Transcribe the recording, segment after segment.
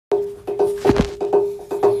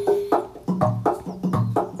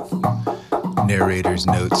Narrator's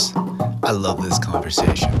notes. I love this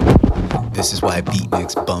conversation. This is why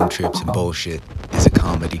Beatniks, Bum Trips, and Bullshit is a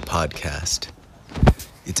comedy podcast.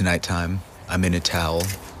 It's nighttime. I'm in a towel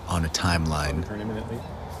on a timeline.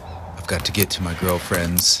 I've got to get to my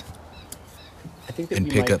girlfriend's and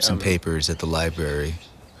pick up some papers at the library,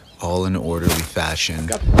 all in an orderly fashion,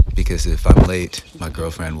 because if I'm late, my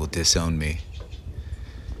girlfriend will disown me.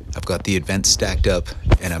 I've got the events stacked up,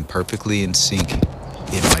 and I'm perfectly in sync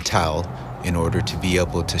in my towel in order to be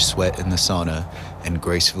able to sweat in the sauna and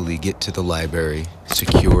gracefully get to the library,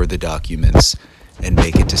 secure the documents, and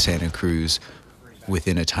make it to Santa Cruz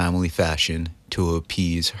within a timely fashion to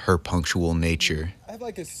appease her punctual nature. I have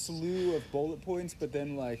like a slew of bullet points, but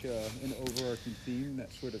then like an overarching theme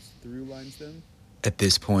that sort of through lines them. At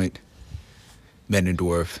this point,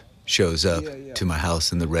 Minindwarf shows up to my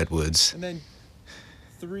house in the Redwoods. And then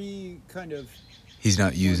three kind of... He's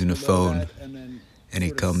not using a phone, and he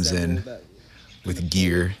comes in with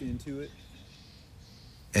gear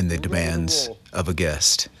and the demands of a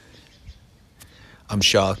guest. I'm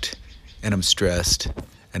shocked, and I'm stressed,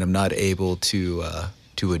 and I'm not able to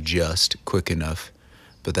adjust quick enough.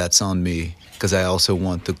 But that's on me, because I also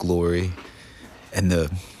want the glory and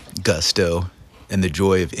the gusto and the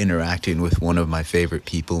joy of interacting with one of my favorite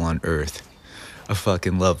people on earth. I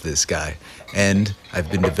fucking love this guy. And I've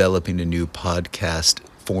been developing a new podcast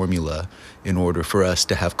formula in order for us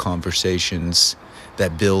to have conversations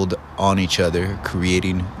that build on each other,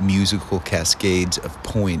 creating musical cascades of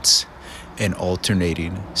points and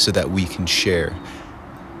alternating so that we can share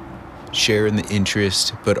in the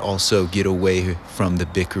interest, but also get away from the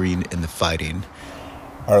bickering and the fighting.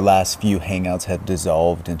 Our last few hangouts have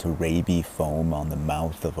dissolved into raby foam on the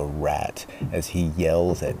mouth of a rat as he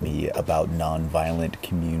yells at me about nonviolent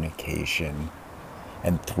communication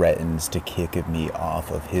and threatens to kick me off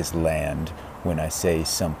of his land when I say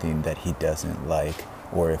something that he doesn't like,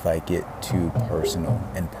 or if I get too personal,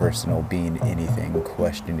 and personal being anything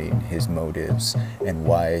questioning his motives and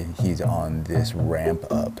why he's on this ramp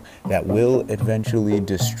up that will eventually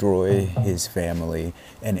destroy his family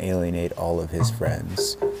and alienate all of his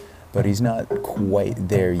friends. But he's not quite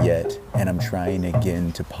there yet, and I'm trying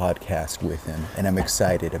again to podcast with him, and I'm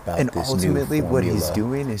excited about this new formula. And ultimately what he's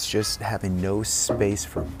doing is just having no space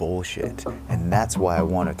for bullshit, and that's why I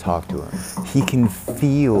want to talk to him. He can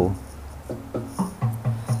feel,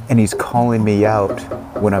 and he's calling me out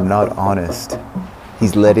when I'm not honest.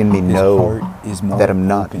 He's letting me know that I'm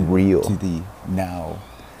not real. To the now,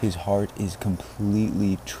 his heart is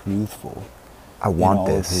completely truthful. I want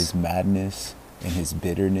this. All of his madness and his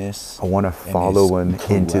bitterness. I want to follow him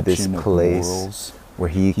into this place where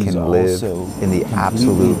he can live in the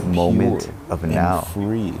absolute moment of now.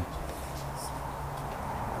 Free.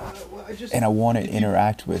 And I want to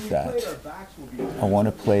interact with that. I want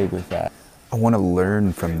to play with that. I want to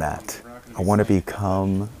learn from that. I want to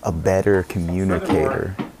become a better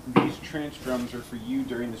communicator. These trance drums are for you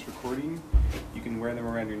during this recording. You can wear them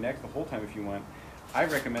around your neck the whole time if you want. I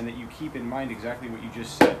recommend that you keep in mind exactly what you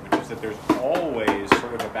just said, which is that there's always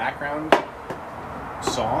sort of a background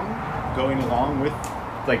song going along with,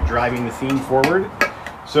 like, driving the theme forward.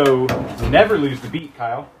 So never lose the beat,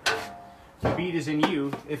 Kyle. The beat is in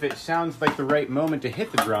you. If it sounds like the right moment to hit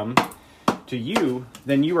the drum to you,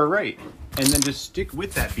 then you are right. And then just stick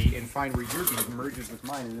with that beat and find where your beat merges with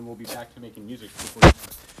mine, and then we'll be back to making music before you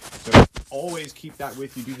know it. So always keep that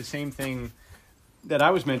with you. Do the same thing that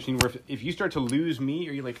I was mentioning, where if you start to lose me,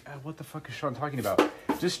 or you're like, what the fuck is Sean talking about?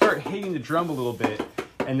 Just start hitting the drum a little bit,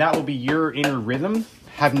 and that will be your inner rhythm.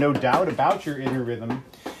 Have no doubt about your inner rhythm.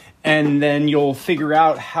 And then you'll figure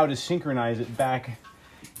out how to synchronize it back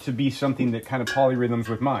to be something that kind of polyrhythms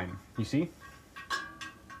with mine. You see?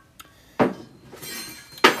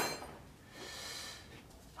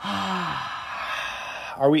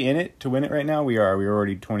 Are we in it to win it right now? We are. We're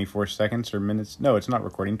already 24 seconds or minutes. No, it's not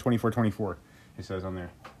recording. 24. It says on there.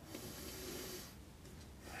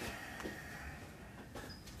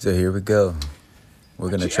 So here we go. We're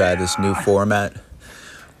going to try this new format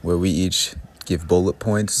where we each give bullet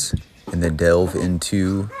points and then delve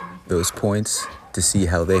into those points to see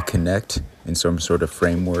how they connect in some sort of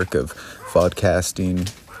framework of podcasting,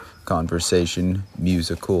 conversation,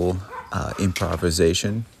 musical,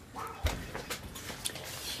 improvisation.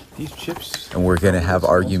 These chips. And we're going to have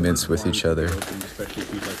arguments with each other.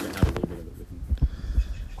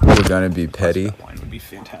 We're going to be petty,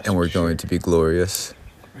 and we're going to be glorious.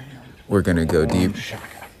 We're going to go deep,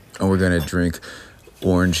 and we're going to drink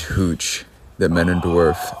orange hooch that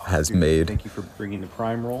Minindwarf has made. Thank you for bringing the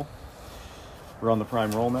prime roll. We're on the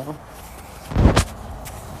prime roll now.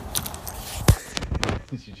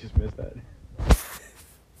 You just missed that.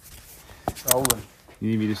 Rolling. You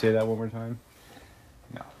need me to say that one more time?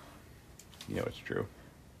 No. You know it's true.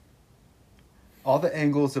 All the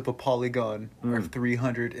angles of a polygon are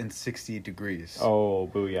 360 degrees. Oh,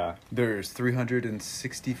 booyah. There's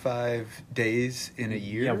 365 days in a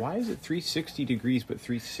year. Yeah, why is it 360 degrees but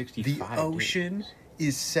 365 The ocean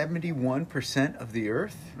is 71% of the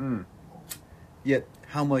Earth. Yet,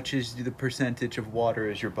 how much is the percentage of water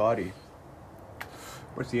as your body?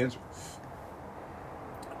 What's the answer?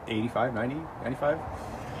 85, 90, 95,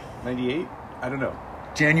 98? I don't know.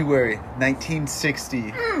 January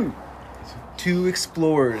 1960. Two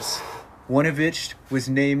explorers, one of which was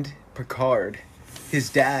named Picard. His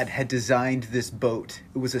dad had designed this boat.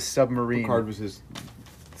 It was a submarine. Picard was his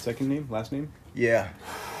second name, last name? Yeah.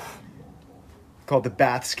 Called the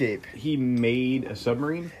Bathscape. He made a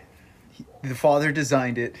submarine? The father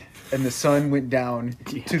designed it, and the son went down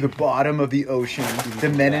to the bottom of the ocean, the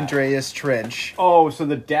Minindwarf Trench. Oh, so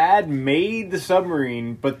the dad made the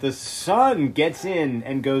submarine, but the son gets in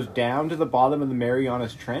and goes down to the bottom of the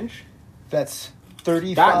Marianas Trench? That's That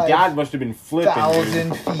 35,000 dad must have been flipping,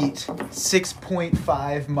 dude. feet,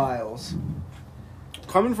 6.5 miles.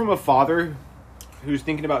 Coming from a father who's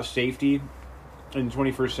thinking about safety in the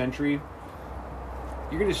 21st century,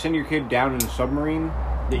 you're going to send your kid down in a submarine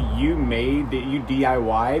that you made, that you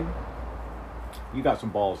DIY'd? You got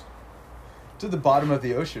some balls. To the bottom of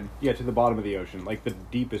the ocean. Yeah, to the bottom of the ocean. Like the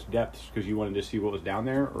deepest depths, because you wanted to see what was down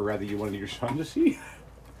there, or rather you wanted your son to see.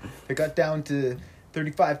 It got down to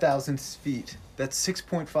 35,000 feet. That's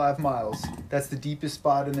 6.5 miles. That's the deepest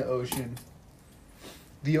spot in the ocean.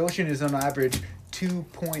 The ocean is on average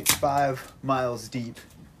 2.5 miles deep,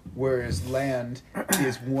 whereas land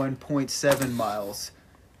is 1.7 miles.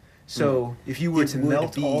 So if you were to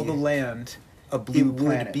melt all the land, a blue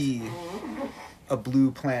planet. Be a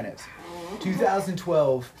blue planet.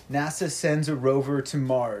 2012, NASA sends a rover to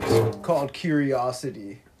Mars called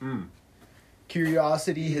Curiosity.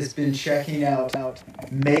 Curiosity has been checking out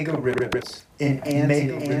mega ripples in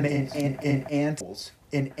ants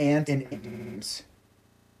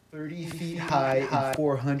 30 feet high and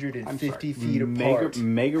 450 feet apart.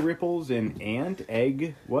 Mega ripples in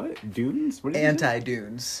egg, what? Dunes? What did you say?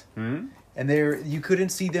 Anti-dunes. And you couldn't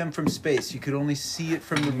see them from space. You could only see it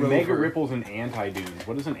from the rover. Mega ripples and anti-dunes.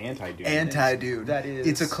 What is an anti-dune? Anti-dune. That is.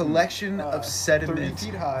 It's a collection of sediment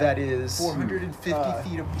 30 feet high, that is 450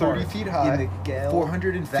 feet apart. 30 feet high, in the Gale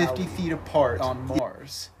 450 feet apart on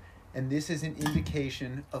Mars. And this is an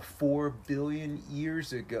indication of 4 billion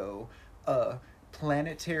years ago, a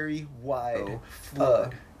planetary-wide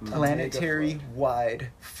flood. A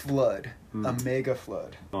mega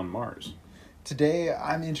flood. On Mars. Today,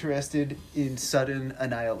 I'm interested in sudden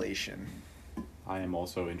annihilation. I am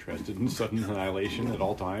also interested in sudden annihilation at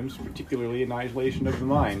all times, particularly annihilation of the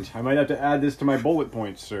mind. I might have to add this to my bullet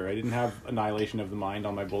points, sir. I didn't have annihilation of the mind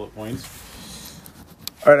on my bullet points.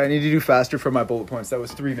 All right, I need to do faster for my bullet points. That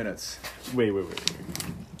was 3 minutes. Wait.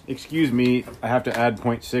 Excuse me, I have to add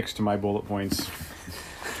 0.6 to my bullet points.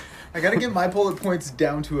 I gotta get my bullet points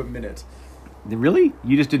down to a minute. Really?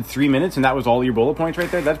 You just did 3 minutes and that was all your bullet points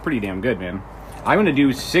right there? That's pretty damn good, man. I'm going to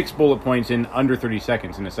do 6 bullet points in under 30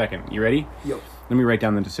 seconds in a second. You ready? Yep. Let me write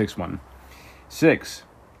down the 6th one. 6.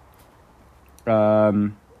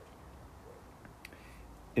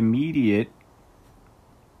 Immediate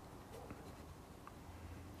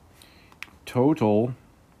total.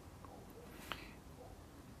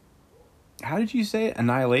 How did you say it?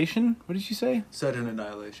 Annihilation? What did you say? Sudden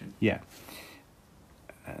annihilation. Yeah.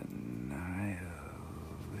 Annihilation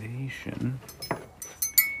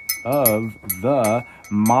of the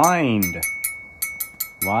mind.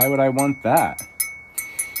 Why would I want that?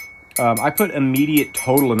 I put immediate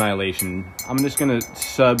total annihilation. I'm just going to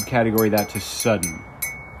subcategory that to sudden,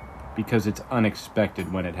 because it's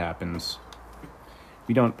unexpected when it happens.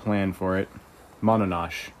 We don't plan for it.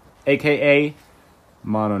 Mononosh, aka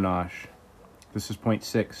Mononosh. This is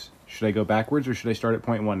 0.6. Should I go backwards or should I start at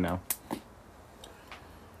 0.1 now?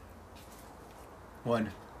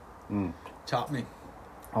 1. Top me.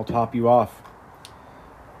 I'll top you off.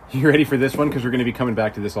 You ready for this one? Because we're going to be coming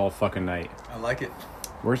back to this all fucking night. I like it.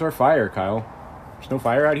 Where's our fire, Kyle? There's no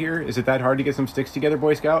fire out here? Is it that hard to get some sticks together,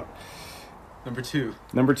 Boy Scout? Number 2.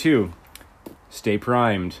 Number 2. Stay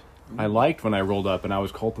primed. I liked when I rolled up and I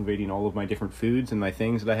was cultivating all of my different foods and my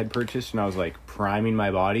things that I had purchased, and I was like priming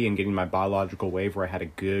my body and getting my biological wave where I had a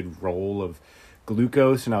good roll of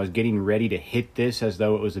glucose, and I was getting ready to hit this as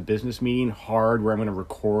though it was a business meeting hard where I'm going to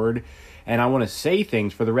record and I want to say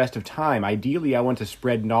things for the rest of time. Ideally, I want to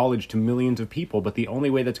spread knowledge to millions of people, but the only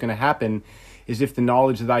way that's going to happen is if the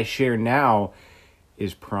knowledge that I share now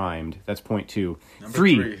is primed. That's 0.2. Number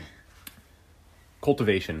 3.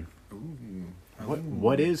 Cultivation.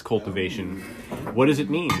 What is cultivation? What does it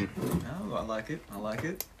mean? Oh, I like it. I like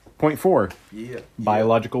it. Point 4. Yeah.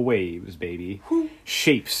 Biological waves, baby.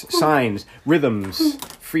 Shapes, signs, rhythms,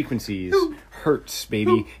 frequencies. Hurts,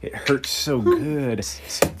 baby. It hurts so good.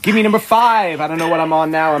 Give me number 5. I don't know what I'm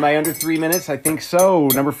on now. Am I under 3 minutes? I think so.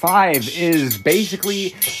 Number 5 is basically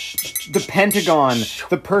the pentagon,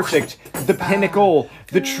 the perfect, the pinnacle,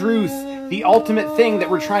 the truth, the ultimate thing that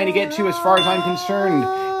we're trying to get to as far as I'm concerned.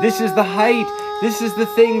 This is the height. This is the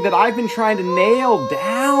thing that I've been trying to nail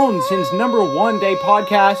down since number 1 day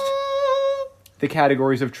podcast. The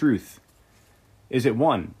categories of truth. Is it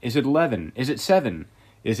 1? Is it 11? Is it 7?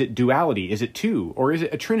 Is it duality? Is it 2? Or is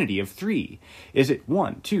it a trinity of 3? Is it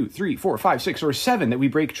 1, 2, 3, 4, 5, 6, or 7 that we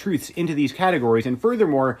break truths into these categories? And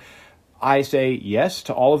furthermore, I say yes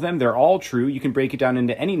to all of them. They're all true. You can break it down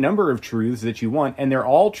into any number of truths that you want, and they're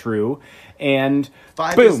all true. And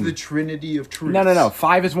 5 boom. is the trinity of truth. No.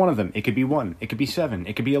 5 is one of them. It could be 1. It could be 7.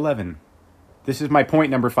 It could be 11. This is my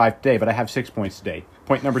point number 5 today, but I have 6 points today.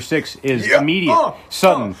 Point number 6 is immediate,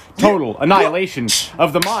 sudden, total annihilation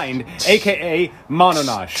of the mind, a.k.a.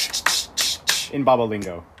 Mononosh in Baba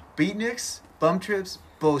lingo. Beatniks, bum trips,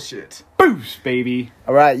 bullshit. Boost, baby.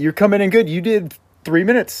 All right, you're coming in good. You did 3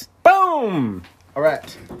 minutes. Boom! All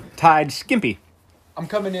right. Tied skimpy. I'm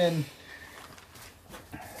coming in.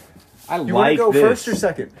 I You like want to go this. first or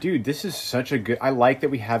second? Dude, this is such a good... I like that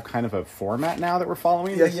we have kind of a format now that we're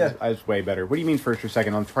following. Yeah, This is way better. What do you mean first or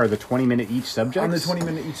second? On part of the 20-minute each subject? On the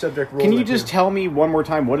 20-minute each subject roll. Can you just tell me one more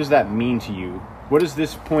time, what does that mean to you? What is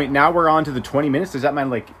this point? Now we're on to the 20 minutes. Does that mean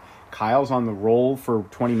like Kyle's on the roll for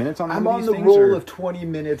 20 minutes on I'm one on of the these things? roll or- of 20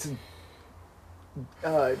 minutes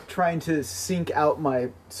trying to sync out my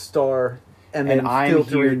star and then I'm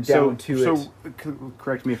filter here, it down to it.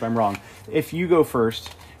 Correct me if I'm wrong. If you go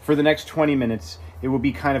first, for the next 20 minutes, it will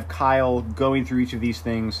be kind of Kyle going through each of these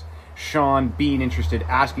things, Sean being interested,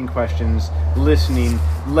 asking questions, listening,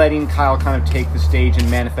 letting Kyle kind of take the stage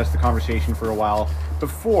and manifest the conversation for a while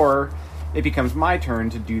before it becomes my turn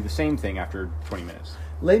to do the same thing after 20 minutes.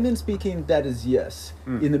 Layman speaking, that is yes.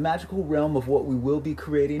 In the magical realm of what we will be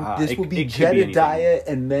creating, this will be it could be Jedediah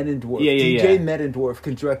and Minindwarf. Yeah, DJ yeah. Minindwarf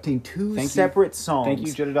constructing two Thank you. separate songs Thank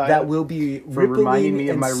you, Jedediah, that will be for reminding rippling me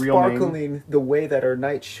of and my real name. sparkling the way that our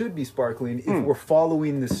night should be sparkling if we're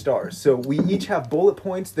following the stars. So we each have bullet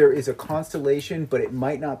points. There is a constellation, but it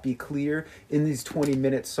might not be clear. In these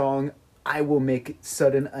 20-minute song, I will make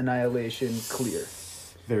sudden annihilation clear.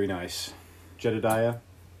 Very nice. Jedediah,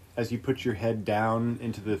 as you put your head down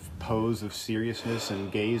into the pose of seriousness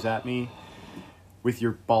and gaze at me with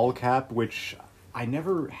your ball cap, which I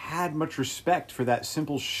never had much respect for that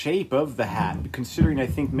simple shape of the hat, considering I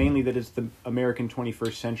think mainly that it's the American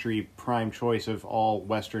 21st century prime choice of all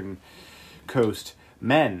Western Coast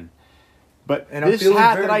men. But And I'm this feeling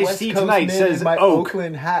hat very that I West see Coast tonight man says in my oak.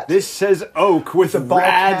 Oakland hat. This says oak with The ball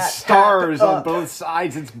rad cap stars tapped on up. both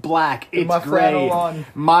sides. It's black. With It's my gray. flannel on.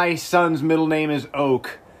 My son's middle name is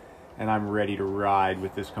Oak. And I'm ready to ride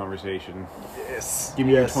with this conversation. Yes. Give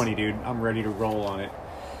me your 20, dude. I'm ready to roll on it.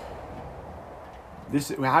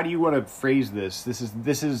 How do you want to phrase this?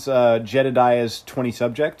 This is Jedediah's 20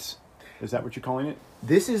 subjects. Is that what you're calling it?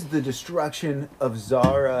 This is the destruction of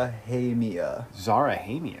Zarahemia.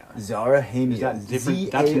 Zarahemia. Zarahemia. Is that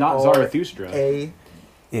different? That's not Zarathustra.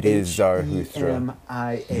 It is Zarathustra,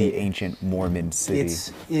 H-E-M-I-A. the ancient Mormon city.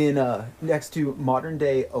 It's in next to modern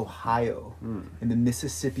day Ohio, and the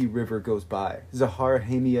Mississippi River goes by.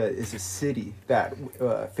 Zarahemia is a city that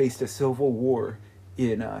faced a civil war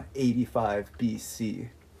in 85 BC.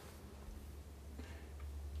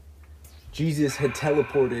 Jesus had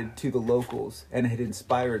teleported to the locals and had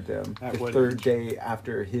inspired them At the what third age? day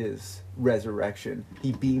after his resurrection.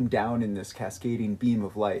 He beamed down in this cascading beam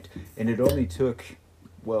of light, and it only took,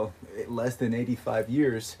 well, less than 85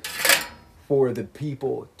 years for the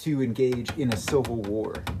people to engage in a civil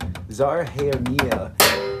war. Zarahemia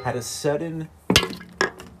had a sudden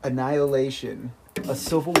annihilation, a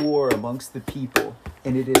civil war amongst the people,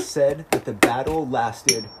 and it is said that the battle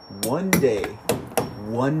lasted 1 day,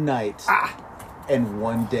 1 night, and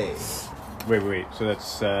 1 day. Wait. So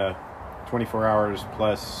that's 24 hours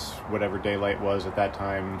plus whatever daylight was at that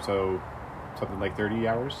time. So something like 30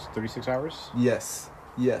 hours, 36 hours? Yes.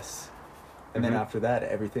 And then after that,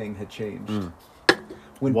 everything had changed.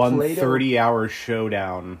 When One Plato, 30-hour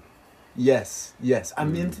showdown. Yes.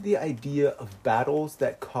 I'm into the idea of battles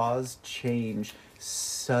that cause change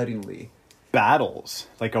suddenly. Battles.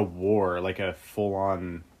 Like a war. Like a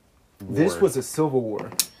full-on war. This was a civil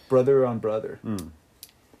war, brother on brother.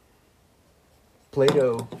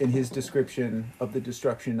 Plato, in his description of the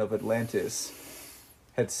destruction of Atlantis,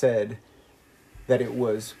 had said that it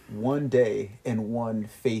was one day and one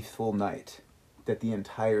faithful night that the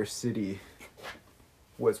entire city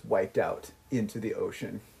was wiped out into the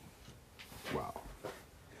ocean. Wow. I'm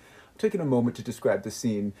taking a moment to describe the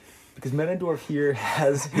scene because Minindwarf here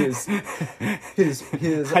has his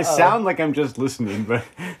I sound like I'm just listening, but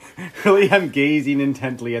really I'm gazing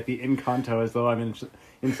intently at the Encanto as though I'm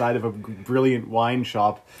inside of a brilliant wine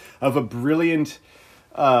shop of a brilliant.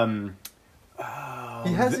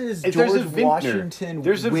 He has his there's George a vintner. Washington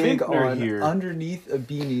There's a wig vintner on here. underneath a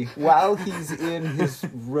beanie while he's in his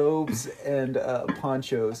robes and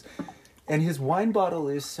ponchos. And his wine bottle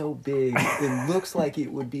is so big, it looks like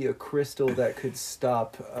it would be a crystal that could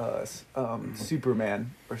stop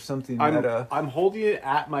Superman or something. I'm holding it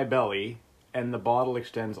at my belly, and the bottle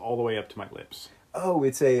extends all the way up to my lips. Oh,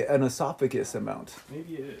 it's an esophagus amount.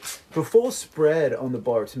 Maybe it is. The full spread on the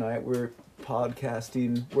bar tonight, we're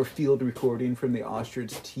podcasting, we're field recording from the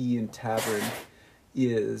Ostrich Tea and Tavern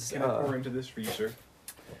is... Can I pour into this for you, sir?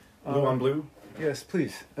 Blue on blue? Yes,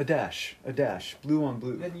 please. A dash. Blue on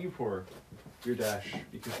blue. Then you pour your dash,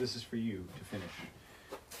 because this is for you to finish.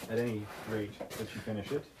 At any rate that you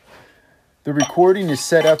finish it. The recording is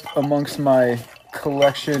set up amongst my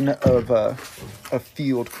collection of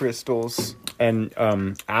field crystals. And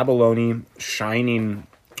abalone shining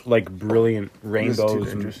like brilliant rainbows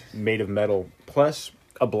dangerous. made of metal, plus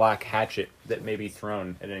a black hatchet that may be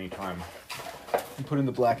thrown at any time. I'm putting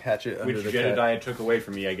the black hatchet under Which the Jedediah took away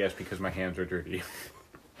from me, I guess, because my hands are dirty.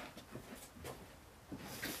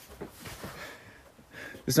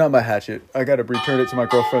 It's not my hatchet. I gotta return it to my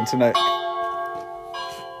girlfriend tonight.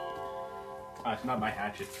 It's not my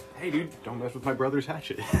hatchet. Hey, dude, don't mess with my brother's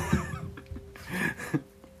hatchet.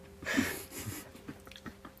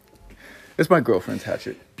 It's my girlfriend's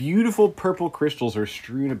hatchet. Beautiful purple crystals are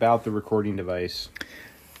strewn about the recording device.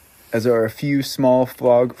 As there are a few small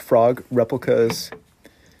frog replicas,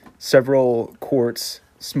 several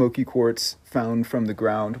smoky quartz found from the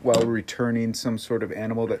ground while returning some sort of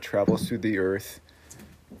animal that travels through the earth.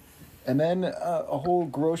 And then a whole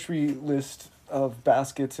grocery list of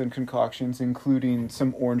baskets and concoctions, including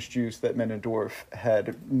some orange juice that Minindwarf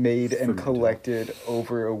had made and collected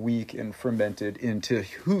over a week and fermented into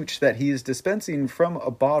hooch that he is dispensing from a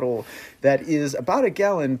bottle that is about a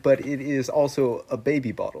gallon, but it is also a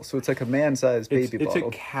baby bottle. So it's like a man-sized baby bottle.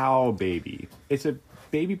 It's a cow baby. It's a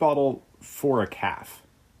baby bottle for a calf.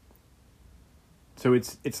 So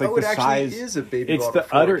it's like it the actually size. is a baby it's bottle the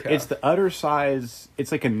for utter. a calf. It's the utter size.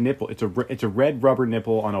 It's like a nipple. It's a red rubber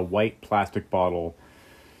nipple on a white plastic bottle.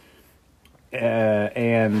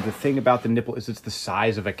 And the thing about the nipple is it's the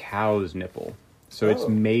size of a cow's nipple. So it's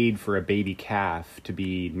made for a baby calf to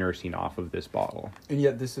be nursing off of this bottle. And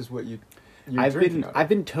yet this is what you're I've drinking out of.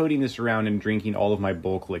 been toting this around and drinking all of my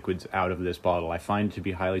bulk liquids out of this bottle. I find it to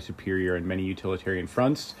be highly superior in many utilitarian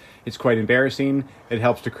fronts. It's quite embarrassing. It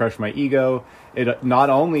helps to crush my ego. It not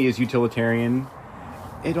only is utilitarian,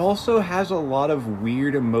 it also has a lot of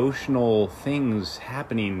weird emotional things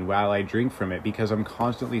happening while I drink from it because I'm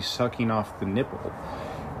constantly sucking off the nipple.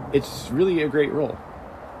 It's really a great roll.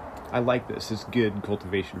 I like this. It's good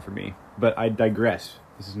cultivation for me. But I digress.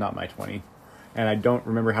 This is not my 20. And I don't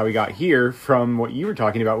remember how we got here from what you were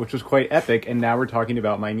talking about, which was quite epic, and now we're talking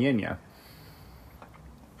about my Nyenya.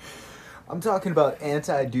 I'm talking about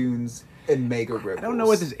anti-dunes and mega ripples. I don't know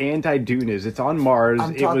what this anti-dune is. It's on Mars.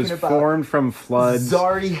 I'm It talking was about formed from floods.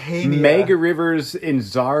 Zarahemia. Mega rivers in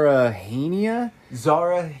Zarahemia?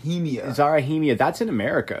 Zarahemia. That's in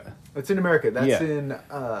America. That's in America. That's Yeah. in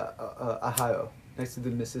Ohio, next to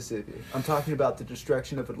the Mississippi. I'm talking about the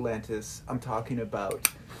destruction of Atlantis. I'm talking about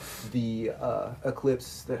the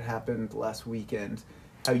eclipse that happened last weekend.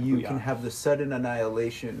 How you can have the sudden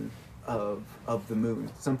annihilation of the moon.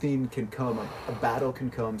 Something can come, a battle can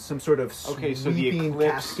come, some sort of Okay, so the sweeping,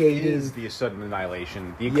 eclipse cascading. is the sudden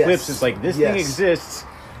annihilation. The eclipse is like, this thing Yes. exists,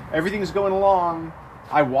 everything's going along,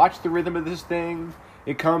 I watch the rhythm of this thing,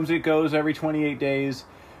 it comes, it goes every 28 days,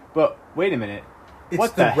 but wait a minute. It's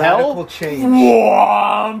What the the radical hell? change.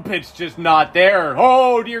 Whomp! It's just not there.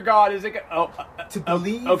 Oh dear God! Is it? To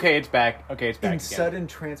believe Okay, it's back. Okay, it's back in again. sudden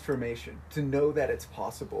transformation, to know that it's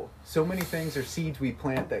possible. So many things are seeds we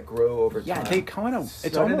plant that grow over Yeah, time. they kind of.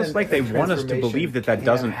 It's Sudden almost like they want us to transformation believe that can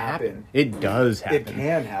doesn't happen. It does happen. It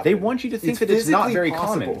can happen. They want you to think that it's not physically very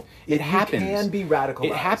possible. common. It happens. You can be radicalized.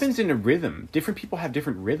 It happens in a rhythm. Different people have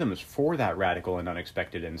different rhythms for that radical and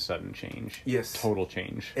unexpected and sudden change. Yes. Total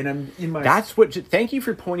change. And I'm in my. That's what. Thank you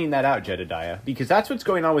for pointing that out, Jedediah, because that's what's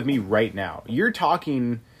going on with me right now. You're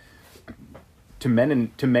talking to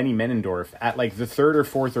many Minindwarf at like the third or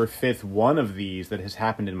fourth or fifth one of these that has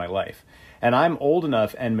happened in my life, And I'm old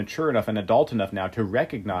enough and mature enough and adult enough now to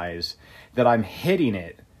recognize that I'm hitting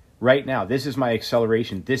it right now. This is my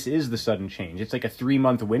acceleration. This is the sudden change. It's like a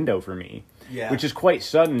 3-month window for me, which is quite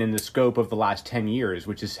sudden in the scope of the last 10 years,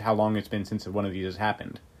 which is how long it's been since one of these has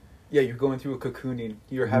happened. Yeah, you're going through a cocooning.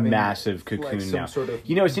 You're having massive cocoon like some now. Sort of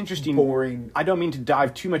it's interesting. Boring. I don't mean to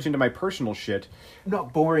dive too much into my personal shit.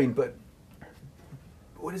 Not boring, but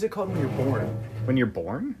what is it called when you're born? When you're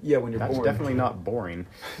born? Yeah, when you're born. That's definitely not boring.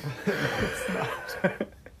 It's not.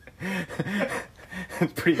 It's a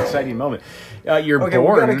pretty exciting moment. You're born. Okay,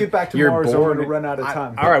 we gotta get back to Mars. Born, or we're gonna run out of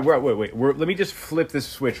time. All right, wait. Let me just flip this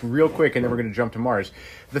switch real quick, and then we're gonna jump to Mars.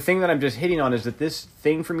 The thing that I'm just hitting on is that this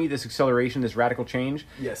thing for me, this acceleration, this radical change,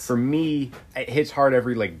 for me, it hits hard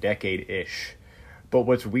every decade-ish. But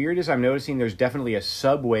what's weird is I'm noticing there's definitely a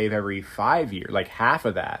subwave every 5 years, like half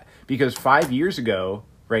of that, because 5 years ago,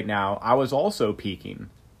 right now, I was also peaking,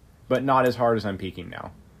 but not as hard as I'm peaking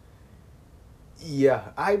now. Yeah,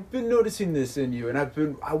 I've been noticing this in you, and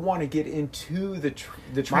I want to get into the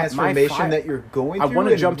transformation that you're going through. I want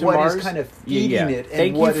to jump to Mars. What is kind of feeding it? And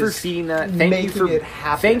Thank you for feeding that.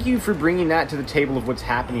 Thank you for bringing that to the table of what's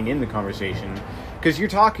happening in the conversation, because you're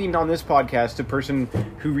talking on this podcast to a person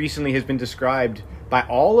who recently has been described by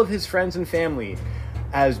all of his friends and family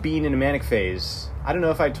as being in a manic phase. I don't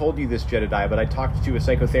know if I told you this, Jedediah, but I talked to a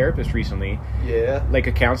psychotherapist recently. Yeah. Like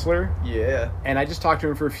a counselor. Yeah. And I just talked to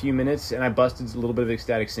him for a few minutes, and I busted a little bit of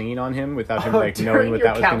ecstatic singing on him without him knowing what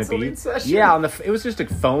that was going to be. Session? Yeah, it was just a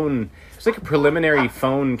phone. It was like a preliminary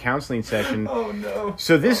phone counseling session. Oh no.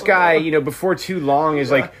 So this guy, before too long,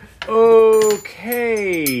 is like,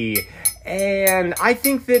 okay, and I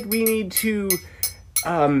think that we need to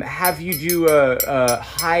have you do a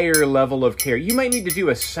higher level of care. You might need to do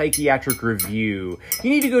a psychiatric review. You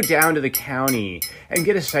need to go down to the county and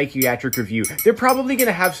get a psychiatric review. They're probably going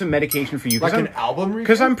to have some medication for you. Like an album review?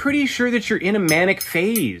 Because I'm pretty sure that you're in a manic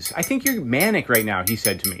phase. I think you're manic right now, he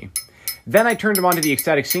said to me. Then I turned him onto the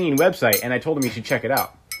Ecstatic Singing website, and I told him he should check it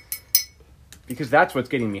out. Because that's what's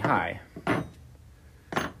getting me high.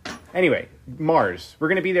 Anyway, Mars. We're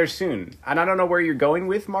going to be there soon. And I don't know where you're going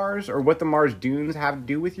with Mars or what the Mars dunes have to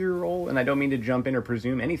do with your role. And I don't mean to jump in or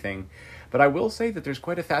presume anything. But I will say that there's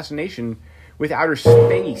quite a fascination with outer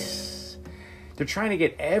space. They're trying to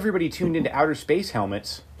get everybody tuned into outer space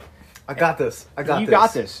helmets. I got this. You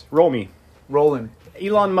got this. Roll me. Rolling.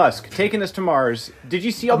 Elon Musk taking us to Mars. Did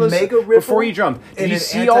you see all those? Mega ripple before you jump, did you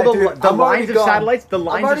see all the lines of satellites? The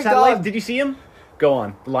lines of satellites. Gone. Did you see them? Go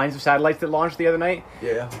on. The lines of satellites that launched the other night?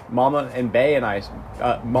 Yeah. Mama and Bay and I,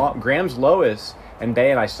 Graham's Lois and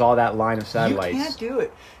Bay and I saw that line of satellites. You can't do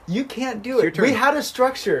it. You can't do it. We had a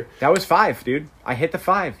structure. That was 5, dude. I hit the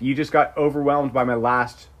 5. You just got overwhelmed by my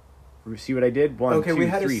last... See what I did? 1, 2,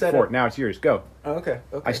 3, 4. Now it's yours. Go. Okay.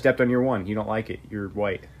 I stepped on your 1. You don't like it. You're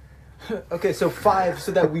white. Okay, so 5,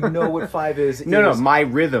 so that we know what 5 is. No, my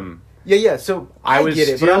rhythm. Yeah, so I get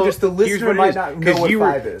it, but I'm just the listener might not know what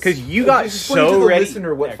 5 is. Because you got so ready.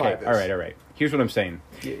 Listener what 5 is. All right. Here's what I'm saying.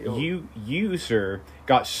 You, sir,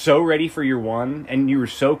 got so ready for your 1, and you were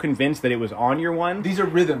so convinced that it was on your 1. These are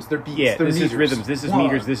rhythms. They're beats. Yeah, they're this meters. is rhythms. This is 1,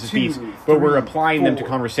 meters. This is 2, beats. But 3, we're applying 4, them to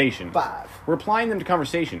conversation. 5. We're applying them to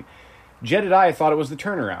conversation. Jedediah thought it was the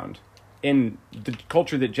turnaround. In the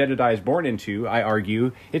culture that Jedediah is born into, I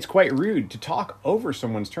argue, it's quite rude to talk over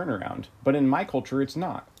someone's turnaround. But in my culture, it's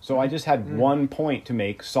not. So I just had 1 point to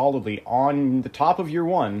make solidly on the top of your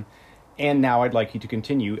 1, and now I'd like you to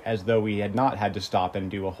continue as though we had not had to stop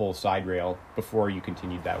and do a whole side rail before you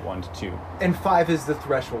continued that 1 to 2. And 5 is the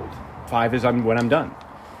threshold. 5 is when I'm done.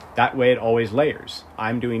 That way it always layers.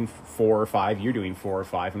 I'm doing 4 or 5, you're doing 4 or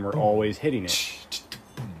 5, and we're always hitting it.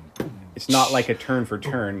 It's not like a turn for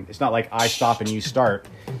turn. It's not like I stop and you start.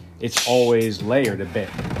 It's always layered a bit.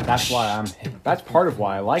 That's part of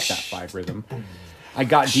why I like that 5 rhythm. I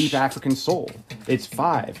got deep African soul. It's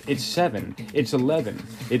 5. It's 7. It's 11.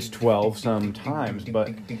 It's 12 sometimes,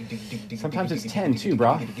 but sometimes it's 10 too,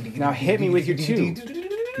 bro. Now hit me with your 2.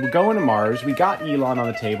 We're going to Mars. We got Elon on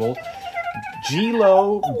the table.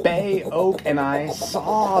 G-Lo, Bay, Oak, and I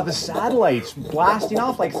saw the satellites blasting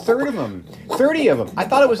off, like 30 of them. I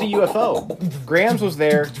thought it was a UFO. Grams was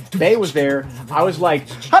there. Bay was there. I was like,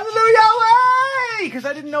 hallelujah, because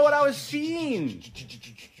I didn't know what I was seeing.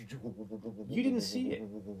 You didn't see it.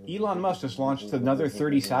 Elon Musk just launched another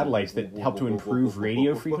 30 satellites that help to improve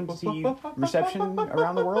radio frequency reception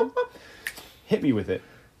around the world. Hit me with it.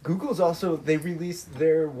 Google's also, they released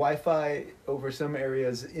their Wi-Fi over some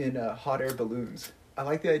areas in hot air balloons. I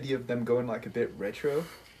like the idea of them going like a bit retro,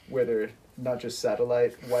 where they're not just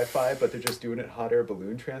satellite Wi-Fi, but they're just doing it hot air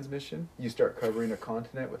balloon transmission. You start covering a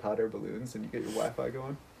continent with hot air balloons and you get your Wi-Fi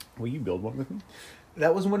going. Will you build one with me?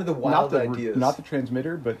 That was one of the wild not ideas. Not the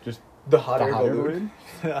transmitter, but just the hot the air hot air balloon.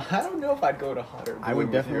 I don't know if I'd go to hot air balloon. I would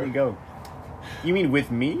with definitely you. go. You mean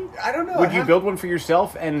with me? I don't know. Would you build one for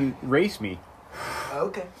yourself and race me?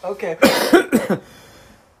 Okay.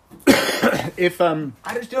 If I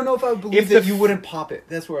just don't know if I would believe that you wouldn't pop it.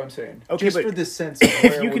 That's what I'm saying. Okay, just but for the sense of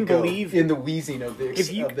where you it can would go believe- in the wheezing of the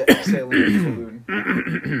if you- of the exhaling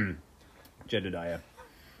balloon. Jedediah.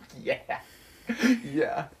 Yeah.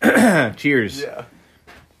 Cheers. Yeah.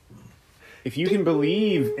 If you can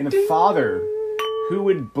believe in a father who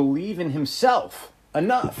would believe in himself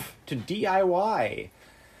enough to DIY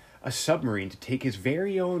a submarine to take his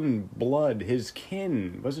very own blood, his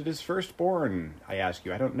kin, was it his firstborn? I ask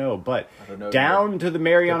you, I don't know, but I don't know, down to the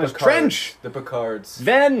Marianas Trench. The Picards.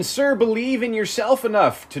 Then, sir, believe in yourself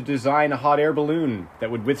enough to design a hot air balloon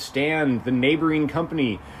that would withstand the neighboring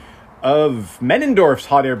company of Minindwarf's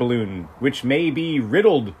hot air balloon, which may be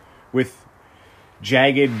riddled with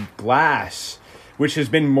jagged glass, which has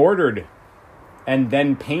been mortared and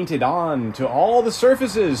then painted on to all the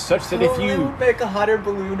surfaces, such that if They you would make a hot air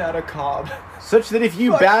balloon out of cob.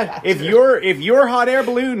 if your hot air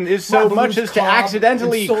balloon is so much as to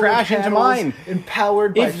accidentally crash into mine,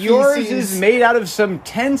 empowered by if yours feces. is made out of some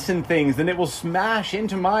tents and things, then it will smash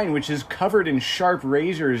into mine, which is covered in sharp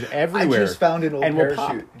razors I everywhere. just found an old and will pop.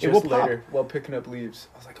 parachute It just will pop. later while picking up leaves.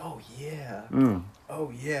 I was like, oh yeah.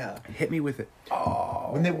 Oh yeah. Hit me with it.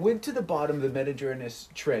 When they went to the bottom of the Mediterranean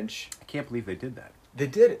Trench, I can't believe they did that. they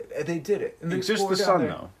did it. They did it. And they It's just the explored down sun, there.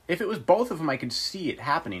 though. If it was both of them, I could see it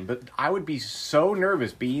happening. But I would be so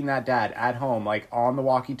nervous being that dad at home, like on the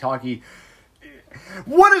walkie-talkie.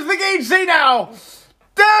 What does the gauge say now?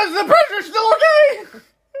 Does the pressure still okay? He's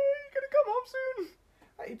gonna come home soon.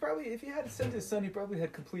 He probably, if he had sent his son, he probably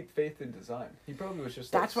had complete faith in design. He probably was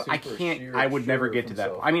just. That's like, what I super can't. sure I would never of get to that.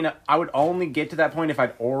 himself. I mean, I would only get to that point if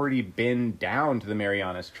I'd already been down to the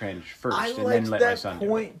Marianas Trench first, I and then liked let my that son do it.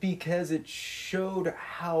 point because it showed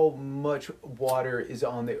how much water is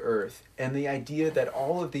on the Earth, and the idea that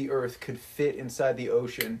all of the Earth could fit inside the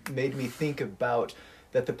ocean made me think about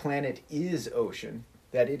that the planet is ocean,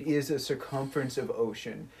 that it is a circumference of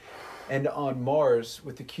ocean. And on Mars,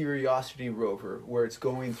 with the Curiosity rover, where it's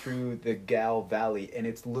going through the Gal Valley and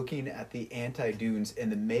it's looking at the anti-dunes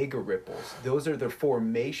and the mega ripples, those are the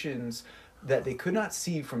formations that they could not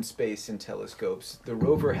see from space in telescopes. The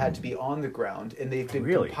rover had to be on the ground, and they've been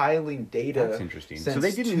Really? compiling data. That's interesting. Since So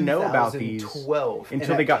they didn't know about these 2012. until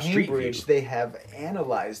And they at got Street Cambridge, View. They have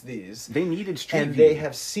analyzed these. They needed Street And View. they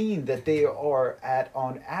have seen that they are at,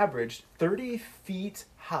 on average, 30 feet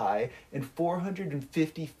high and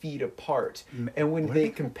 450 feet apart. And when What are they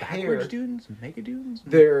called? compare Backwards dunes, mega dunes,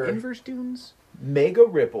 They're- inverse dunes, mega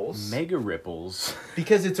ripples, mega ripples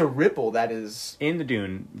because it's a ripple that is in the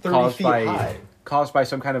dune 30 feet high. caused by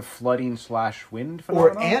some kind of flooding / wind or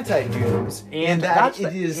phenomenon. anti-dunes, And and that that's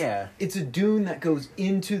it the- is yeah. it's a dune that goes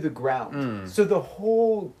into the ground. So the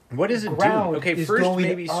whole What is a dune? ground Okay, is first going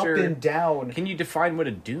maybe, up sir, and down. Can you define what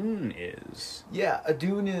a dune is? Yeah, a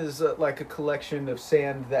dune is like a collection of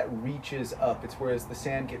sand that reaches up. It's whereas the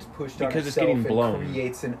sand gets pushed on Because it's itself getting blown. and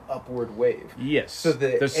creates an upward wave. Yes. So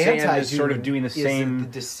the sand anti-dune is sort of doing the is same. the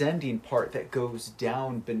descending part that goes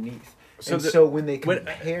down beneath. So And the- so when they what-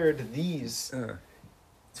 compared these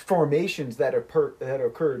formations that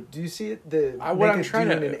occurred, do you see it? The What I'm mega trying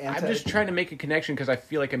dune to, and I'm just trying to make a connection because I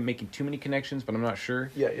feel like I'm making too many connections, but I'm not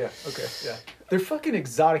sure. Yeah, okay, yeah. They're fucking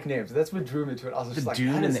exotic names. That's what drew me to it. I was just The like,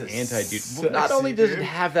 dune that and is the a anti-dune. sexy Well, not only does it dude.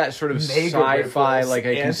 have that sort of Mega sci-fi, ripples, like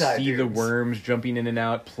I can see the anti-dunes. worms jumping in and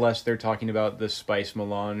out, plus they're talking about the spice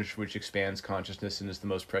melange, which expands consciousness and is the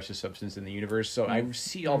most precious substance in the universe. So I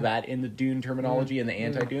see all that in the dune terminology and the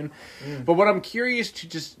anti-dune. But what I'm curious to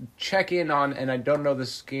just check in on, and I don't know the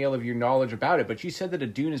scale of your knowledge about it, but you said that a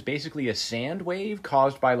dune is basically a sand wave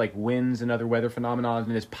caused by like winds and other weather phenomena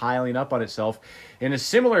and is piling up on itself in a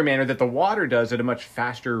similar manner that the water does at a much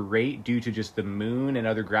faster rate due to just the moon and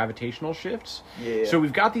other gravitational shifts. Yeah. So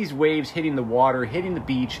we've got these waves hitting the water, hitting the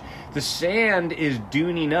beach. The sand is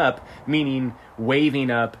duning up, meaning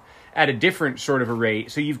waving up at a different sort of a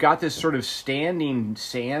rate. So you've got this sort of standing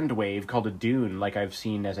sand wave called a dune, like I've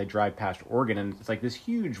seen as I drive past Oregon, and it's like this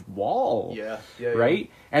huge wall. Yeah.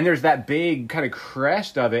 Right? And there's that big kind of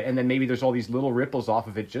crest of it, and then maybe there's all these little ripples off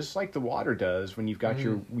of it, just like the water does when you've got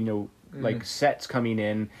your, like sets coming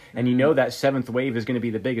in, and you know that seventh wave is going to be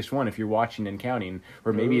the biggest one if you're watching and counting,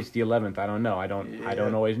 or maybe it's the 11th. I don't know. I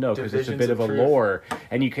don't always know because it's a Divisions bit of a of truth. lore,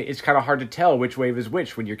 and it's kind of hard to tell which wave is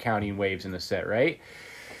which when you're counting waves in a set, right?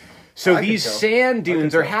 So I can these tell. sand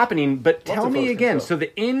dunes can are tell. happening, but tell of me folks can again. tell. So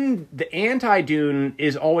the anti-dune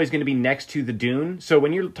is always going to be next to the dune. So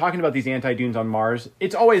when you're talking about these anti-dunes on Mars,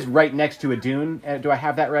 it's always right next to a dune. Do I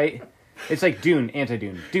have that right? It's like dune,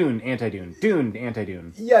 anti-dune, dune, anti-dune, dune,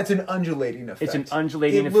 anti-dune. Yeah, it's an undulating effect. It's an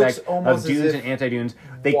undulating It looks effect almost of as dunes if and anti-dunes.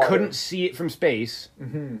 They water. couldn't see it from space.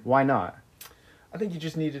 Why not? I think you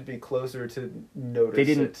just needed to be closer to notice They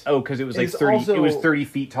didn't. it. Oh, because it was like It's 30. also- it was 30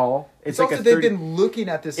 feet tall. It's like also a they've 30 been looking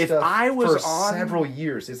at this If stuff I was for on- several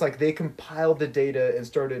years. It's like they compiled the data and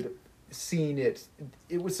started seeing it.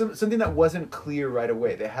 It was something that wasn't clear right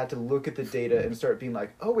away. They had to look at the data and start being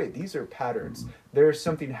like, oh wait, these are patterns. There's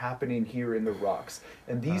something happening here in the rocks.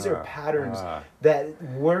 And these are patterns that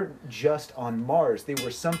weren't just on Mars. They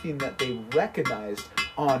were something that they recognized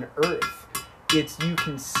on Earth. You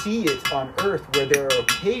can see it on Earth where there are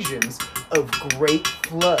occasions of great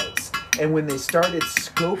floods. And when they started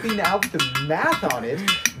scoping out the math on it,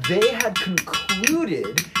 they had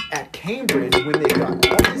concluded at Cambridge, when they got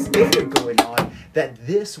all this data going on, that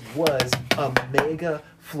this was a mega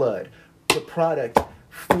flood. The product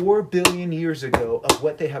 4 billion years ago of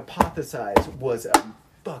what they hypothesized was a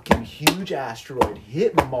fucking huge asteroid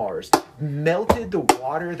hit Mars, melted the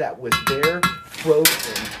water that was there,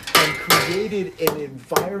 frozen, and created an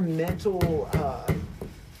environmental,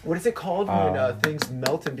 what is it called when things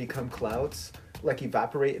melt and become clouds? Like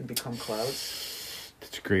evaporate and become clouds?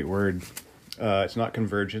 That's a great word. It's not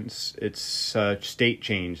convergence. It's state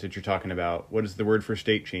change that you're talking about. What is the word for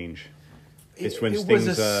state change? It's when it things,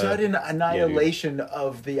 was a sudden yeah, annihilation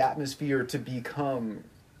of the atmosphere to become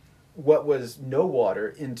what was no water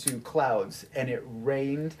into clouds, and it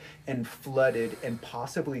rained and flooded and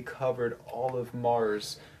possibly covered all of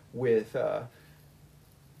Mars with an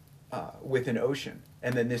ocean.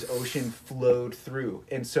 And then this ocean flowed through.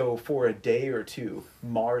 And so for a day or two,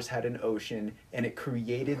 Mars had an ocean, and it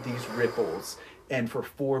created these ripples. And for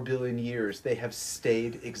 4 billion years, they have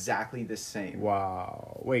stayed exactly the same.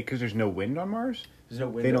 Wow. Wait, because there's no wind on Mars? There's no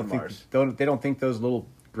wind They on don't Mars. they don't think those little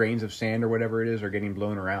grains of sand or whatever it is are getting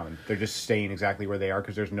blown around. They're just staying exactly where they are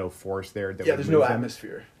because there's no force there. That Yeah, would there's move no them.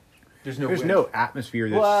 atmosphere. There's no There's wind. no atmosphere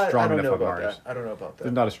that's Well, strong I don't enough know on about Mars. that. I don't know about There's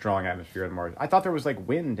that. not a strong atmosphere on Mars. I thought there was like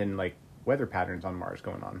wind and like weather patterns on Mars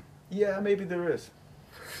going on. Yeah, maybe there is.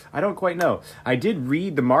 I don't quite know. I did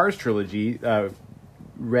read the Mars trilogy,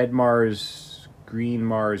 Red Mars, Green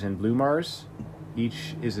Mars, and Blue Mars.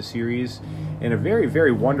 Each is a series and a very,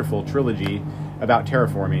 very wonderful trilogy about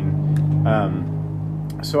terraforming.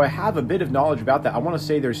 So I have a bit of knowledge about that. I want to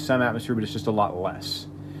say there's some atmosphere, but it's just a lot less.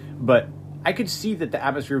 But I could see that the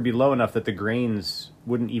atmosphere would be low enough that the grains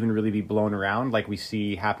wouldn't even really be blown around like we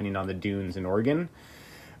see happening on the dunes in Oregon.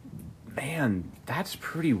 Man, that's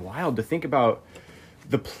pretty wild to think about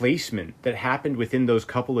the placement that happened within those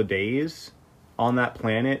couple of days on that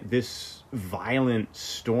planet. This violent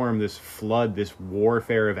storm, this flood, this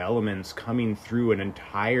warfare of elements coming through an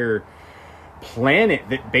entire planet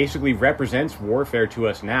that basically represents warfare to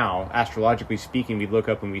us now. Astrologically speaking, we look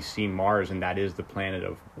up and we see Mars, and that is the planet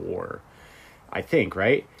of war. I think,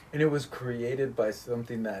 right? And it was created by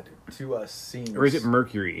something that to us seems... Or is it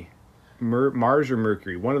Mercury? Mars or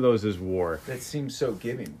Mercury? One of those is war. That seems so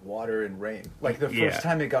giving, water and rain. Like the Yeah. first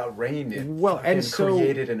time it got rain, it and so-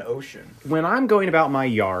 created an ocean. When I'm going about my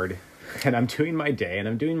yard and I'm doing my day and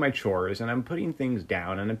I'm doing my chores and I'm putting things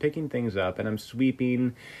down and I'm picking things up and I'm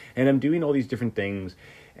sweeping and I'm doing all these different things,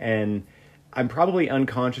 and I'm probably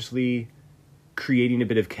unconsciously creating a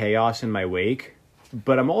bit of chaos in my wake,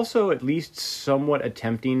 but I'm also at least somewhat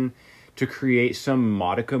attempting to create some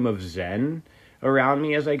modicum of zen around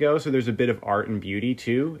me as I go. So there's a bit of art and beauty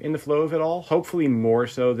too in the flow of it all, hopefully more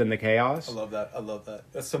so than the chaos. I love that. I love that.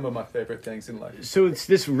 That's some of my favorite things in life. So it's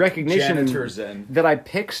this recognition Janitor zen. that I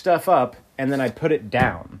pick stuff up and then I put it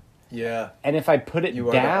down. Yeah. And if I put it You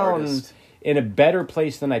are the down artist. in a better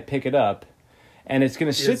place than I pick it up, and it's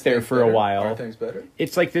going to sit Is there things for a better? while, Are things better?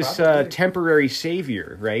 it's like this Probably. temporary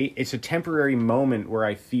savior, right? It's a temporary moment where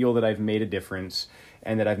I feel that I've made a difference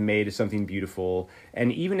and that I've made something beautiful.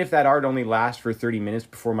 And even if that art only lasts for 30 minutes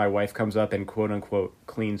before my wife comes up and quote-unquote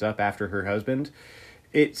cleans up after her husband,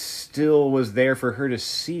 it still was there for her to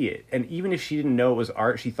see it. And even if she didn't know it was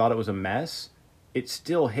art, she thought it was a mess, it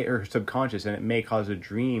still hit her subconscious, and it may cause a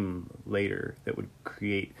dream later that would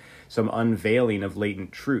create some unveiling of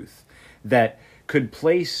latent truth that could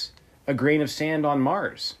place a grain of sand on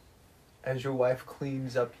Mars. As your wife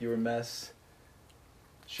cleans up your mess,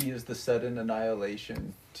 she is the sudden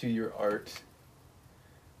annihilation to your art.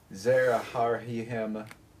 Zeraharhim,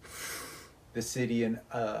 the city in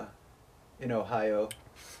Ohio,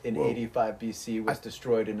 in Whoa. 85 BC was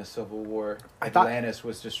destroyed in a civil war. I thought- Atlantis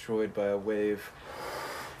was destroyed by a wave.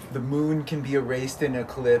 the moon can be erased in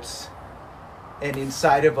eclipse, and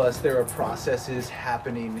inside of us there are processes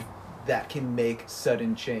happening that can make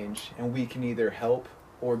sudden change, and we can either help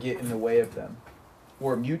or get in the way of them,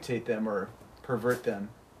 or mutate them, or pervert them.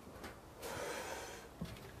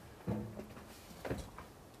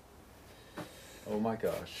 Oh my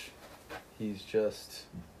gosh. He's just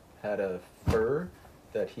had a fur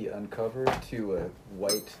that he uncovered to a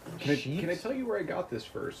white sheet. Can I tell you where I got this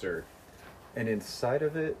fur, sir? And inside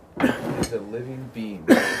of it is a living being.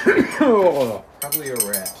 Probably a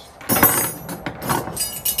rat.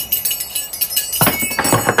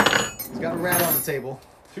 He's got a rat on the table.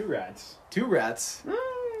 2 rats. 2 rats.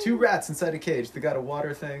 2 rats inside a cage. They got a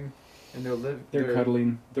water thing, and They're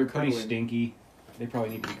cuddling. They're pretty cuddling. stinky. They probably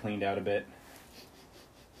need to be cleaned out a bit.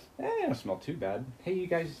 They don't smell too bad. Hey, you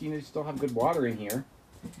guys, still have good water in here.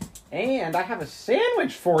 And I have a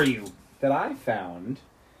sandwich for you that I found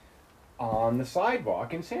on the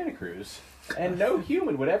sidewalk in Santa Cruz. And no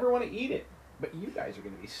human would ever want to eat it. But you guys are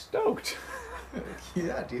going to be stoked.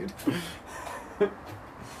 Yeah, dude.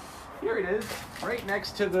 Here it is, right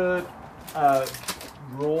next to the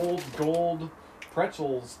rolled gold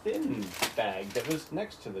pretzels thin bag that was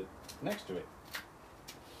next to it.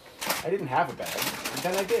 I didn't have a bag, but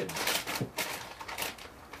then I did.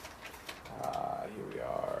 Here we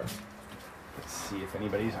are. Let's see if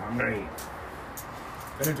anybody's hungry.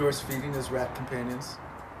 Minindwarf's feeding his rat companions.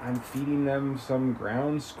 I'm feeding them some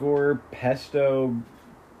ground score pesto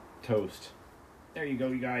toast. There you go,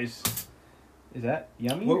 you guys. Is that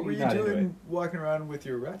yummy? What or were you not into it? doing walking around with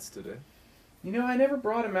your rats today? I never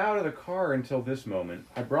brought them out of the car until this moment.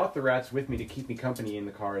 I brought the rats with me to keep me company in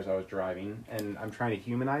the car as I was driving, and I'm trying to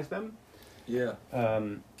humanize them. Yeah.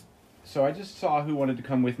 So I just saw who wanted to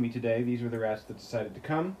come with me today. These were the rats that decided to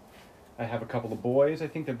come. I have a couple of boys. I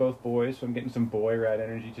think they're both boys, so I'm getting some boy rat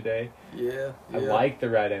energy today. Yeah. I like the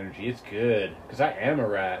rat energy. It's good, because I am a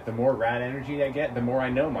rat. The more rat energy I get, the more I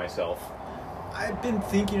know myself. I've been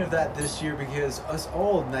thinking of that this year because us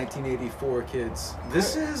all 1984 kids,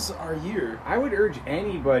 this is our year. I would urge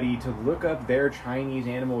anybody to look up their Chinese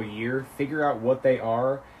animal year, figure out what they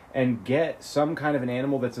are, and get some kind of an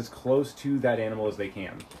animal that's as close to that animal as they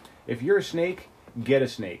can. If you're a snake, get a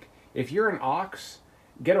snake. If you're an ox,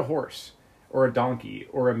 get a horse, or a donkey,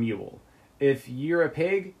 or a mule. If you're a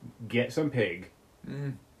pig, get some pig.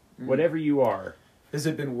 Whatever you are. Has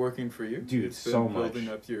it been working for you? Dude, It's been so much. building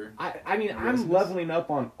up your I mean, I'm resonance? leveling up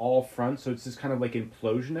on all fronts, so it's this kind of like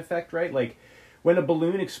implosion effect, right? Like when a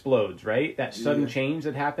balloon explodes, right? That sudden Yeah. change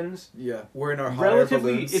that happens. Yeah, we're in our hot air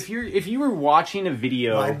balloons. If you were watching a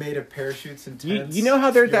video, Mine made of parachutes and tents. you know how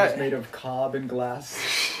there's Yours that made of cob and glass.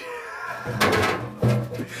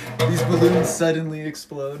 These balloons suddenly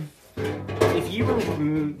explode. if you were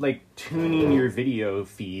like tuning your video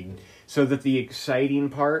feed so that the exciting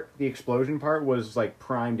part, the explosion part, was like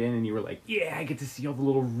primed in, and you were like, yeah, I get to see all the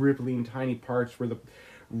little rippling tiny parts where the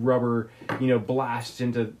rubber, blasts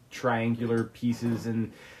into triangular pieces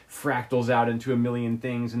and fractals out into a million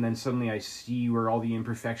things, and then suddenly I see where all the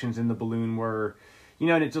imperfections in the balloon were,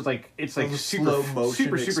 and it's just like slow motion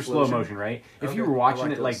super slow explosion. motion, right? If Okay, you were watching I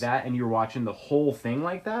like it like those. that, and you were watching the whole thing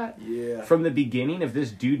like that, Yeah. from the beginning of this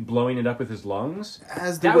dude blowing it up with his lungs,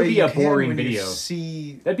 As the that way would be you a can boring when you video.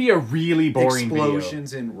 see That'd be a really boring video.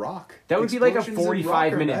 explosions in rock. That would be like a Explosions in rock are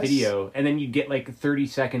 45-minute nice. video, and then you'd get like 30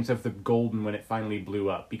 seconds of the golden when it finally blew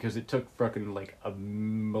up, because it took fucking like a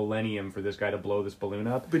millennium for this guy to blow this balloon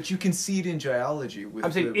up. But you can see it in geology. With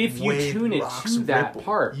I'm saying the if you way tune it rocks to that ripple.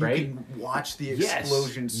 part, right? You can watch the Yes.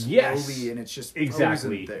 explosion slowly, Yes. and it's just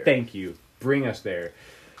Exactly. frozen there. Thank you. Bring us there.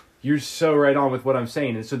 You're so right on with what I'm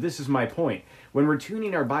saying. And so this is my point. When we're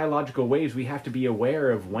tuning our biological waves, we have to be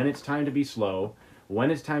aware of when it's time to be slow, when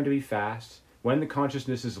it's time to be fast, when the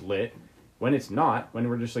consciousness is lit, when it's not, when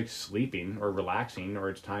we're just like sleeping or relaxing, or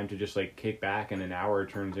it's time to just like kick back and an hour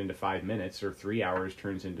turns into 5 minutes or 3 hours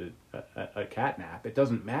turns into a cat nap. It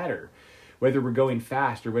doesn't matter. Whether we're going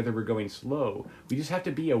fast or whether we're going slow, we just have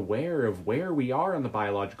to be aware of where we are on the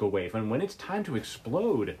biological wave. And when it's time to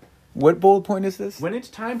explode, What bullet point is this? when it's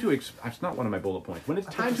time to it's not one of my bullet points. When it's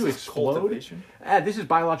time to this is explode, cultivation. this is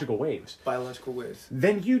biological waves. Biological waves.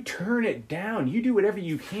 Then you turn it down. You do whatever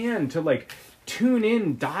you can to like tune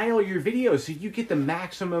in, dial your video so you get the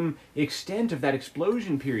maximum extent of that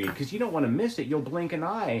explosion period, because you don't want to miss it. You'll blink an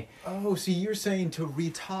eye. Oh, see, you're saying to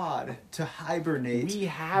retard, to hibernate. We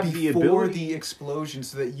have the before ability- the explosion,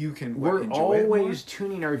 so that you can We're enjoy it more? always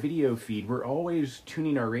tuning our video feed. We're always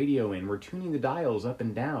tuning our radio in. We're tuning the dials up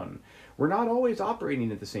and down. We're not always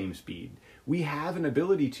operating at the same speed. We have an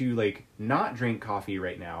ability to like not drink coffee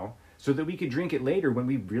right now so that we could drink it later when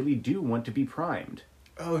we really do want to be primed.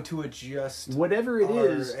 Oh, to adjust whatever it our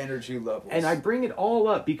is, energy levels. and I bring it all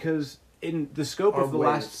up because in the scope Our of the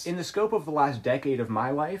waves. last decade of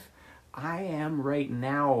my life, I am right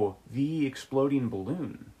now the exploding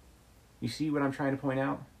balloon. You see what I'm trying to point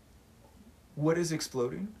out? What is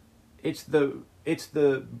exploding? It's the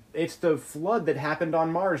flood that happened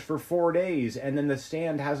on Mars for 4 days, and then the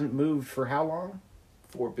sand hasn't moved for how long?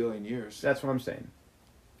 4 billion years. That's what I'm saying.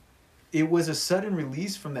 It was a sudden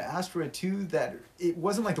release from the asteroid too. That it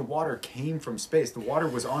wasn't like the water came from space. The water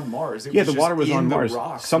was on Mars. It Yeah, was the just water was in on the Mars.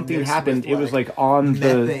 rocks Something mixed happened. with, It was like on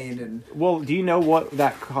methane the. and Well, do you know what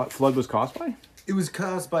that flood was caused by? it was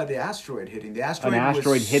caused by the asteroid hitting. The asteroid An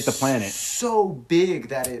asteroid was hit the planet. so big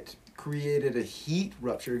that it created a heat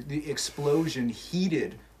rupture. The explosion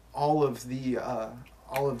heated all of the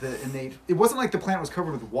innate. It wasn't like the planet was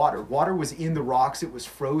covered with water. Water was in the rocks. It was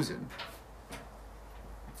frozen.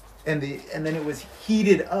 And then it was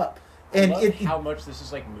heated up. And how much this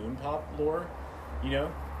is like Moon Pop lore, you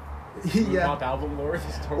know? yeah. Pop album lore.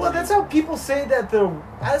 Well, that's how people say that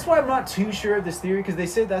that's why I'm not too sure of this theory, because they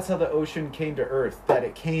say that's how the ocean came to Earth, that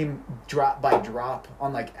it came drop by drop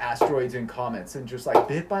on like asteroids and comets, and just like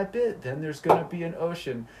bit by bit, then there's gonna be an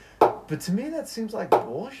ocean. But to me, that seems like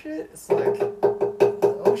bullshit. It's like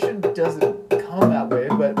the ocean doesn't come that way.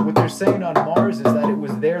 But what they're saying on Mars is that it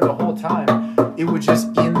was there the whole time. It was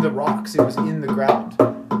just in the rocks. It was in the ground.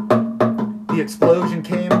 The explosion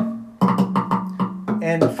came.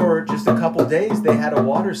 And for just a couple days, they had a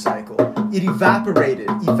water cycle. It evaporated.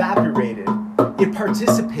 It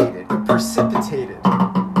participated. It precipitated.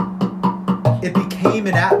 It became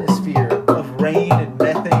an atmosphere of rain and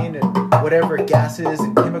methane and whatever gases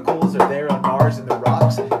and chemicals are there on Mars and the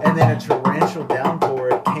rocks. And then a torrential downpour,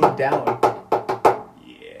 it came down.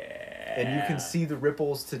 Yeah. And you can see the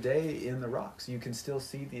ripples today in the rocks. You can still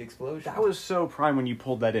see the explosion. That was so prime when you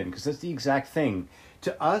pulled that in, because that's the exact thing.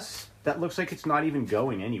 To us, that looks like it's not even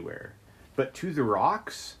going anywhere. But to the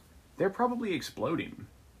rocks, they're probably exploding.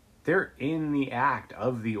 They're in the act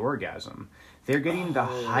of the orgasm. They're getting the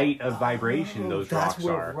height of vibration those rocks That's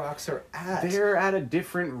where are. rocks are at. They're at a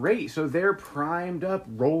different rate, so they're primed up,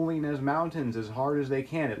 rolling as mountains as hard as they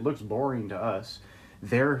can. It looks boring to us.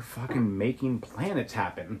 They're fucking making planets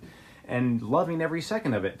happen and loving every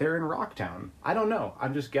second of it. They're in Rocktown. I don't know.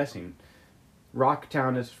 I'm just guessing.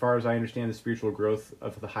 Rocktown, as far as I understand the spiritual growth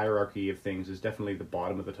of the hierarchy of things, is definitely the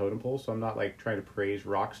bottom of the totem pole, so I'm not like trying to praise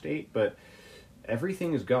Rock State, but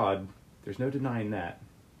everything is God. There's no denying that.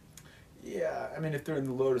 Yeah, I mean, if they're in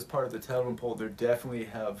the lowest part of the totem pole, they definitely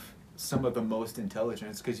have some of the most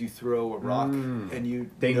intelligence, because you throw a rock and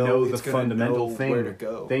they know the it's gonna fundamental know thing. where to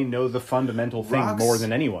go. They know the fundamental thing Rocks more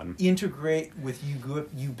than anyone. integrate with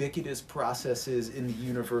ubiquitous processes in the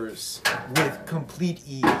universe with complete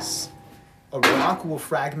ease. A rock will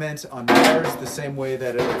fragment on Mars the same way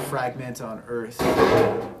that it will fragment on Earth.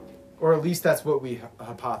 Or at least that's what we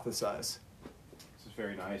hypothesize. This is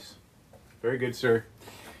very nice. Very good, sir.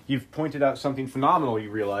 You've pointed out something phenomenal, you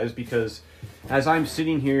realize, because as I'm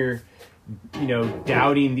sitting here,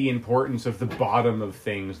 doubting the importance of the bottom of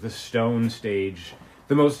things, the stone stage,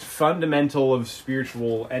 the most fundamental of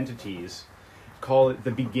spiritual entities, call it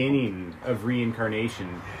the beginning of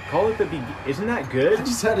reincarnation. Call it isn't that good? I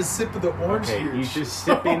just had a sip of the orange Okay, hooch. you're just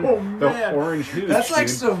sipping the orange hooch. That's like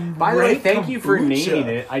dude. some By the way, rank thank you for kombucha. naming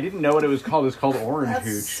it. I didn't know what it was called. It's called orange That's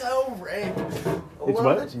hooch. so rank. It's Love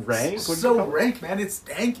what? it. Rank? What'd you So call it? rank, man. It's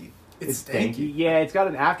stanky. It's stanky. Yeah, it's got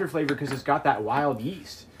an after flavor because it's got that wild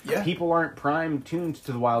yeast. Yeah. People aren't primed tuned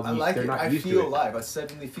to the wild I yeast. like They're it. not I used feel to it. alive. I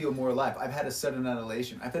suddenly feel more alive. I've had a sudden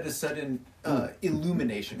annihilation. I've had a sudden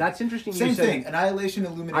illumination. That's interesting. Same you said thing. Annihilation,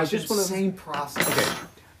 illumination, just wanna- same process. Okay.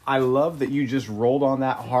 I love that you just rolled on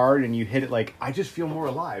that hard and you hit it like, I just feel more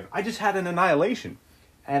alive. I just had an annihilation.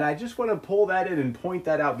 And I just want to pull that in and point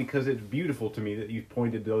that out because it's beautiful to me that you've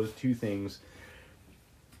pointed those two things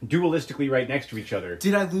dualistically right next to each other.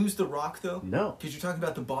 Did I lose the rock though? No. Because you're talking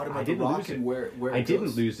about the bottom I of the didn't rock lose it. and where it I didn't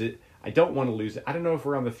goes. lose it. I don't want to lose it. I don't know if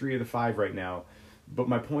we're on the 3 or the 5 right now, but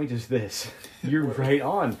my point is this. You're right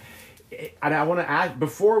on. And I want to ask,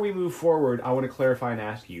 before we move forward, I want to clarify and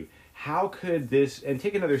ask you, how could this, and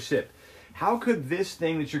take another sip, how could this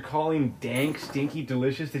thing that you're calling dank, stinky,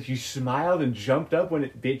 delicious, that you smiled and jumped up when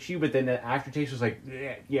it bit you, but then the aftertaste was like,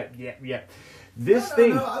 yeah. This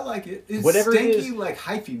thing, No, I like it. It's whatever it stanky is- like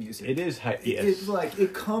hyphy music. it is, yes. It's like,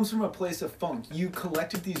 it comes from a place of funk. You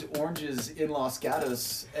collected these oranges in Los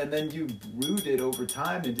Gatos, and then you brewed it over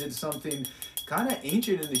time and did something kind of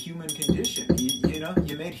ancient in the human condition.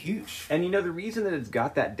 You made huge. And the reason that it's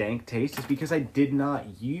got that dank taste is because I did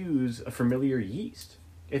not use a familiar yeast.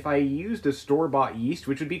 If I used a store-bought yeast,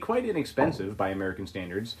 which would be quite inexpensive by American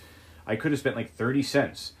standards, I could have spent like 30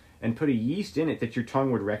 cents and put a yeast in it that your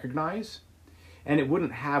tongue would recognize, and it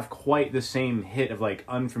wouldn't have quite the same hit of like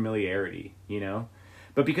unfamiliarity, you know?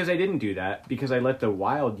 But because I didn't do that, because I let the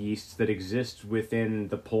wild yeasts that exist within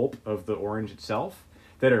the pulp of the orange itself,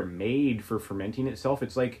 that are made for fermenting itself,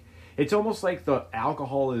 it's almost like the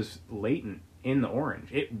alcohol is latent in the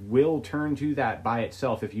orange. It will turn to that by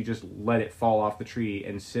itself if you just let it fall off the tree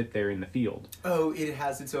and sit there in the field. Oh, it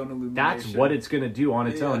has its own illumination. That's what it's going to do on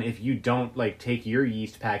its own if you don't like take your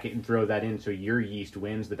yeast packet and throw that in so your yeast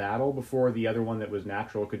wins the battle before the other one that was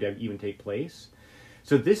natural could even take place.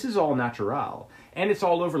 So this is all natural. And it's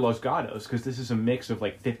all over Los Gatos, because this is a mix of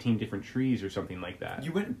like 15 different trees or something like that.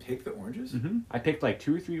 You went and picked the oranges? Mm-hmm. I picked like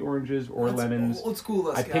 2 or 3 oranges or lemons. Old school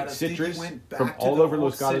Los Gatos. I picked citrus went back from to all the over old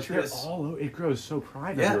Los Gatos. citrus. It grows so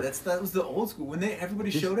private. Yeah, that was the old school. When everybody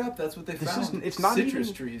showed up, that's what they found. It's not citrus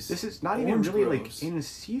even, trees. This is not even really like in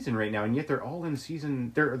season right now, and yet they're all in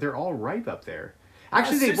season. They're all ripe up there.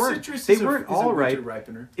 Actually, they weren't. They weren't all ripe.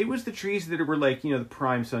 Ripener. It was the trees that were like, the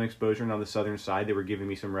prime sun exposure, and on the southern side, they were giving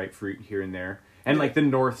me some ripe fruit here and there. And like the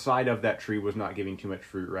north side of that tree was not giving too much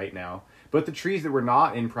fruit right now. But the trees that were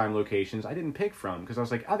not in prime locations, I didn't pick from because I was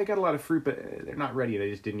like, they got a lot of fruit, but they're not ready. And I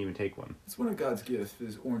just didn't even take one. It's one of God's gifts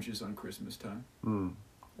is oranges on Christmas time.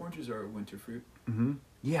 Oranges are a winter fruit. Mm-hmm.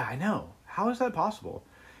 Yeah, I know. How is that possible?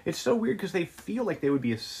 It's so weird because they feel like they would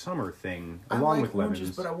be a summer thing along with lemons.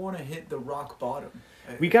 Oranges, but I want to hit the rock bottom.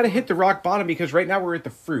 We got to hit the rock bottom because right now we're at the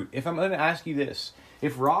fruit. If I'm going to ask you this,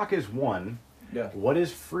 if rock is 1, what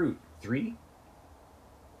is fruit? 3?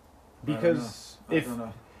 Because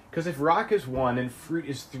if rock is 1 and fruit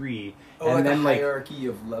is 3, and like then a like hierarchy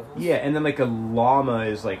of levels. Yeah, and then like a llama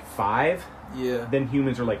is like 5. Yeah. Then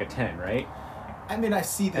humans are like a 10, right? I mean, I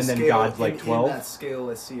see the and scale. And then God's like 12. In that scale,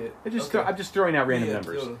 I see it. I'm just throwing out random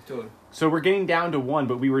numbers. Totally. So we're getting down to 1,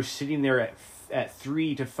 but we were sitting there at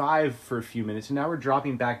 3 to 5 for a few minutes, and now we're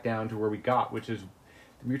dropping back down to where we got, which is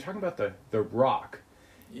we were talking about the rock.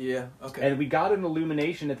 Yeah. Okay. And we got an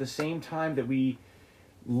illumination at the same time that we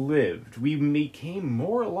lived. We became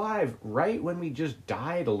more alive right when we just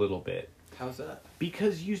died a little bit. How's that?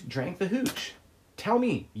 Because you drank the hooch. Tell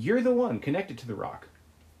me, you're the one connected to the rock.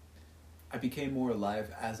 I became more alive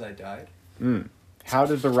as I died. How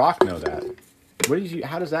does the rock know that?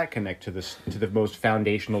 How does that connect to the most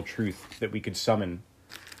foundational truth that we could summon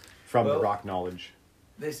from the rock knowledge?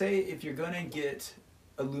 They say if you're going to get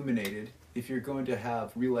illuminated, if you're going to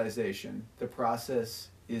have realization, the process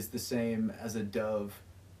is the same as a dove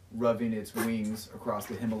rubbing its wings across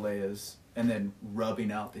the Himalayas and then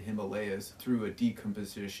rubbing out the Himalayas through a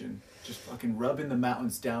decomposition. Just fucking rubbing the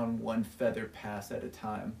mountains down one feather pass at a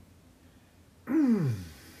time.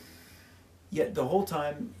 Yet the whole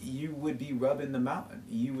time you would be rubbing the mountain.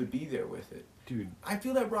 You would be there with it. Dude. I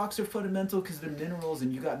feel that rocks are fundamental because they're minerals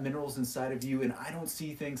and you got minerals inside of you, and I don't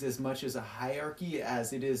see things as much as a hierarchy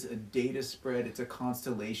as it is a data spread. It's a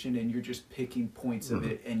constellation and you're just picking points of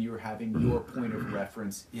it and you're having your point of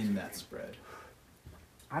reference in that spread.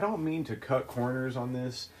 I don't mean to cut corners on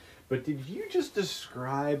this, but did you just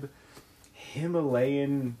describe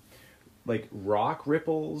Himalayan like rock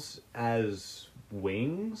ripples as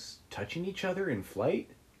wings touching each other in flight?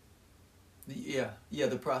 Yeah,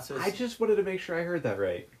 the process. I just wanted to make sure I heard that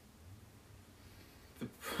right.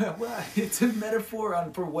 Well, it's a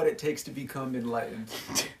metaphor for what it takes to become enlightened.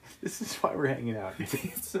 This is why we're hanging out.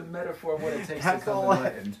 It's a metaphor of what it takes to become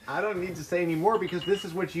enlightened. I don't need to say any more because this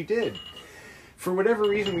is what you did. For whatever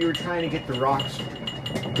reason, we were trying to get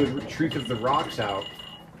the truth of the rocks out.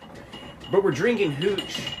 But we're drinking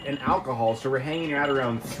hooch and alcohol, so we're hanging out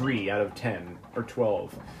around 3 out of 10 or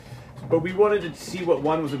 12. But we wanted to see what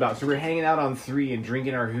 1 was about, so we're hanging out on 3 and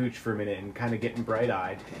drinking our hooch for a minute and kind of getting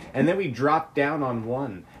bright-eyed. And then we dropped down on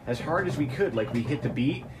 1 as hard as we could, like we hit the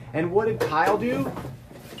beat. And what did Kyle do?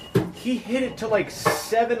 He hit it to like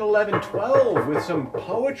 7, 11, 12 with some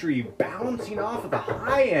poetry bouncing off of the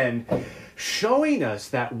high end, showing us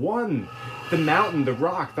that 1, the mountain, the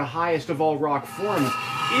rock, the highest of all rock forms,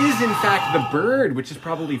 is in fact the bird, which is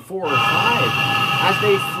probably 4 or 5, as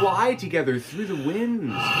they fly together through the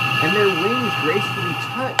winds, and their wings gracefully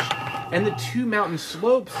touch, and the 2 mountain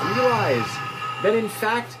slopes realize that in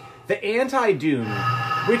fact the anti-dune,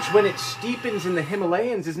 which when it steepens in the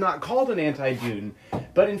Himalayas is not called an anti-dune,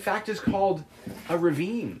 but in fact is called a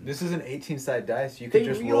ravine. This is an 18-side dice. You can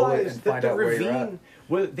just roll it and find out where you're at.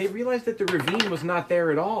 Well, they realized that the ravine was not there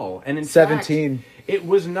at all, and in 17. fact, it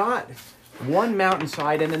was not one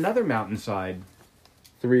mountainside and another mountainside.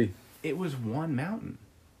 3. It was one mountain.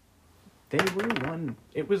 They were one.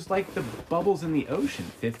 It was like the bubbles in the ocean.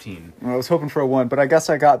 15. I was hoping for a 1, but I guess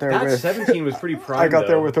I got there That with 17 was pretty prime. I got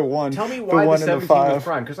there though. with a 1. Tell me why the 1 and 17 5. was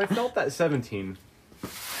prime, because I felt that 17.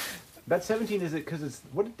 That 17 is it because it's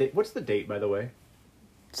what's the date, by the way?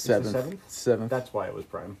 7th. 7th. That's why it was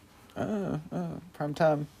prime. Prime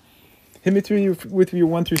time. Hit me through with your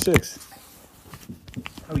 1 through 6.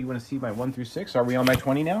 Oh, you want to see my 1 through 6? Are we on my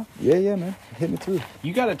 20 now? Yeah, man. Hit me through.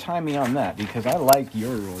 You got to time me on that because I like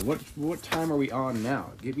your roll. What time are we on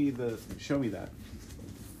now? Show me that.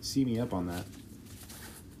 See me up on that.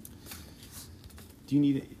 Do you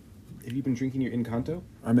need? Have you been drinking your Encanto?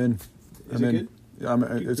 I'm in. Is it good?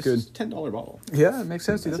 Dude, it's good. It's a $10 bottle. Yeah, it makes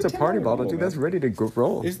sense, dude. That's That's a a party $10 bottle, bottle, dude. man. That's ready to go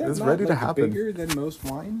roll. Is that That's not ready to like happen. bigger than most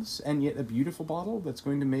wines, and yet a beautiful bottle that's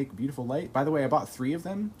going to make beautiful light? By the way, I bought 3 of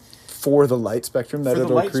them For the light spectrum that for the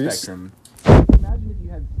it'll light increase. spectrum. Imagine if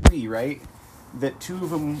you had 3, right? That 2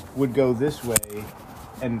 of them would go this way,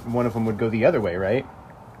 and 1 of them would go the other way, right?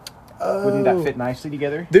 Wouldn't that fit nicely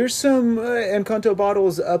together? There's some Encanto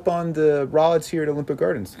bottles up on the rods here at Olympic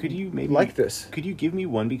Gardens. Could you maybe like this? Could you give me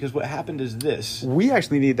one? Because what happened is this. We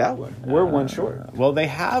actually need that one. We're 1 short. Well, they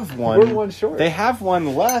have one. We're 1 short. They have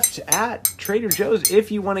one left at Trader Joe's if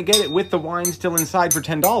you want to get it with the wine still inside for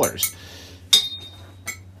 $10.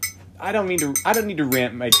 I don't need to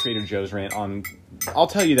rant my Trader Joe's rant on. I'll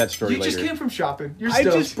tell you that story later. You just came from shopping. You're I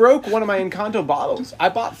stoked. just broke one of my Encanto bottles. I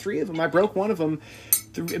bought 3 of them. I broke one of them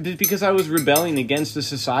because I was rebelling against a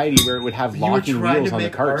society where it would have locking wheels on the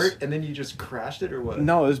carts. Art and then you just crashed it, or what?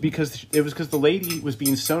 No, it was because the lady was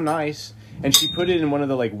being so nice, and she put it in one of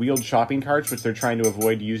the like wheeled shopping carts, which they're trying to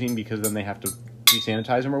avoid using because then they have to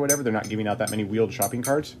desanitize them or whatever. They're not giving out that many wheeled shopping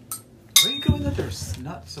carts. Where are you going that they're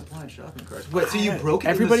not supplying shopping carts? What, so you broke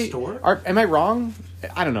it in the store? Am I wrong?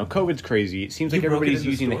 I don't know. COVID's crazy. It seems like You broke it everybody's in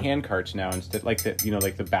the using the store? hand carts now instead, like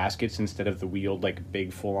the baskets instead of the wheeled like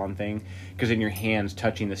big full on thing, because then your hands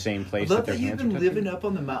touching the same place I that love their that you've hands are been touching. living up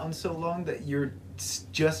on the mountain so long that you're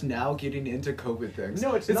just now getting into COVID things.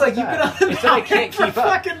 No, it's not like that. you've been on the It's that I can't mountain keep for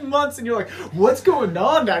up. Fucking months, and you're like, "What's going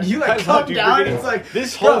on, man?" You like Guys, come dude, down, we're and it's like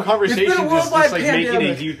this whole bro, conversation it's been a just worldwide like making pandemic.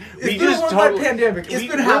 a huge. It's been a worldwide pandemic. It's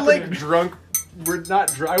been happening. We're like drunk. We're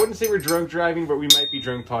not. I wouldn't say we're drunk driving, but we might be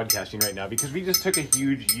drunk podcasting right now because we just took a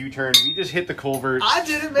huge U-turn. We just hit the culvert. I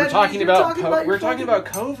didn't. Man. We're talking You're about. talking We're talking about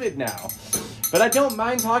COVID now, but I don't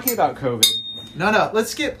mind talking about COVID. No.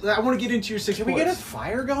 Let's skip. I want to get into your 6 Can points. we get a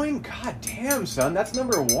fire going? God damn, son, that's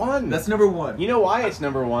number 1. That's number 1. You know why it's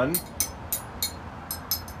number 1?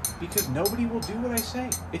 Because nobody will do what I say.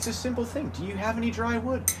 It's a simple thing. Do you have any dry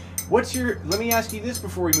wood? Let me ask you this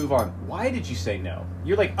before we move on. Why did you say no?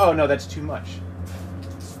 You're like, oh no, that's too much.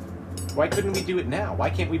 Why couldn't we do it now? Why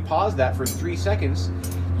can't we pause that for 3 seconds?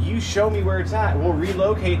 You show me where it's at. We'll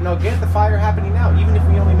relocate and I'll get the fire happening now. Even if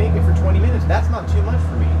we only make it for 20 minutes, that's not too much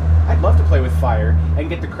for me. I'd love to play with fire and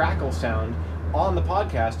get the crackle sound on the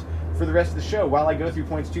podcast for the rest of the show while I go through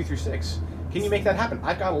points 2 through 6. Can you make that happen?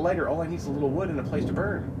 I've got a lighter. All I need is a little wood and a place to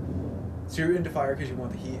burn. So you're into fire because you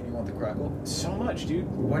want the heat and you want the crackle? So much, dude.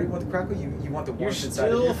 Why do you want the crackle? You want the warmth You're inside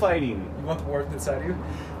of you? still fighting. You want the warmth inside of you?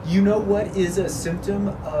 You know what is a symptom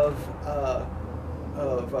of Are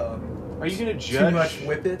you gonna judge too much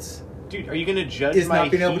whippets? Dude, are you gonna judge Is my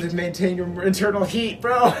not being able heat? to maintain your internal heat,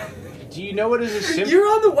 bro. Do you know what is a symptom? You're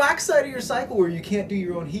on the wax side of your cycle where you can't do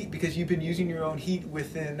your own heat because you've been using your own heat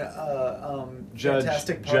within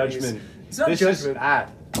fantastic parties. Judgment. It's not This judgment.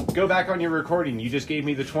 Go back on your recording. You just gave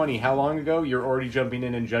me the 20. How long ago? You're already jumping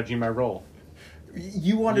in and judging my role.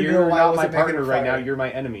 You want to know You're why I not my wasn't making partner a right now. fire. You're my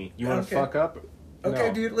enemy. You want to Okay. fuck up? Okay,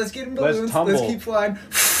 No. dude, let's get in Let's balloons. tumble. Let's keep flying.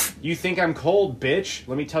 You think I'm cold, bitch?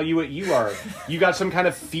 Let me tell you what you are. You got some kind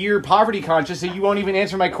of fear, poverty conscious, that you won't even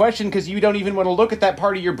answer my question because you don't even want to look at that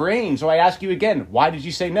part of your brain. So I ask you again, why did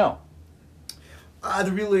you say no?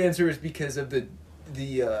 The real answer is because of the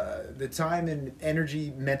time and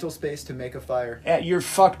energy, mental space to make a fire. You're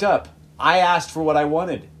fucked up. I asked for what I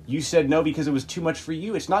wanted. You said no because it was too much for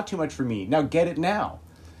you. It's not too much for me. Now get it now.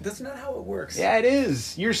 That's not how it works. Yeah, it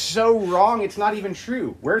is. You're so wrong. It's not even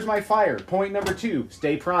true. Where's my fire? Point number 2.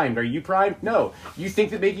 Stay primed. Are you primed? No. You think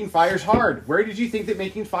that making fires hard. Where did you think that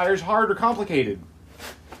making fires hard or complicated?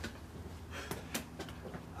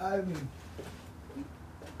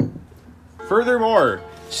 Furthermore,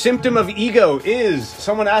 symptom of ego is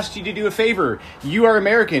someone asks you to do a favor. You are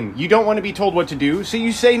American. You don't want to be told what to do, so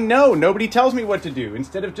you say no. Nobody tells me what to do.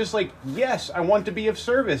 Instead of just like, yes, I want to be of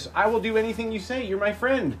service. I will do anything you say. You're my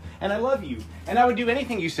friend, and I love you. And I would do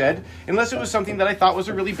anything you said, unless it was something that I thought was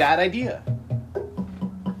a really bad idea.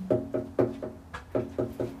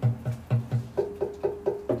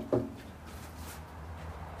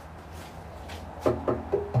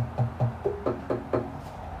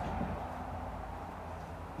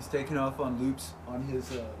 taking off on loops on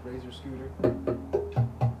his Razor scooter.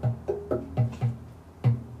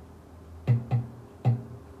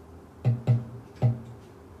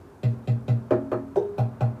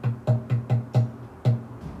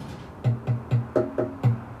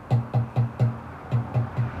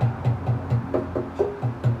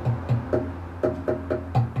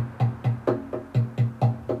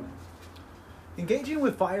 Engaging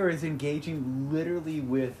with fire is engaging literally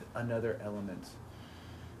with another element.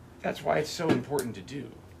 That's why it's so important to do.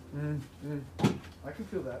 I can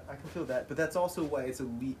feel that. I can feel that. But that's also why it's a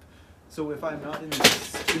leap. So if I'm not in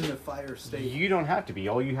the fire state, You don't have to be.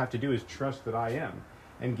 All you have to do is trust that I am,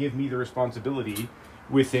 and give me the responsibility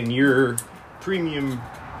within your premium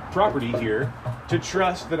property here to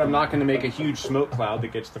trust that I'm not going to make a huge smoke cloud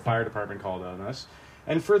that gets the fire department called on us,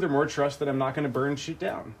 and furthermore trust that I'm not going to burn shit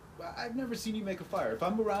down. I've never seen you make a fire. If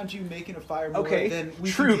I'm around you making a fire more, Okay, then we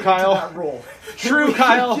true, can get Kyle. into that role. True, We can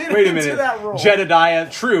Kyle. get Wait a into minute. that role. Jedediah,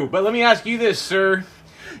 true. But let me ask you this, sir.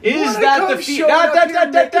 Is Wanna that come the showing up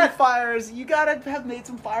here making fires? You gotta have made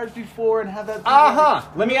some fires before and have that.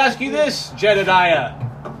 Let me ask you this, Jedediah.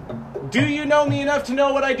 Do you know me enough to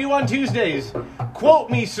know what I do on Tuesdays? Quote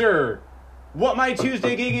me, sir. What my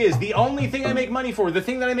Tuesday gig is. The only thing I make money for. The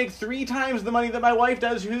thing that I make 3 times the money that my wife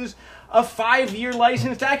does, who's a 5-year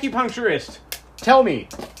licensed acupuncturist. Tell me.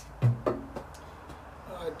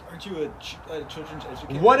 Aren't you a children's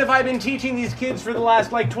educator? What have I been teaching these kids for the last,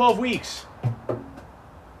 12 weeks?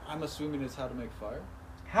 I'm assuming it's how to make fire.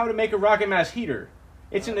 How to make a rocket mass heater.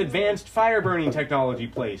 It's an advanced fire burning technology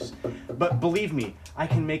place. But believe me, I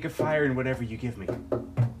can make a fire in whatever you give me.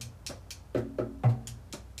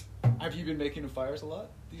 Have you been making fires a lot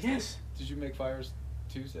these Yes. days? Did you make fires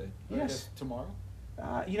Tuesday? Or I Yes. guess tomorrow?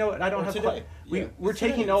 You know what? I don't Or have today? We're It's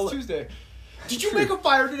taking today. all. It's Tuesday. Did you True. make a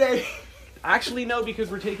fire today? Actually, no, because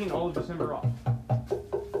we're taking all of December off.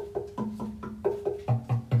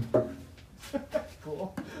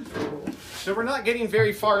 Cool. So we're not getting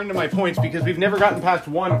very far into my points because we've never gotten past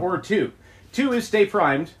 1 or 2. 2 is stay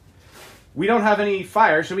primed. We don't have any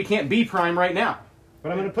fire, so we can't be prime right now.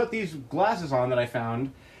 But I'm going to put these glasses on that I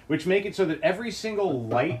found, which make it so that every single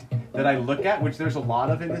light that I look at, which there's a lot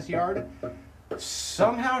of in this yard,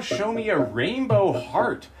 somehow show me a rainbow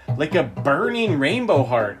heart. Like a burning rainbow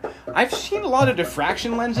heart. I've seen a lot of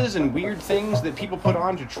diffraction lenses and weird things that people put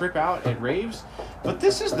on to trip out at raves, but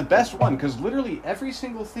this is the best one because literally every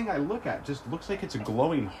single thing I look at just looks like it's a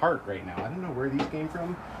glowing heart right now. I don't know where these came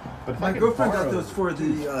from, but if I My could girlfriend borrow got those for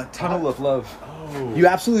the Tunnel of Love. Oh. You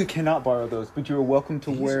absolutely cannot borrow those, but you are welcome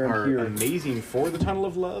to These wear them are here. amazing for the Tunnel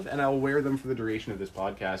of Love, and I'll wear them for the duration of this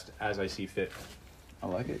podcast as I see fit. I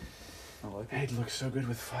like it. I like it. It looks so good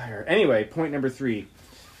with fire. Anyway, point number 3.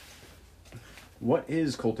 What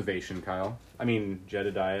is cultivation, Kyle? I mean,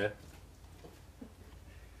 Jedediah.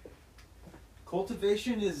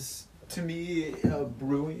 Cultivation is, to me,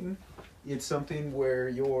 brewing. It's something where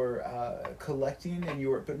you're collecting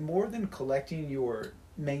and but more than collecting, you're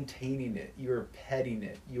maintaining it. You're petting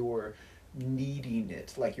it. You're kneading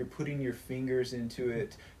it. Like you're putting your fingers into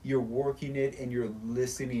it. You're working it and you're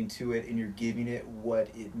listening to it and you're giving it what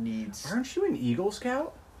it needs. Aren't you an Eagle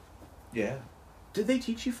Scout? Yeah. Did they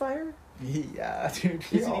teach you fire? Yeah, dude.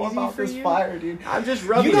 Is it all easy about for this you? fire, dude. I'm just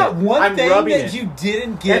rubbing You got it. one I'm thing rubbing that it. you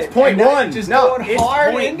didn't get. That's point and now 1. you're just No, going it's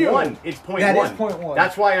hard point into 1. it. It's point That 1. is point 1.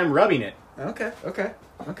 That's why I'm rubbing it. Okay.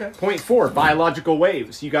 Point 4, biological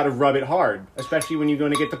waves. You got to rub it hard, especially when you're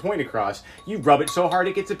going to get the point across. You rub it so hard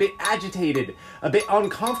it gets a bit agitated, a bit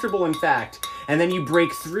uncomfortable, in fact. And then you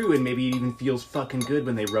break through, and maybe it even feels fucking good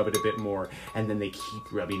when they rub it a bit more. And then they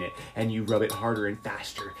keep rubbing it, and you rub it harder and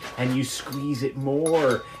faster, and you squeeze it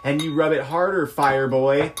more, and you rub it harder, fire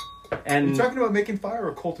boy. And Are you talking about making fire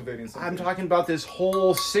or cultivating something? I'm talking about this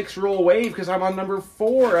whole 6-roll wave because I'm on number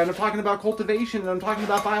 4, and I'm talking about cultivation, and I'm talking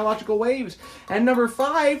about biological waves. And number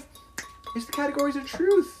 5 is the categories of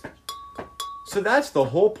truth. So that's the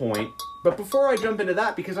whole point. But before I jump into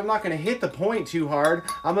that, because I'm not going to hit the point too hard,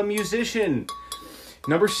 I'm a musician.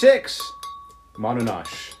 Number 6,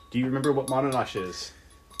 Mononosh. Do you remember what Mononosh is?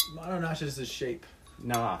 Mononosh is the shape.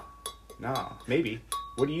 Nah, maybe.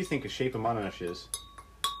 What do you think a shape of Mononosh is?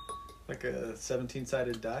 Like a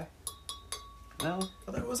 17-sided die? No.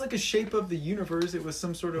 I thought it was like a shape of the universe. It was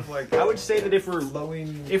some sort of like... I would say that if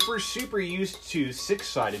we're super used to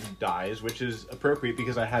 6-sided dies, which is appropriate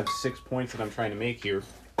because I have 6 points that I'm trying to make here.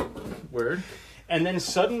 Word. And then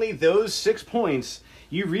suddenly those 6 points,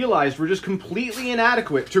 you realized were just completely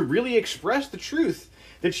inadequate to really express the truth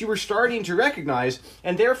that you were starting to recognize,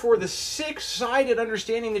 and therefore the 6-sided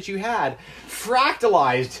understanding that you had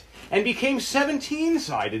fractalized and became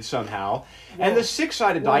 17-sided somehow, and the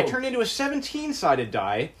 6-sided die Whoa. turned into a 17-sided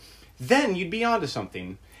die, then you'd be onto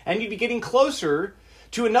something. And you'd be getting closer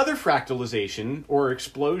to another fractalization, or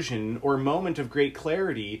explosion, or moment of great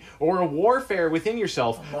clarity, or a warfare within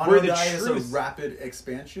yourself where the Monodie is truth... a rapid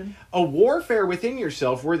expansion. A warfare within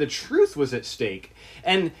yourself where the truth was at stake.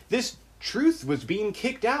 And this truth was being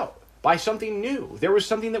kicked out by something new. There was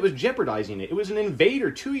something that was jeopardizing it. It was an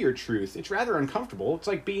invader to your truth. It's rather uncomfortable. It's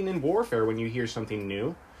like being in warfare when you hear something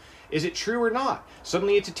new. Is it true or not?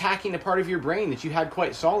 Suddenly it's attacking a part of your brain that you had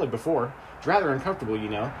quite solid before. It's rather uncomfortable, you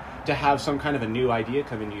know, to have some kind of a new idea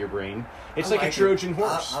come into your brain. It's like a Trojan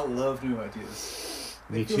horse. I love new ideas.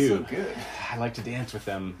 Me They feel too. so good. I like to dance with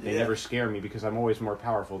them. They Yeah. never scare me because I'm always more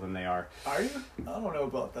powerful than they are. Are you? I don't know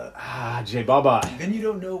about that. Ah, J Baba. Then you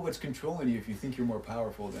don't know what's controlling you if you think you're more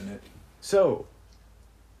powerful than it. So,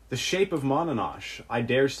 the shape of Mononosh, I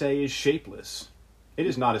dare say, is shapeless. It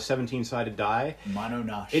is not a 17-sided die.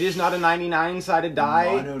 Mononosh. It is not a 99-sided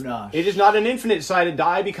die. Mononosh. It is not an infinite-sided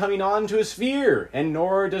die becoming onto a sphere, and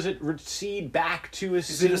nor does it recede back to a it a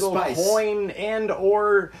single spice? coin and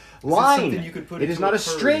or line. something you could put It is into not a a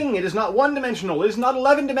curry? string. It is not one-dimensional. It is not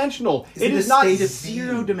 11-dimensional. Is It it is a not state of being?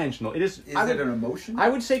 zero-dimensional. It is. Is I it would, an emotion? I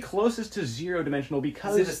would say closest to zero-dimensional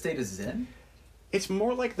because Is it a state of zen? it's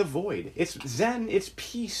more like the void. It's Zen, it's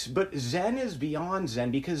peace, but Zen is beyond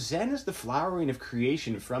Zen because Zen is the flowering of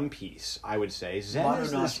creation from peace, I would say. Zen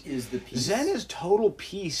Mononosh is the peace. Zen is total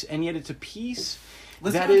peace, and yet it's a peace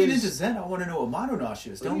Let's that not is... get into zen. I want to know what Mononosh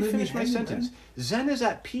is. Let Don't me leave me finish my hanging, sentence. man. Zen is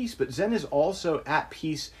at peace, but Zen is also at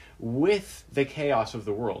peace with the chaos of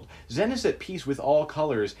the world. Zen is at peace with all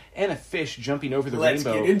colors and a fish jumping over the Let's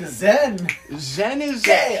rainbow. get into zen. Zen is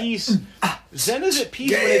Yeah. at peace. Zen is at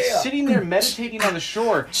peace when Yeah. it's sitting there meditating on the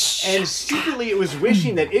shore, and secretly it was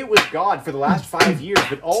wishing that it was God for the last 5 years,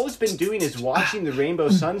 but all it's been doing is watching the rainbow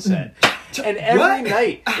sunset. And every What?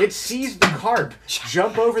 night it sees the carp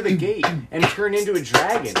jump over the gate and turn into a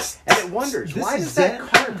dragon, and it wonders, This why is does that Zen?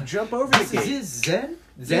 carp jump over the This gate? is zen?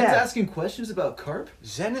 Zen's Yeah. asking questions about carp?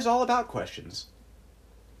 Zen is all about questions.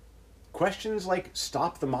 Questions like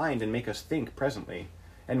stop the mind and make us think presently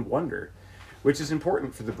and wonder, which is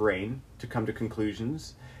important for the brain to come to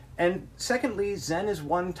conclusions. And secondly, Zen is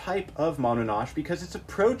one type of Mononosh because it's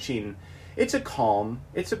approaching, it's a calm,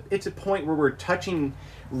 it's a point where we're touching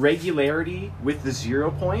regularity with the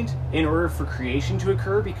 0 point in order for creation to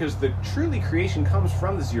occur, because the truly creation comes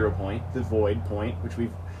from the 0 point, the void point, which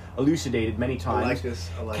we've elucidated many times. I like this.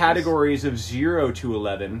 I like Categories of 0 to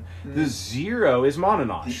 11. The 0 is this.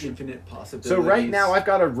 Mononosh. The infinite possibilities. So right now I've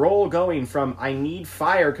got a roll going from I need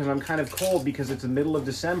fire because I'm kind of cold because it's the middle of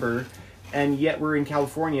December, and yet we're in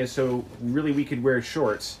California, so really we could wear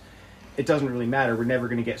shorts. It doesn't really matter. We're never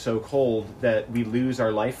going to get so cold that we lose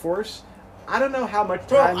our life force. I don't know how much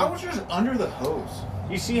Bro, time... I was just under the hose.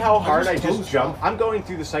 You see how hard I just just posed jumped? off. I'm going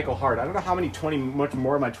through the cycle hard. I don't know how much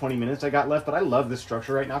more of my 20 minutes I got left, but I love this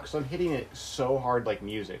structure right now because I'm hitting it so hard like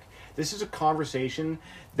music. This is a conversation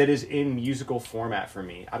that is in musical format for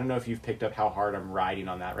me. I don't know if you've picked up how hard I'm riding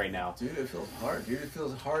on that right now. Dude, it feels hard. Dude, it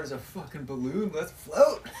feels hard as a fucking balloon. Let's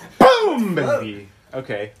float. Boom, Float. baby!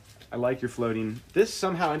 Okay, I like your floating. This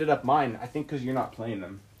somehow ended up mine, I think because you're not playing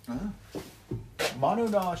them.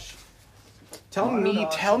 Mononosh. Tell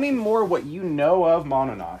Mononosh. me more what you know of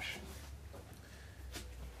Mononosh.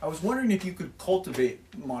 I was wondering if you could cultivate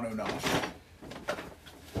Mononosh.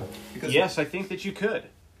 Because Yes, I think that you could.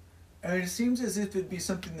 I mean, it seems as if it'd be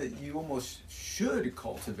something that you almost should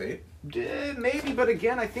cultivate. Maybe, but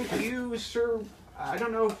again, I think you, sir, I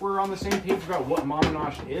don't know if we're on the same page about what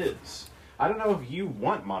Mononosh is. I don't know if you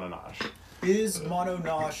want Mononosh. Is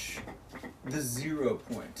Mononosh the 0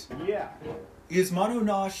 point? Yeah. Is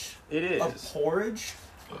Mononosh It is. a porridge?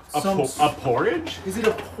 A porridge? Is it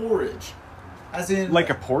a porridge? As in... Like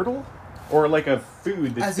a portal? Or like a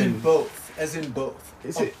food that's As in both. As in both.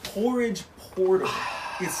 Is a it- porridge portal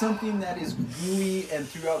is something that is gooey and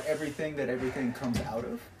throughout everything that everything comes out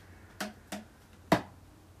of.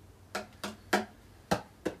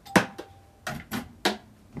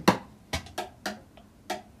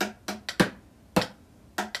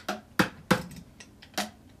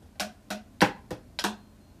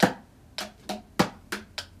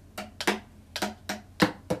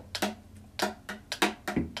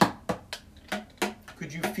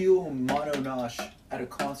 Could you feel Mononosh at a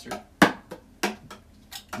concert?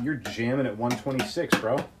 You're jamming at 126,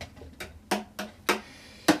 bro.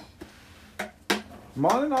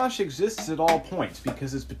 Mononosh exists at all points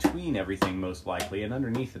because it's between everything most likely and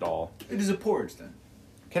underneath it all. It is a porridge then.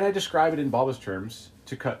 Can I describe it in Baba's terms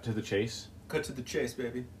to cut to the chase? Cut to the chase,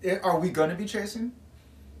 baby. Are we gonna be chasing?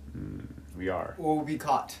 We are. Or we'll be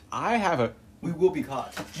caught. I have a... We will be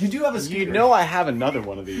caught. You do have a scooter. You know I have another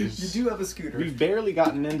one of these. You do have a scooter. We've barely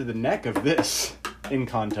gotten into the neck of this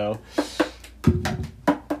Encanto.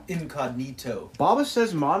 Incognito. Baba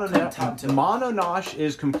says Contanto. Mononosh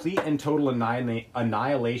is complete and total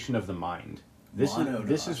annihilation of the mind. This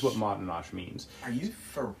Mononosh. is what Mononosh means. Are you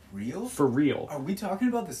for real? For real. Are we talking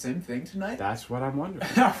about the same thing tonight? That's what I'm wondering.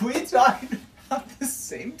 Are we talking about the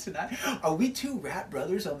same tonight? Are we two rat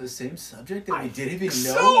brothers on the same subject that we didn't even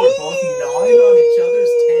know? We're both gnawing on each other's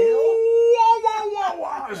tail?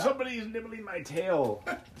 Somebody's nibbling my tail.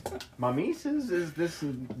 Mamises is this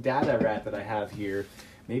data rat that I have here.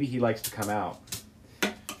 Maybe he likes to come out.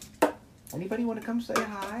 Anybody want to come say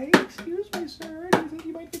hi? Excuse me, sir. Do you think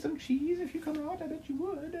you might get some cheese if you come out? I bet you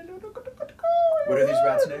would. What are these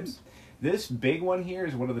rats' names? This big one here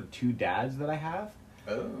is one of the two dads that I have.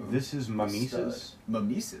 Oh. This is Mamises.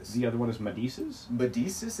 Mamises. The other one is Medices.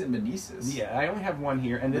 Medices and Manises. Yeah, I only have one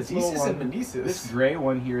here, and this little Medices one, and Manises. this gray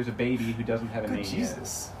one here is a baby who doesn't have a name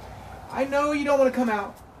Jesus. yet. I know you don't want to come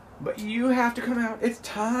out, but you have to come out. It's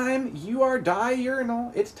time. You are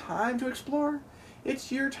diurnal. It's time to explore.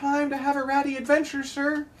 It's your time to have a ratty adventure,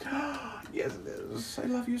 sir. Yes, it is. I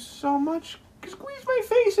love you so much. Squeeze my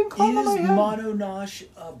face and climb on my Is head. Mononosh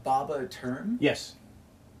a Baba term? Yes.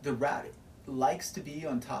 The rat likes to be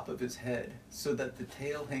on top of his head so that the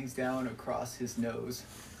tail hangs down across his nose.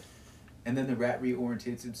 And then the rat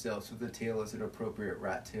reorientates himself so the tail is an appropriate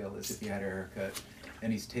rat tail, as if he had a haircut.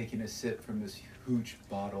 And he's taking a sip from this huge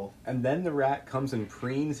bottle. And then the rat comes and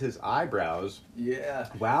preens his eyebrows Yeah.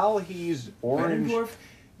 while he's orange. Minindwarf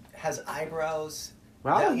has eyebrows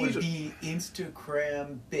Wow, that he's would be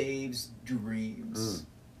Instagram babes' dreams.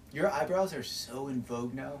 Your eyebrows are so in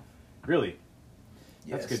vogue now. Really?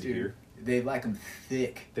 Yes, That's good to dude. hear. They like them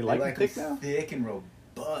thick. They like 'em thick now? Thick and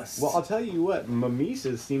robust. Well, I'll tell you what,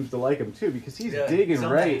 Mamises seems to like him too because he's Yeah, digging he's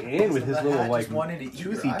on right that- in he's with on his that little hat, like just wanting to eat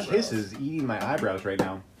your toothy eyebrows. kisses, eating my eyebrows right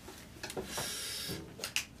now.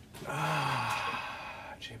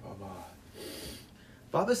 J Baba.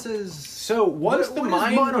 Baba says. So once the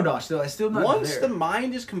mind, What is Mononosh though? I still not once there. the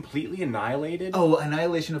mind is completely annihilated, Oh,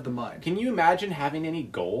 annihilation of the mind. can you imagine having any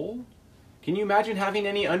goal? Can you imagine having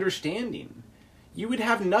any understanding? You would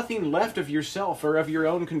have nothing left of yourself or of your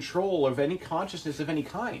own control, of any consciousness of any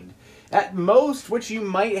kind. At most, what you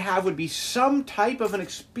might have would be some type of an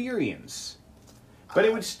experience. But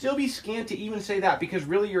it would still be scant to even say that, because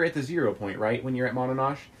really you're at the 0 point, right? When you're at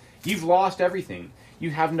Mononosh. You've lost everything. You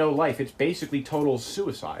have no life. It's basically total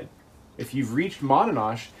suicide. If you've reached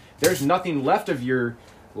Mononosh, there's nothing left of your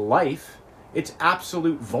life. It's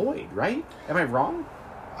absolute void, right? Am I wrong?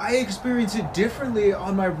 I experience it differently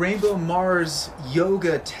on my Rainbow Mars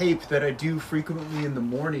yoga tape that I do frequently in the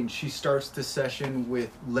morning. She starts the session with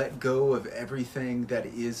let go of everything that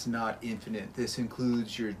is not infinite. This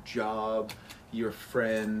includes your job, your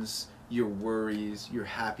friends, your worries, your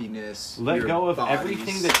happiness. Let your go of bodies.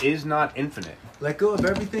 everything that is not infinite. Let go of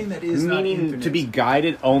everything that is not Meaning infinite. to be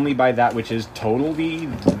guided only by that which is totally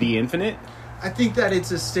the infinite? I think that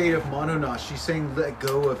it's a state of Mononosh. She's saying let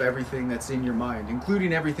go of everything that's in your mind,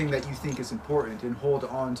 including everything that you think is important, and hold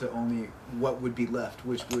on to only what would be left,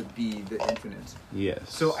 which would be the infinite.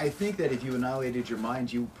 Yes. So I think that if you annihilated your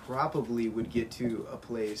mind, you probably would get to a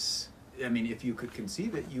place, I mean, if you could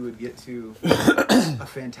conceive it, you would get to a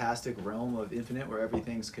fantastic realm of infinite where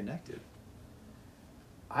everything's connected.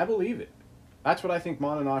 I believe it. That's what I think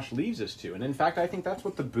Mononosh leads us to. And in fact, I think that's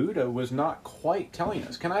what the Buddha was not quite telling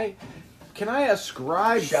us. Can I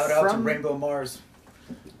ascribe Shout out to from Rainbow Mars.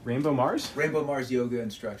 Rainbow Mars? Rainbow Mars yoga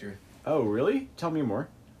instructor. Oh, really? Tell me more.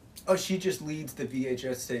 Oh, she just leads the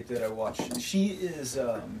VHS tape that I watched. She is,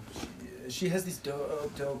 she has these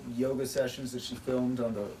dope yoga sessions that she filmed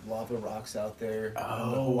on the lava rocks out there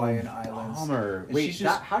on the Hawaiian Islands. Bummer. And Wait, she's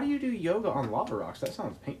just, how do you do yoga on lava rocks? That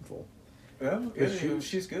sounds painful.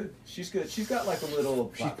 she's good. She's good. She's got like a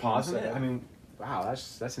little. She's platform pausing set it? up. I mean, wow,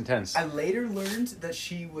 that's intense. I later learned that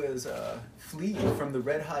she was Flea from the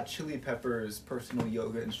Red Hot Chili Peppers' personal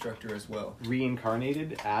yoga instructor as well.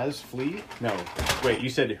 Reincarnated as Flea? No. Wait, you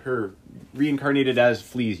said her reincarnated as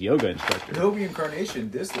Flea's yoga instructor. No reincarnation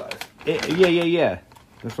this life. Yeah.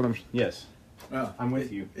 That's what I'm... Yes. Oh, I'm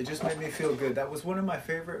with you. It just made me feel good. That was one of my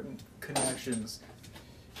favorite connections.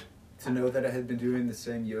 To know that I had been doing the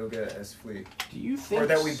same yoga as Flea. Do you think... Or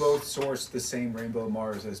that we both sourced the same Rainbow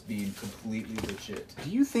Mars as being completely legit. Do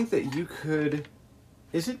you think that you could...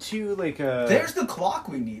 Is it too, like, There's the clock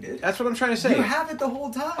we needed. That's what I'm trying to say. You have it the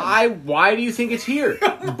whole time. Why do you think it's here?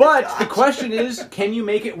 But the question is, can you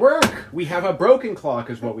make it work? We have a broken clock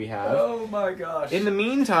is what we have. Oh my gosh. In the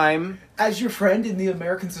meantime, as your friend in the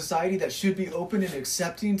American society that should be open and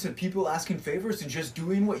accepting to people asking favors and just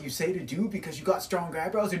doing what you say to do because you got strong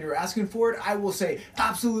eyebrows and you're asking for it, I will say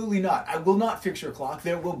absolutely not. I will not fix your clock.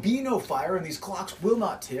 There will be no fire and these clocks will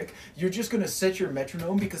not tick. You're just going to set your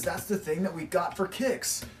metronome because that's the thing that we got for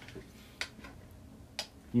kicks.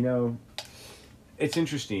 You know, it's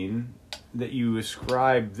interesting that you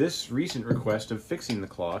ascribe this recent request of fixing the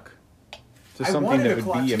clock to something that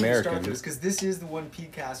would be American. Because this is the one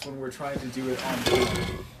PCast when we're trying to do it on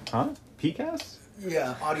paper. Huh? PCast?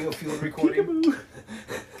 Yeah, audio field recording. Peekaboo.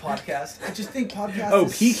 Podcast. I just think podcast Oh,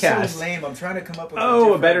 is PCast. so lame. I'm trying to come up with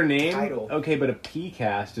a better name? title. Okay, but a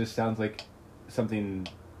PCast just sounds like something...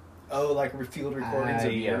 Oh, like field recordings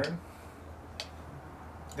of yeah. urine?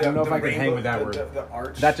 I don't know if I can hang with that word. The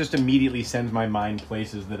arch. That just immediately sends my mind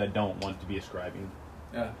places that I don't want to be ascribing.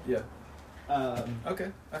 Yeah.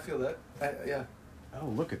 Okay, I feel that. Yeah. Oh,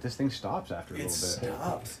 look at this thing stops after a It little bit.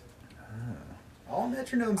 stops. All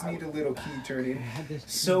metronomes need a little key turning.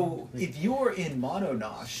 So, if you're in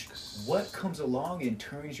Mononosh, what comes along and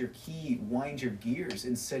turns your key, winds your gears,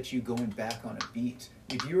 and sets you going back on a beat?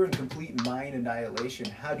 If you're in complete mind annihilation,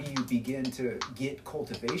 how do you begin to get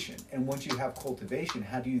cultivation? And once you have cultivation,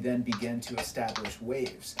 how do you then begin to establish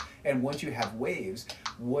waves? And once you have waves,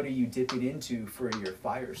 what are you dipping into for your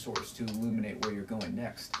fire source to illuminate where you're going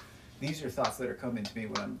next? These are thoughts that are coming to me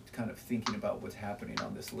when I'm kind of thinking about what's happening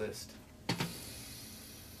on this list.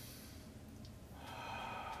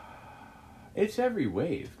 It's every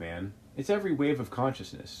wave, man. It's every wave of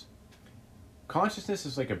consciousness. Consciousness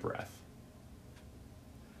is like a breath.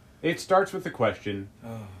 It starts with a question,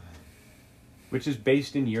 which is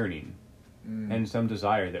based in yearning and some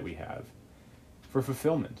desire that we have for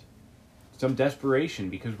fulfillment. Some desperation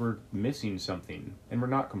because we're missing something and we're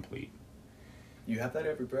not complete. You have that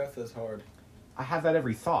every breath. That's hard. I have that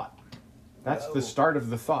every thought. That's the start of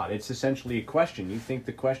the thought. It's essentially a question. You think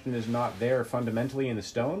the question is not there fundamentally in the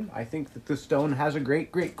stone? I think that the stone has a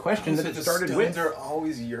great question that it started with. The stones are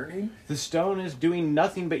always yearning? The stone is doing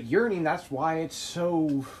nothing but yearning. That's why it's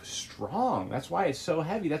so strong. That's why it's so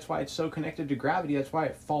heavy. That's why it's so connected to gravity. That's why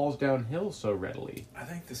it falls downhill so readily. I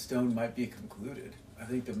think the stone might be concluded. I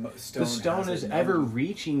think the stone is ever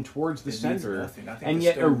reaching towards the center, and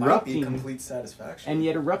yet erupting complete satisfaction. And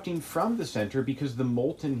yet erupting from the center because the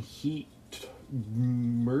molten heat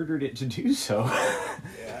murdered it to do so.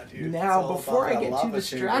 Yeah, dude. Now, before I get too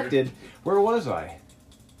distracted, where was I?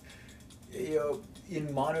 You know, in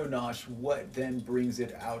Mononosh, what then brings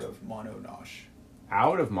it out of Mononosh?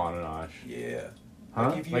 Out of Mononosh? Yeah.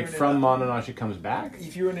 Huh? Like from Mononosh it comes back?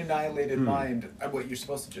 If you're an annihilated mind, what you're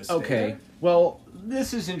supposed to just stay there? Well,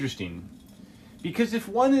 this is interesting. Because if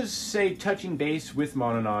one is, say, touching base with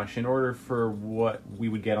Mononosh in order for what we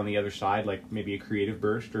would get on the other side, like maybe a creative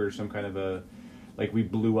burst or some kind of a... Like we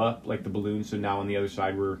blew up like the balloon, so now on the other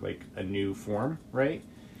side we're like a new form, right?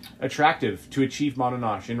 Attractive to achieve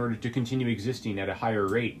Mononosh in order to continue existing at a higher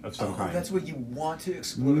rate of some kind. That's what you want to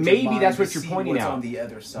explore. Maybe that's what you're pointing out. On the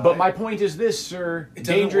other side. But my point is this, sir.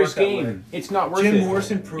 Dangerous game. It's not worth it. Jim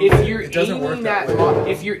Morrison proved it doesn't work that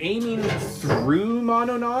way. If you're aiming through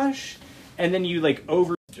Mononosh and then you like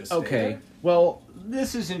over... Okay, well,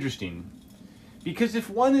 this is interesting. Because if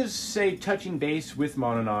one is, say, touching base with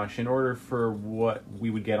Mononosh in order for what we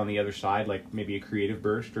would get on the other side, like maybe a creative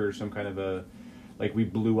burst or some kind of a... Like we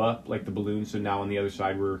blew up like the balloon, so now on the other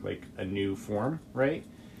side we're like a new form, right?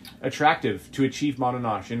 Attractive to achieve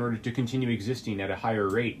Mononosh in order to continue existing at a higher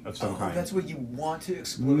rate of some kind. That's what you want to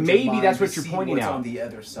explore. Maybe that's what you're pointing out. On the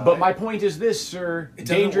other side. But my point is this, sir.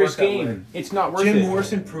 Dangerous game. It's not worth it. Jim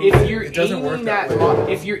Morrison proved it doesn't work that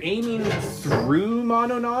way. If you're aiming through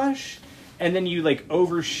Mononosh and then you like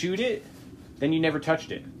overshoot it, then you never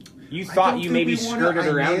touched it. You thought you maybe skirted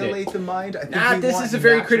around it. The mind. This is a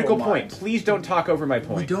very critical point. Please don't talk over my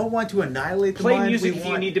point. We don't want to annihilate the mind. mind. Play music if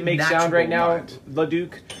you need to make sound right now,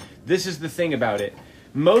 LaDuke. This is the thing about it.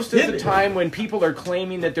 Most of the time when people are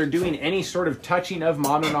claiming that they're doing any sort of touching of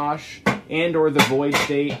Mononosh and or the void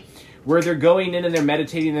state, where they're going in and they're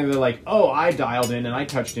meditating and they're like, oh, I dialed in and I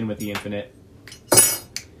touched in with the infinite.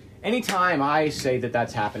 Anytime I say that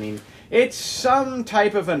that's happening, it's some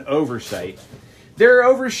type of an oversight. They're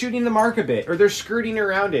overshooting the mark a bit, or they're skirting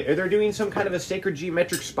around it, or they're doing some kind of a sacred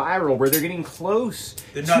geometric spiral where they're getting close.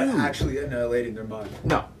 They're not actually annihilating their mind.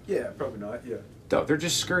 No. Yeah, probably not. Yeah. No, they're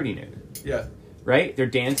just skirting it. Yeah. Right? They're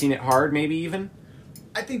dancing it hard, maybe even.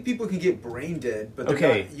 I think people can get brain dead, but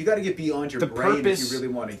you got to get beyond your the brain purpose, if you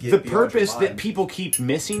really want to get the beyond purpose your that mind. people keep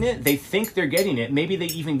missing it. They think they're getting it. Maybe they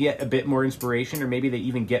even get a bit more inspiration, or maybe they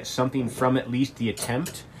even get something from at least the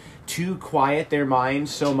attempt to quiet their mind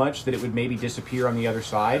so much that it would maybe disappear on the other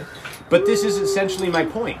side. But this is essentially my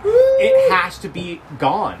point. It has to be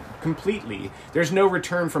gone completely. There's no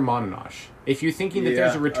return from Mononosh. If you're thinking that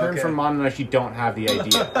there's a return from Mononosh, you don't have the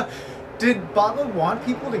idea. Did Baba want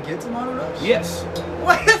people to get to Mononosh? Yes.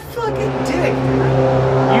 What a fucking dick!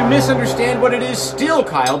 You misunderstand what it is still,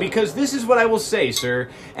 Kyle, because this is what I will say,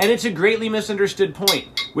 sir, and it's a greatly misunderstood point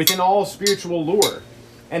within all spiritual lore.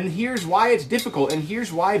 And here's why it's difficult, and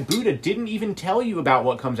here's why Buddha didn't even tell you about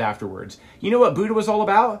what comes afterwards. You know what Buddha was all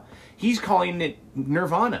about? He's calling it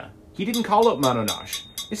nirvana. He didn't call it Mononosh.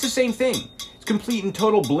 It's the same thing. It's complete and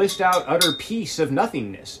total blissed out, utter peace of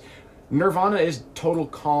nothingness. Nirvana is total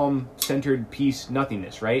calm, centered peace,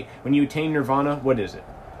 nothingness, right? When you attain nirvana, what is it?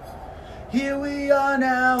 Here we are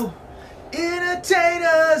now,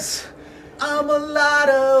 entertainers. I'm a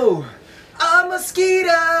lotto, a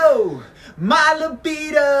mosquito, my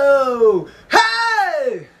libido.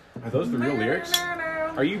 Hey! Are those the real lyrics?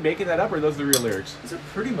 Are you making that up, or are those the real lyrics? Those are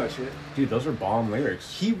pretty much it. Dude, those are bomb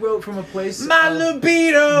lyrics. He wrote from a place My of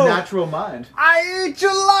libido! natural mind. I eat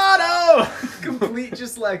gelato! Complete,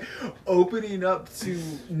 just like opening up to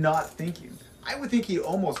not thinking. I would think he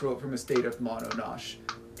almost wrote from a state of mononosh,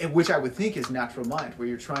 which I would think is natural mind, where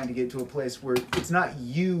you're trying to get to a place where it's not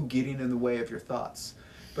you getting in the way of your thoughts.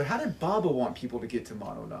 But how did Baba want people to get to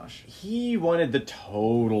mononosh? He wanted the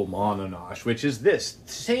total mononosh, which is this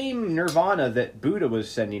same nirvana that Buddha was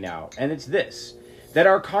sending out. And it's this, that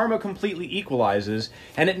our karma completely equalizes,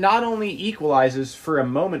 and it not only equalizes for a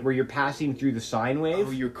moment where you're passing through the sine wave.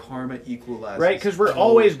 Oh, your karma equalizes. Right, because we're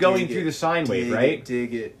always going through the sine wave, right?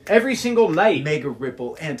 Dig it. Every single night. Mega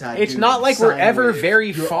ripple, anti. It's not like we're ever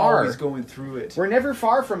very You're far. always going through it. We're never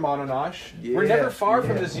far from Mononosh. We're never far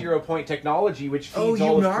from the 0-point technology, which feeds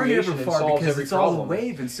all of creation and solves because every it's all a problem.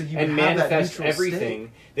 wave, and so you and have manifests that neutral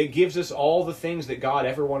everything that gives us all the things that God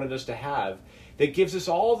ever wanted us to have. That gives us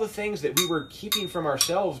all the things that we were keeping from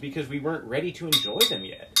ourselves because we weren't ready to enjoy them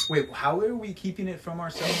yet. Wait, how are we keeping it from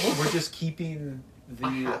ourselves? We're just keeping the...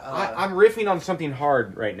 I'm riffing on something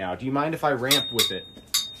hard right now. Do you mind if I ramp with it?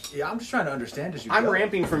 Yeah, I'm just trying to understand as you go. I'm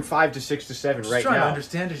ramping from 5 to 6 to 7 right now. I'm trying to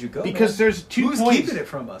understand as you go, because there's 2 Who's points. keeping it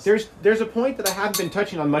from us? There's a point that I haven't been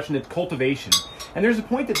touching on much, and it's cultivation. And there's a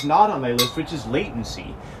point that's not on my list, which is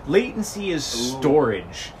latency. Latency is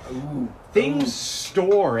storage. Things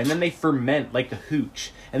store, and then they ferment like the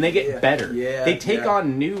hooch, and they get better. They take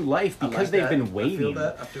on new life because they've been waiting.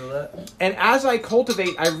 I feel that. And as I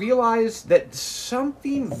cultivate, I realize that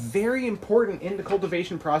something very important in the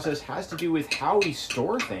cultivation process has to do with how we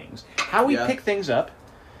store things, how we pick things up,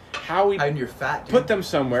 how we and your fat, put them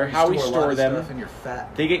somewhere, how we store them. Stuff in your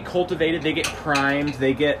fat. They get cultivated, they get primed,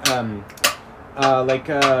 they get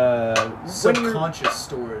subconscious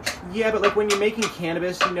storage. Yeah, but like when you're making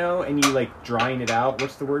cannabis, you know, and you like drying it out.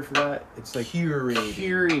 What's the word for that? It's like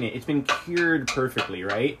curing it. It's been cured perfectly,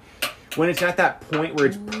 right? When it's at that point where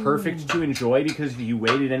it's perfect to enjoy, because if you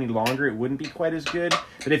waited any longer, it wouldn't be quite as good.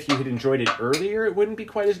 But if you had enjoyed it earlier, it wouldn't be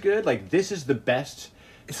quite as good. Like, this is the best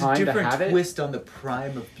time to have it. It's a different twist on the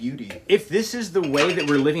prime of beauty. If this is the way that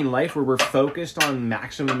we're living life, where we're focused on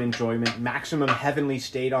maximum enjoyment, maximum heavenly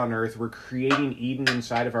state on earth, we're creating Eden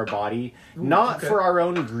inside of our body, for our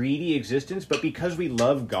own greedy existence, but because we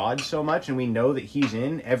love God so much and we know that He's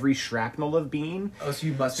in every shrapnel of being. Oh, so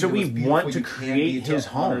you must. So we want to create His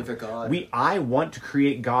home. I want to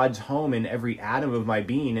create God's home in every atom of my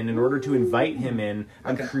being, and in order to invite Him in,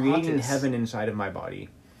 I'm creating heaven inside of my body.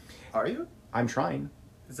 Are you? I'm trying.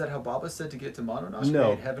 Is that how Baba said to get to Mononosh?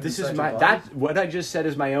 No, this is what I just said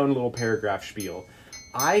is my own little paragraph spiel.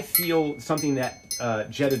 I feel something that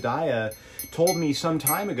Jedediah told me some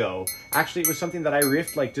time ago. Actually, it was something that I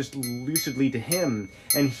riffed like just lucidly to him,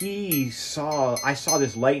 and I saw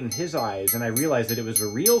this light in his eyes, and I realized that it was a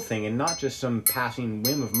real thing and not just some passing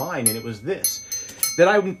whim of mine, and it was this. That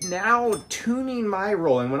I'm now tuning my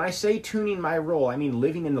role. And when I say tuning my role, I mean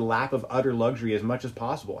living in the lap of utter luxury as much as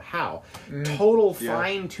possible. How? Total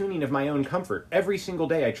fine-tuning of my own comfort. Every single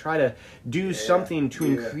day I try to do something to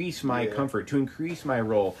increase my comfort, to increase my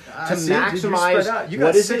role, to maximize... You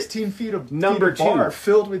got 16 feet of number bar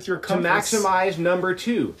filled with your comforts. To maximize number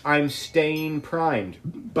 2, I'm staying primed.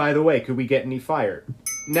 By the way, could we get any fire?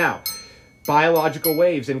 Now, biological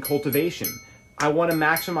waves and cultivation. I want to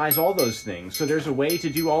maximize all those things. So there's a way to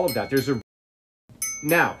do all of that.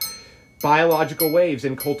 Now, biological waves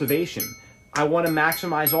and cultivation. I want to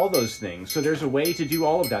maximize all those things. So there's a way to do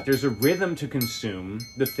all of that. There's a rhythm to consume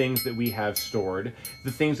the things that we have stored,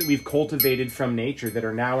 the things that we've cultivated from nature that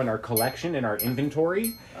are now in our collection, in our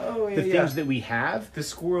inventory, the things that we have. The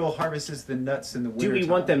squirrel harvests the nuts in the winter. Do we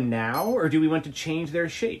want them now, or do we want to change their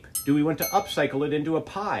shape? Do we want to upcycle it into a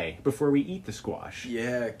pie before we eat the squash?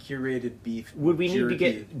 Yeah, curated beef. Would we need to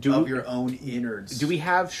get of your own innards? Do we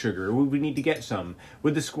have sugar? Would we need to get some?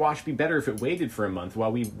 Would the squash be better if it waited for a month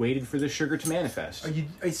while we waited for the sugar to manifest?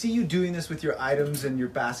 I see you doing this with your items and your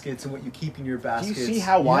baskets and what you keep in your baskets. Do you see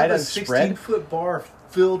how wide I've spread? You have a 16-foot bar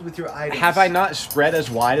filled with your items. Have I not spread as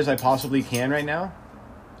wide as I possibly can right now?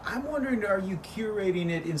 I'm wondering, are you curating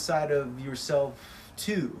it inside of yourself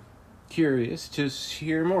too? Curious to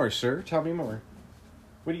hear more, sir. Tell me more.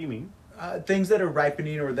 What do you mean? Things that are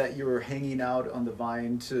ripening or that you're hanging out on the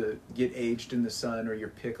vine to get aged in the sun, or you're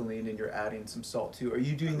pickling and you're adding some salt to. Are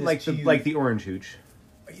you doing this like the orange hooch?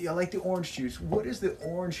 Yeah, like the orange juice. What is the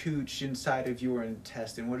orange hooch inside of your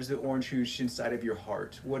intestine? What is the orange hooch inside of your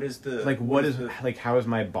heart? What is the how is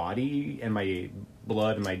my body and my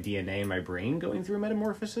blood and my DNA and my brain going through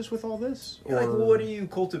metamorphosis with all this? Or... Like, what are you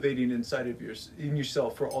cultivating inside of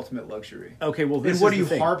yourself for ultimate luxury? Okay, well, this and what is are you the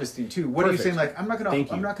thing. harvesting too? What are you saying? Like, I'm not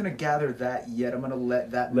gonna gather that yet. I'm gonna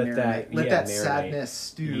let that marinate. Let that sadness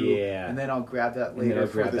stew. Yeah. And then I'll grab that later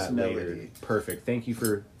for this melody. Later. Perfect. Thank you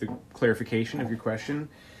for the clarification of your question.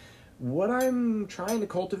 What I'm trying to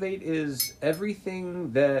cultivate is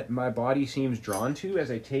everything that my body seems drawn to as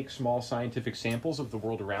I take small scientific samples of the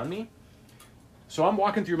world around me. So I'm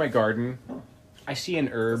walking through my garden. I see an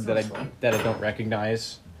herb that I don't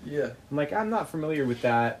recognize. Yeah. I'm like, I'm not familiar with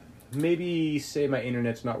that. Maybe say my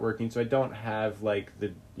internet's not working, so I don't have like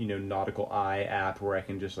the Nautical Eye app where I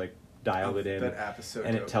can just like dial it in. That app is so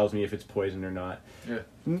and dope. It tells me if it's poison or not. Yeah.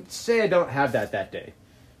 Say I don't have that day.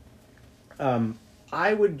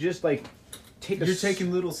 I would just like You're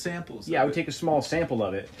taking little samples. Yeah, I would take a small sample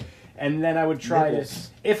of it. And then I would try to,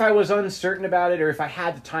 if I was uncertain about it, or if I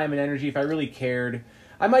had the time and energy, if I really cared,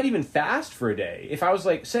 I might even fast for a day. If I was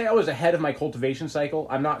like, say I was ahead of my cultivation cycle,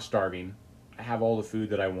 I'm not starving. I have all the food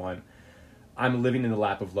that I want. I'm living in the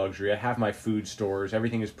lap of luxury. I have my food stores.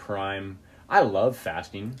 Everything is prime. I love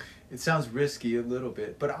fasting. It sounds risky a little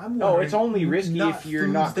bit, but I'm wondering... Oh, it's only risky if you're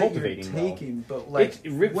not cultivating but like,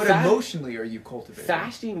 what emotionally are you cultivating?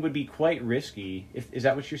 Fasting would be quite risky. Is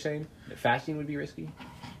that what you're saying? That fasting would be risky?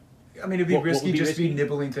 I mean, it'd be risky just be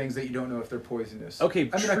nibbling things that you don't know if they're poisonous. Okay, I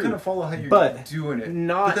mean, true. I kind of follow how you're doing it.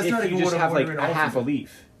 Not if you just have like a half a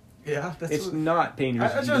leaf. Yeah, it's not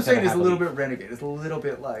dangerous. That's what I'm saying. It's a little bit renegade. It's a little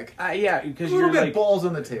bit like because you're like balls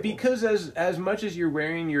on the table. Because as much as you're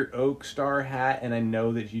wearing your Oak Star hat, and I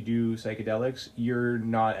know that you do psychedelics, you're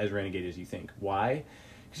not as renegade as you think. Why?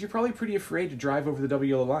 Because you're probably pretty afraid to drive over the double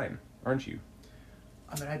yellow line, aren't you?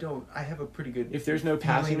 I mean, I have a pretty good. If there's no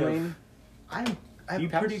passing lane, I'm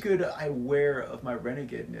pretty good aware of my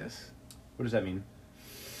renegadeness. What does that mean?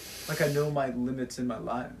 Like, I know my limits and my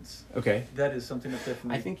lines. Okay. That is something I've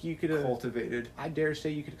definitely I think you could cultivated. I dare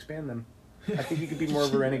say you could expand them. I think you could be more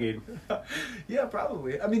of a renegade. Yeah,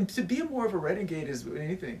 probably. I mean, to be more of a renegade is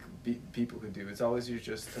anything people can do. It's always you're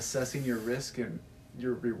just assessing your risk and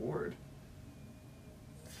your reward.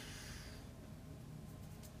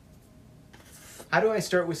 How do I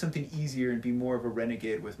start with something easier and be more of a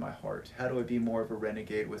renegade with my heart? How do I be more of a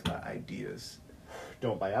renegade with my ideas?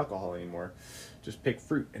 Don't buy alcohol anymore. Just pick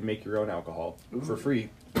fruit and make your own alcohol for free.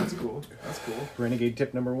 That's cool. That's cool. Renegade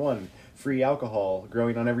tip number 1. Free alcohol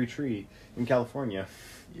growing on every tree in California.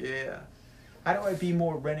 Yeah. How do I be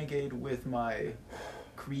more renegade with my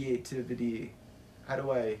creativity? How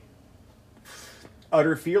do I...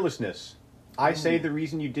 Utter fearlessness. I say the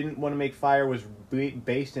reason you didn't want to make fire was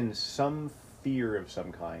based in some fear of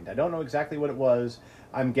some kind. I don't know exactly what it was.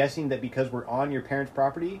 I'm guessing that because we're on your parents'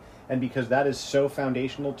 property, and because that is so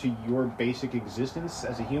foundational to your basic existence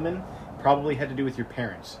as a human, probably had to do with your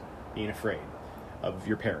parents being afraid of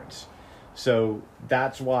your parents. So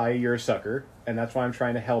that's why you're a sucker, and that's why I'm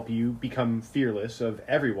trying to help you become fearless of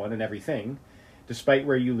everyone and everything. Despite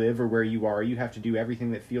where you live or where you are, you have to do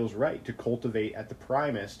everything that feels right to cultivate at the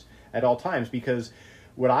primest at all times, because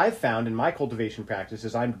what I've found in my cultivation practice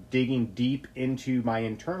is I'm digging deep into my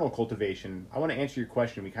internal cultivation. I want to answer your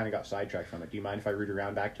question. We kind of got sidetracked from it. Do you mind if I root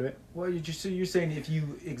around back to it? Well, you're saying if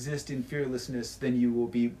you exist in fearlessness, then you will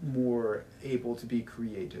be more able to be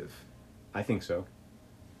creative. I think so.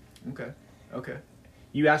 Okay.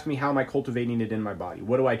 You asked me how am I cultivating it in my body?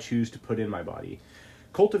 What do I choose to put in my body?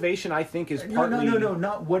 Cultivation, I think, is partly... No.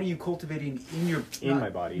 Not what are you cultivating in my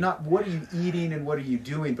body. Not what are you eating and what are you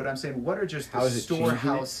doing, but I'm saying what are just the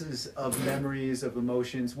storehouses of memories, of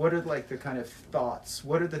emotions? What are like the kind of thoughts?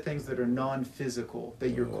 What are the things that are non-physical that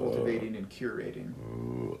you're cultivating and curating?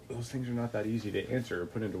 Those things are not that easy to answer or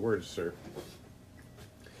put into words, sir.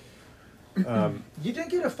 You didn't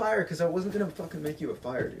get a fire because I wasn't going to fucking make you a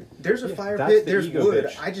fire, dude. There's a fire that's pit, the there's ego, wood.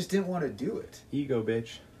 bitch. I just didn't want to do it. Ego,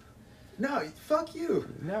 bitch. No, fuck you.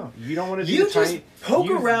 No, you don't want to do You the just tiny...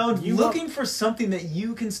 poke around you looking for something that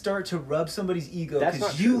you can start to rub somebody's ego That's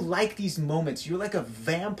because not you true. like these moments. You're like a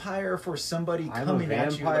vampire for somebody I'm coming a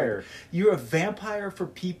at you. vampire. Like, you're a vampire for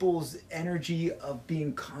people's energy of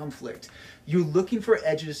being conflict. You're looking for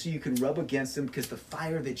edges so you can rub against them because the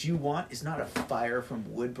fire that you want is not a fire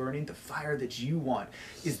from wood burning. The fire that you want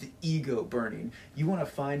is the ego burning. You want to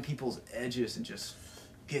find people's edges and just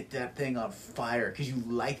get that thing on fire because you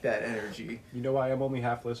like that energy. You know why I'm only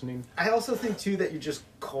half listening? I also think too that you're just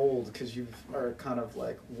cold because you are kind of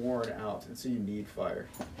like worn out and so you need fire.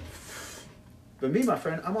 But me, my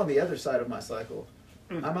friend, I'm on the other side of my cycle.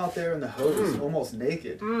 I'm out there in the hose, almost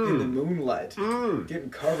naked, in the moonlight, getting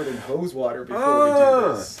covered in hose water before we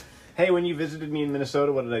do this. Hey, when you visited me in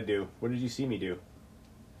Minnesota, what did I do? What did you see me do?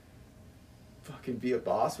 Fucking be a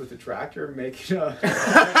boss with a tractor making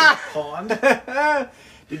a pond.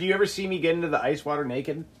 Did you ever see me get into the ice water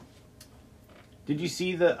naked? Did you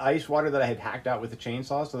see the ice water that I had hacked out with a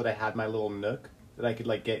chainsaw so that I had my little nook that I could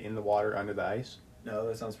like get in the water under the ice? No,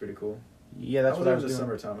 that sounds pretty cool. Yeah, that's what I was in doing.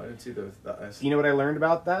 the summertime. I didn't see the ice. You know what I learned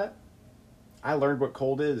about that? I learned what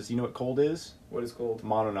cold is. You know what cold is? What is cold?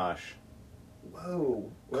 Mononosh. Whoa.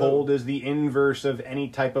 Cold is the inverse of any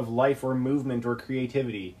type of life or movement or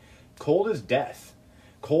creativity. Cold is death.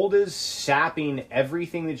 Cold is sapping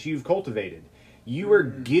everything that you've cultivated. You are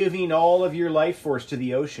giving all of your life force to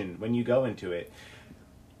the ocean when you go into it.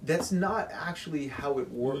 That's not actually how it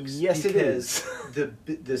works. Yes, it is.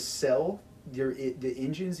 The cell, the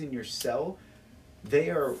engines in your cell, they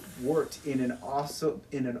are worked in an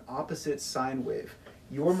opposite sine wave.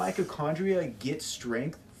 Your mitochondria get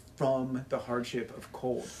strength from the hardship of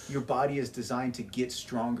cold. Your body is designed to get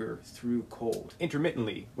stronger through cold.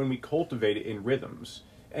 Intermittently, when we cultivate it in rhythms,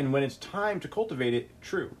 and when it's time to cultivate it,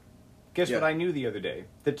 true. Guess what I knew the other day?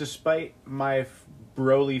 That despite my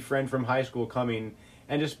Broly friend from high school coming,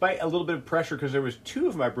 and despite a little bit of pressure because there was two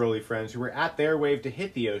of my Broly friends who were at their wave to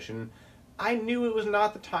hit the ocean, I knew it was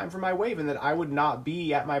not the time for my wave and that I would not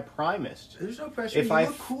be at my primest. There's no pressure. You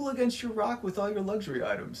look cool against your rock with all your luxury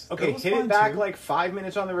items. Okay, hit it back like 5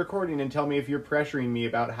 minutes on the recording and tell me if you're pressuring me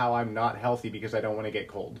about how I'm not healthy because I don't want to get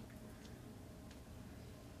cold.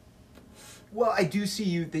 Well, I do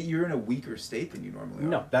see that you're in a weaker state than you normally are.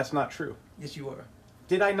 No, that's not true. Yes, you are.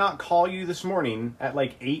 Did I not call you this morning at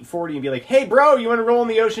like 8:40 and be like, "Hey, bro, you want to roll in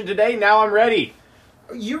the ocean today? Now I'm ready."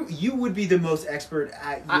 You would be the most expert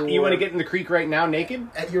at your... You want to get in the creek right now naked?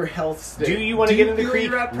 At your health state. Do you want to get in the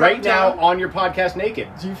creek right now on your podcast naked?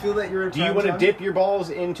 Do you feel that you're in Do you want to dip your balls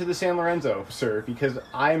into the San Lorenzo, sir? Because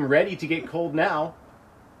I'm ready to get cold now.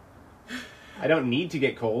 I don't need to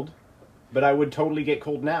get cold, but I would totally get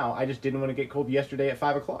cold now. I just didn't want to get cold yesterday at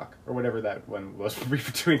 5 o'clock, or whatever that one was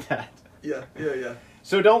between that. Yeah.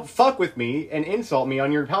 So don't fuck with me and insult me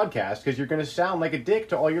on your podcast, because you're going to sound like a dick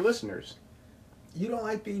to all your listeners. You don't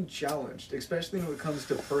like being challenged, especially when it comes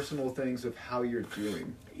to personal things of how you're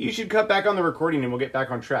doing. You should cut back on the recording and we'll get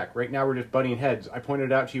back on track. Right now we're just butting heads. I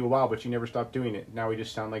pointed it out to you a while, but you never stopped doing it. Now we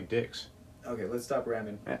just sound like dicks. Okay, let's stop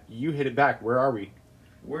ramming. You hit it back. Where are we?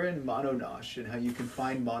 We're in Mononosh, and how you can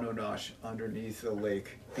find Mononosh underneath a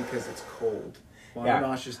lake because it's cold.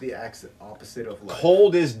 Mononosh is the opposite of life.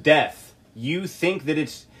 Cold is death. You think that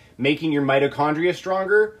it's making your mitochondria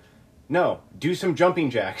stronger? No. Do some jumping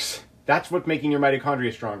jacks. That's what's making your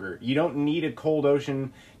mitochondria stronger. You don't need a cold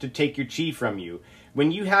ocean to take your chi from you.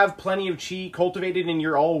 When you have plenty of chi cultivated and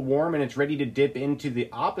you're all warm and it's ready to dip into the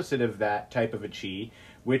opposite of that type of a chi,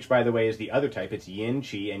 which, by the way, is the other type. It's yin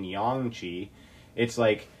chi and yang chi. It's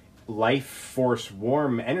like life force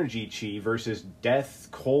warm energy chi versus death,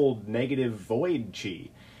 cold, negative, void chi.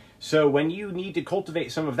 So when you need to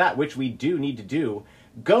cultivate some of that, which we do need to do,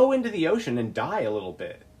 go into the ocean and die a little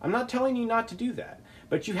bit. I'm not telling you not to do that.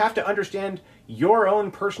 But you have to understand your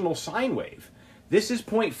own personal sine wave. This is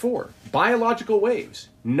point 4, biological waves.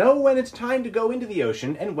 Know when it's time to go into the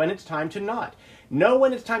ocean and when it's time to not. Know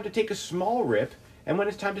when it's time to take a small rip and when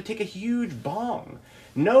it's time to take a huge bong.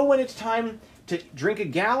 Know when it's time to drink a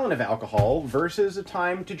gallon of alcohol versus a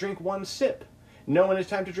time to drink 1 sip. Know when it's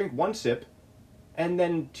time to drink 1 sip and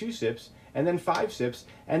then 2 sips and then 5 sips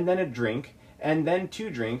and then a drink and then 2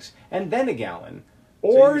 drinks and then a gallon.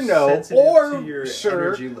 Or you're no, sensitive or to your sir,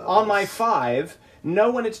 energy levels. on my 5,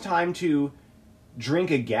 know when it's time to drink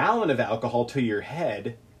a gallon of alcohol to your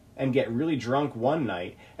head and get really drunk one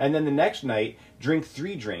night, and then the next night drink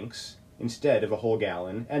 3 drinks instead of a whole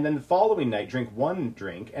gallon, and then the following night drink 1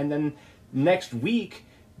 drink, and then next week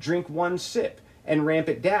drink 1 sip and ramp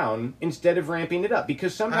it down instead of ramping it up.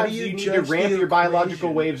 Because sometimes you you need to judge ramp the your biological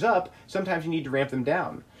equation? waves up, sometimes you need to ramp them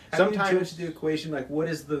down. How do you Sometimes judge the equation? Like, what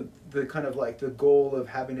is the kind of like the goal of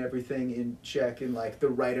having everything in check and like the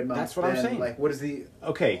right amount? That's what I'm then? saying. Like, what is the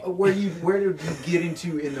okay. where do you get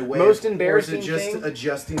into in the way? Most embarrassing or is it just thing-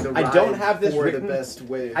 adjusting the I ride don't have this for written- the best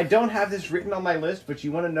way. I don't have this written on my list, but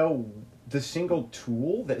you want to know the single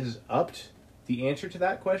tool that has upped the answer to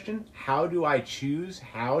that question? How do I choose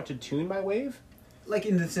how to tune my wave? Like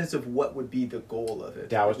in the sense of what would be the goal of it?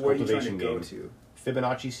 Taoist Where are you trying to cultivation go game. to?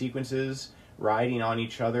 Fibonacci sequences, riding on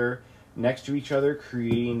each other, next to each other,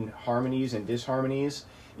 creating harmonies and disharmonies,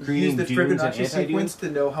 Use creating the dunes and Fibonacci anti-dunes. sequence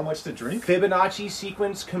to know how much to drink. Fibonacci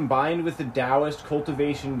sequence combined with the Taoist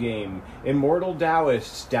cultivation game. Immortal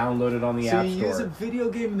Taoists downloaded on the So App you use a Store. video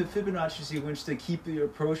game in the Fibonacci sequence to keep the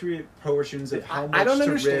appropriate portions of how much I don't to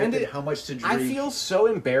understand rip it. and how much to drink. I feel so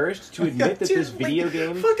embarrassed to admit that Dude, this video like,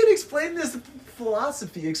 game... Fucking explain this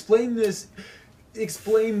philosophy.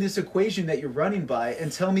 Explain this equation that you're running by,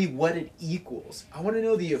 and tell me what it equals. I want to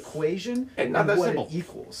know the equation And not and that what simple. it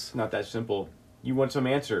equals. It's not that simple. You want some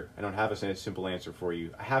answer? I don't have a simple answer for you.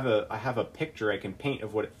 I have a picture I can paint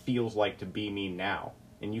of what it feels like to be me now,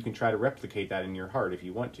 and you can try to replicate that in your heart if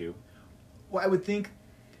you want to. Well, I would think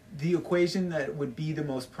the equation that would be the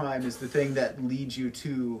most prime is the thing that leads you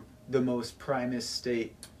to the most primest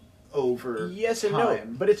state over Yes and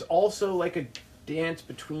time. no, but it's also like a dance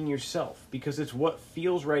between yourself, because it's what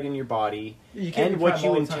feels right in your body You can't and be what prime you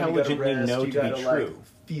all the time. You gotta intelligently rest, know you to be gotta, like, true.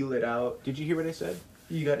 feel it out. Did you hear what I said?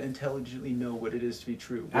 You got to intelligently know what it is to be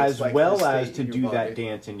true. What's As like well the as state to in your do body. that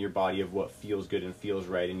dance in your body of what feels good and feels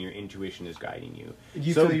right, and your intuition is guiding you. Do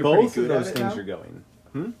you So feel you're pretty both of good at those it things now? are going.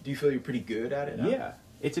 Do you feel you're pretty good at it now? Yeah.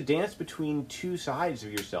 It's a dance between two sides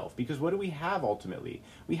of yourself. Because what do we have ultimately?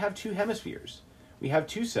 We have 2 hemispheres. We have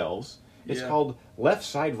 2 selves. It's Yeah. called left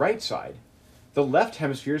side, right side. The left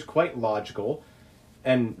hemisphere is quite logical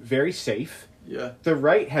and very safe. Yeah. The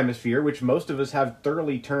right hemisphere, which most of us have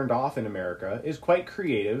thoroughly turned off in America, is quite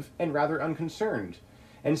creative and rather unconcerned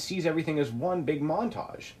and sees everything as one big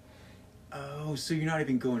montage. Oh, so you're not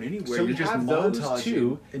even going anywhere. So you're we just have those montaging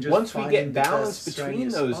two. and just Once we finding get the balance best, between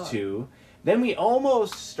shiniest those spot. two, then we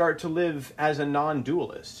almost start to live as a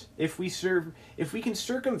non-dualist. If we can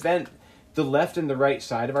circumvent the left and the right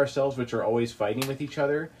side of ourselves, which are always fighting with each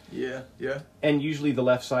other, Yeah, yeah, and usually the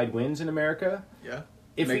left side wins in America. yeah.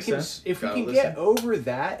 If Makes we can, sense. if we Gotta can listen. get over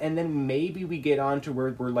that, and then maybe we get on to where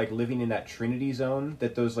we're like living in that Trinity zone,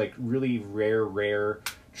 that those like really rare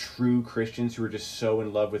true Christians who are just so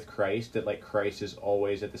in love with Christ that like Christ is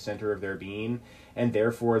always at the center of their being, and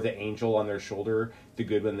therefore the angel on their shoulder, the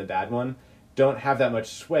good one and the bad one, don't have that much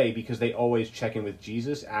sway because they always check in with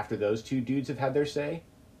Jesus after those 2 dudes have had their say.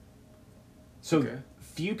 So Okay.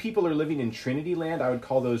 few people are living in Trinity land. I would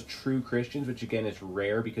call those true Christians, which again is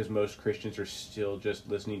rare because most Christians are still just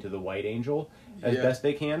listening to the white angel as Yeah. best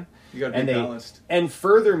they can. You gotta be and balanced. And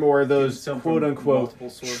furthermore, Getting those some from quote unquote multiple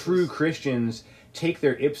sources. true Christians take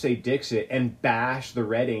their ipse dixit and bash the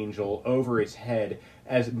red angel over its head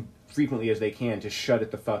as frequently as they can to shut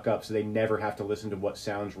it the fuck up, so they never have to listen to what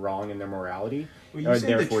sounds wrong in their morality, Well, or you said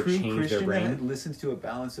the therefore true change Christian their brain. that listens to a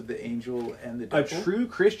balance of the angel and the A devil. true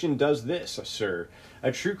Christian does this, sir.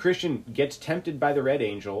 A true Christian gets tempted by the red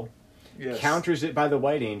angel, Yes. counters it by the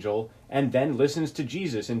white angel, and then listens to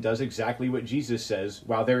Jesus and does exactly what Jesus says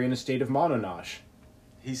while they're in a state of mononosh.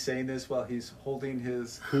 He's saying this while he's holding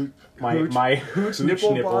his My hooch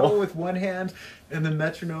nipple bottle with one hand and the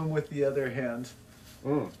metronome with the other hand.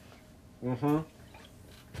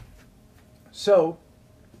 So,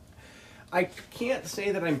 I can't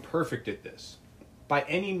say that I'm perfect at this. By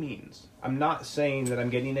any means. I'm not saying that I'm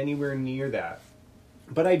getting anywhere near that.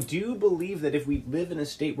 But I do believe that if we live in a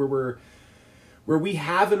state where we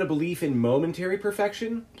have a belief in momentary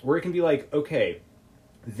perfection, where it can be like, okay,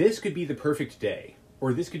 this could be the perfect day,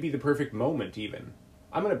 or this could be the perfect moment even.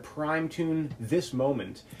 I'm going to prime tune this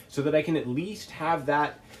moment so that I can at least have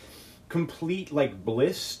that complete like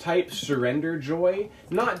bliss type surrender joy,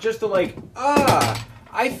 not just the like,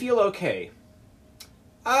 I feel okay.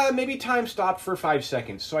 Maybe time stopped for 5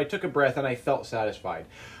 seconds, so I took a breath and I felt satisfied.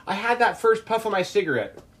 I had that first puff of my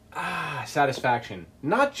cigarette. Satisfaction.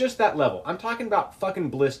 Not just that level. I'm talking about fucking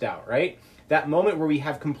blissed out, right? That moment where we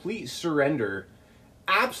have complete surrender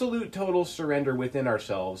absolute total surrender within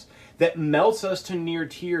ourselves that melts us to near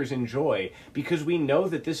tears in joy because we know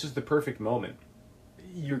that this is the perfect moment.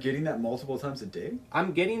 You're getting that multiple times a day?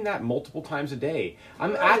 I'm getting that multiple times a day.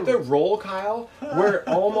 I'm at the roll, Kyle, where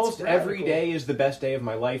almost every day is the best day of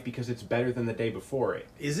my life because it's better than the day before it.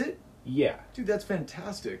 Is it? Yeah. Dude, that's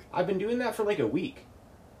fantastic. I've been doing that for like a week.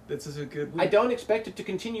 This is a good week. I don't expect it to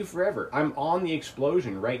continue forever. I'm on the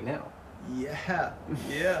explosion right now. Yeah.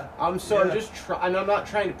 Yeah. I'm just and I'm not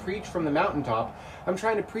trying to preach from the mountaintop. I'm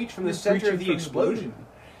trying to preach from the center of the explosion.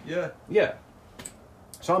 Yeah. Yeah.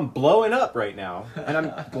 So I'm blowing up right now, and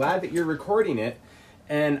I'm glad that you're recording it.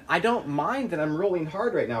 And I don't mind that I'm rolling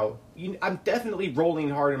hard right now. I'm definitely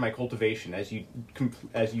rolling hard in my cultivation, as you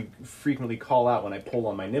frequently call out when I pull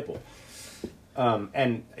on my nipple.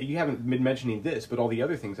 And you haven't been mentioning this, but all the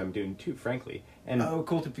other things I'm doing too, frankly. And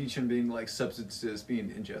cultivation being like substances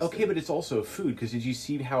being ingested. okay, but it's also food, because did you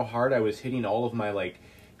see how hard I was hitting all of my like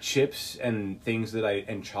chips and things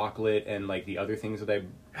and chocolate and like the other things that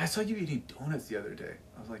I saw you eating donuts the other day.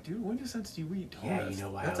 I was like, dude, when do you eat donuts? Yeah, you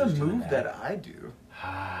know why That's I a was doing move that I do.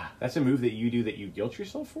 That's a move that you do that you guilt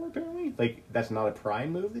yourself for, apparently? Like, that's not a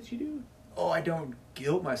prime move that you do? Oh, I don't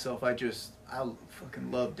guilt myself. I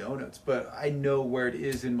fucking love donuts. But I know where it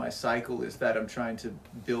is in my cycle is that I'm trying to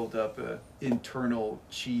build up a internal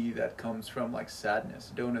chi that comes from like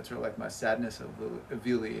sadness. Donuts are like my sadness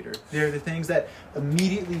alleviator. They're the things that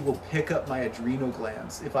immediately will pick up my adrenal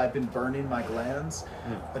glands. If I've been burning my glands,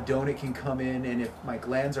 a donut can come in, and if my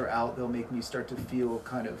glands are out, they'll make me start to feel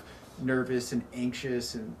kind of nervous and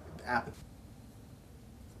anxious and apathetic.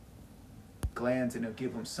 Glands, and it'll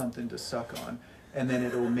give them something to suck on, and then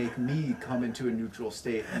it'll make me come into a neutral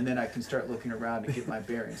state, and then I can start looking around and get my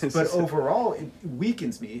bearings. But overall, it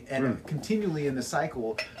weakens me, and continually in the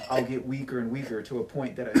cycle, I'll get weaker and weaker to a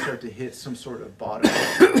point that I start to hit some sort of bottom.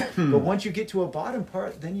 But once you get to a bottom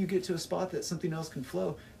part, then you get to a spot that something else can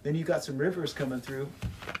flow. Then you got some rivers coming through.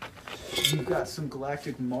 You've got some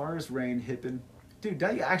galactic Mars rain hipping. Dude,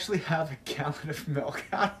 don't you actually have a gallon of milk?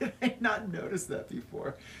 How did I not notice that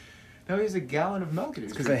before? No, he has a gallon of milk in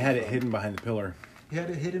his Because I had it hidden behind the pillar. He had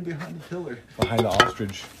it hidden behind the pillar. Behind the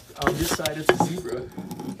ostrich. On this side, it's a zebra.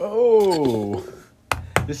 Oh!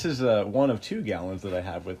 This is 1 of 2 gallons that I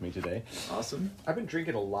have with me today. Awesome. I've been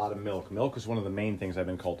drinking a lot of milk. Milk is one of the main things I've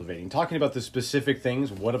been cultivating. Talking about the specific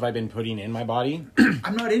things, what have I been putting in my body?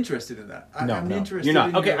 I'm not interested in that. I'm interested you're not.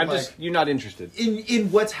 in Okay, your, you're not interested.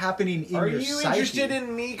 In what's happening in Are your you psyche. interested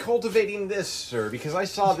in me cultivating this, sir? Because I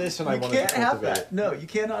saw this and I wanted to You can't cultivate have that. No, you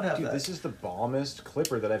cannot have Dude, that. this is the bombest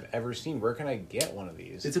clipper that I've ever seen. Where can I get one of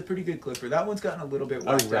these? It's a pretty good clipper. That one's gotten a little bit A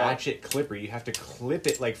whacked out. ratchet clipper. You have to clip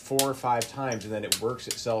it like 4 or 5 times, and then it works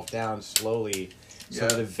itself down slowly, so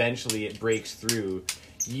that eventually it breaks through.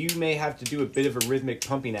 You may have to do a bit of a rhythmic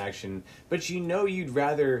pumping action, but you'd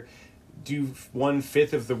rather do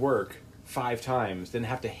 1/5 of the work 5 times than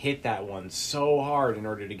have to hit that one so hard in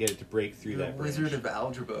order to get it to break through You're that a wizard branch. of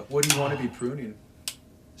algebra. What do you want to be pruning?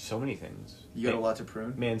 So many things. You got a lot to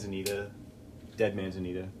prune? Manzanita. Dead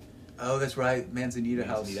Manzanita. Oh, that's right. Manzanita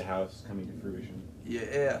House. Manzanita House coming to fruition.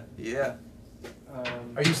 Yeah, yeah.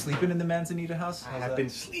 Are you sleeping in the Manzanita House? I have been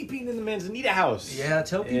sleeping in the Manzanita House. Yeah,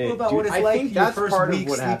 tell people about dude, what it's I like think your that's first part of week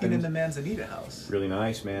what sleeping happened. in the Manzanita House. Really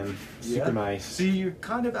nice, man. Super Yeah? nice. So you're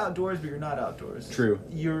kind of outdoors, but you're not outdoors. True.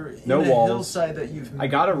 You're in No a walls. hillside that you've I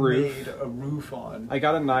got a roof. made a roof on. I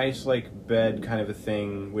got a nice bed kind of a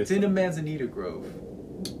thing with. It's in a Manzanita Grove,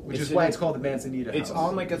 which It's is why in- it's called the Manzanita House. It's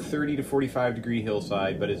on like a 30 to 45 degree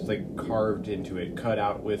hillside, but it's like carved into it, cut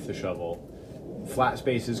out with the shovel. Flat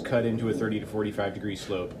spaces cut into a 30 to 45 degree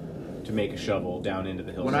slope to make a shovel down into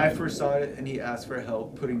the hillside. When I first saw it and he asked for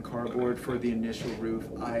help putting cardboard for the initial roof,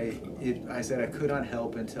 I said I could not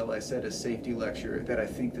help until I said a safety lecture that I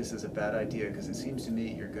think this is a bad idea because it seems to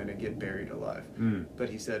me you're going to get buried alive. But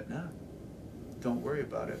he said, no, don't worry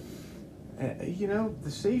about it.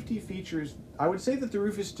 The safety features, I would say that the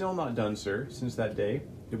roof is still not done, sir, since that day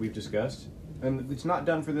that we've discussed. And it's not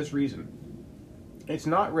done for this reason. It's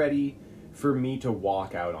not ready for me to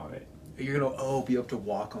walk out on it. You're going to, be able to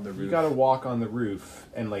walk on the roof. You gotta walk on the roof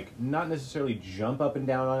and not necessarily jump up and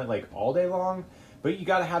down on it all day long, but you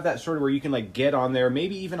gotta have that sort of where you can get on there,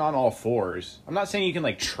 maybe even on all fours. I'm not saying you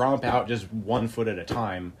can tromp out just 1 foot at a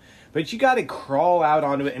time, but you gotta crawl out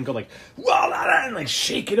onto it and go and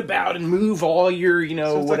shake it about and move all your,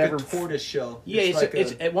 so it's whatever. like a tortoise shell. Yeah,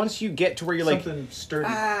 it's once you get to where you're something sturdy.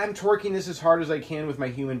 I'm torquing this as hard as I can with my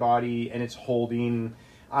human body, and it's holding.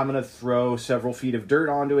 I'm going to throw several feet of dirt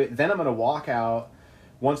onto it. Then I'm going to walk out.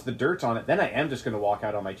 Once the dirt's on it, then I am just going to walk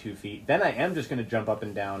out on my 2 feet. Then I am just going to jump up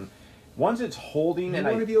and down. Once it's holding, You and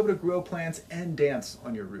want to be able to grow plants and dance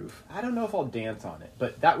on your roof. I don't know if I'll dance on it,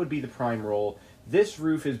 but that would be the prime role. This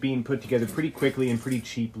roof is being put together pretty quickly and pretty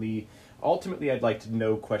cheaply. Ultimately, I'd like to,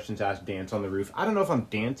 no questions asked, dance on the roof. I don't know if I'm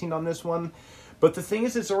dancing on this one, but the thing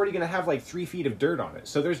is, it's already going to have like 3 feet of dirt on it.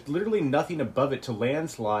 So there's literally nothing above it to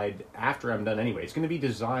landslide after I'm done anyway. It's going to be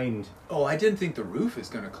designed... Oh, I didn't think the roof is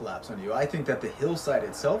going to collapse on you. I think that the hillside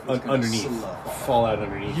itself is going to slough. Fall out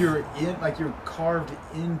underneath. You're carved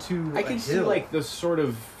into I can a see hill. like the sort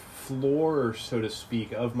of floor, so to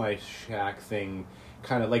speak, of my shack thing,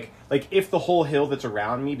 kind of like if the whole hill that's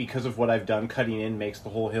around me, because of what I've done cutting in, makes the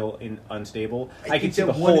whole hill unstable. I can see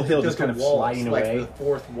the whole hill just kind of sliding away, like the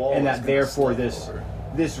fourth wall, and is that gonna therefore slide over.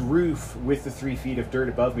 this roof with the 3 feet of dirt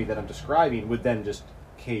above me that I'm describing would then just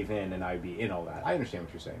cave in, and I'd be in all that. I understand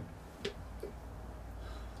what you're saying.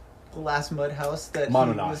 The last mud house that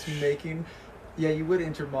Mononosh. he was making. Yeah, you would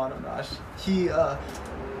enter Mononosh. He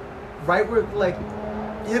right where like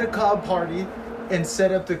he had a cob party and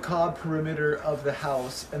set up the cob perimeter of the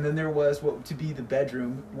house, and then there was what to be the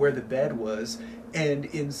bedroom where the bed was, and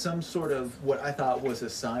in some sort of what I thought was a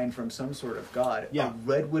sign from some sort of god, Yeah. a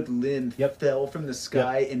redwood limb fell from the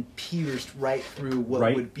sky and pierced right through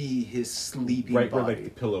what would be his sleeping Right body. where like the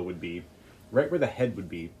pillow would be, right where the head would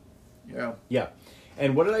be. Yeah. Yeah.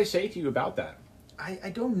 And what did I say to you about that?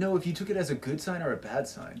 I don't know if you took it as a good sign or a bad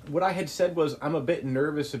sign. What I had said was, I'm a bit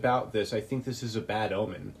nervous about this. I think this is a bad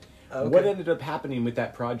omen. Okay. What ended up happening with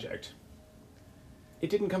that project?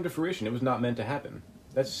 It didn't come to fruition. It was not meant to happen.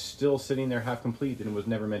 That's still sitting there half complete, and it was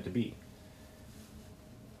never meant to be.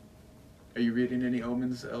 Are you reading any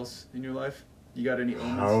omens else in your life? You got any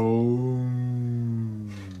omens?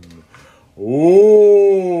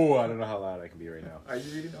 Oh, I don't know how loud I can be right now. Are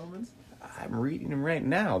you reading omens? I'm reading them right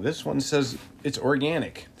now. This one says it's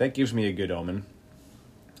organic. That gives me a good omen.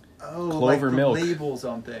 Oh, Clover like the milk. labels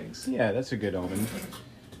on things. Yeah, that's a good omen.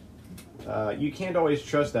 You can't always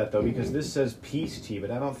trust that, though, because this says peace tea, but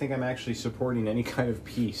I don't think I'm actually supporting any kind of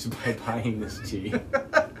peace by buying this tea.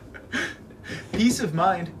 Peace of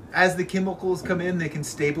mind. As the chemicals come in, they can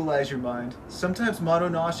stabilize your mind. Sometimes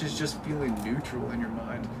Mononosh is just feeling neutral in your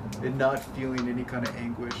mind and not feeling any kind of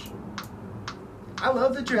anguish. I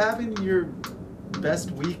love that you're having your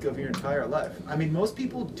best week of your entire life. I mean, most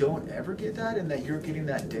people don't ever get that, and that you're getting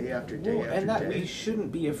that day after day after and that day. we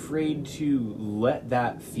shouldn't be afraid to let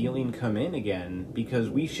that feeling come in again,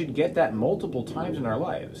 because we should get that multiple times in our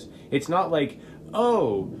lives. It's not like,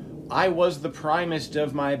 oh, I was the primest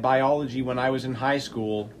of my biology when I was in high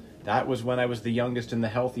school. That was when I was the youngest and the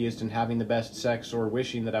healthiest and having the best sex, or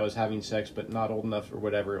wishing that I was having sex but not old enough, or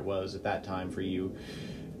whatever it was at that time for you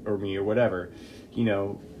or me or whatever. You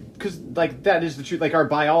know, because, like, that is the truth. Like, our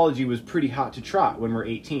biology was pretty hot to trot when we're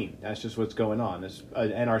 18. That's just what's going on.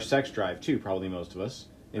 And our sex drive, too, probably most of us,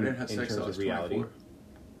 in terms of reality. 24.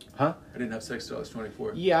 Huh? I didn't have sex till I was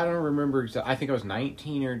 24. Yeah, I don't remember. I think I was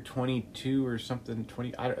 19 or 22 or something,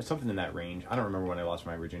 something in that range. I don't remember when I lost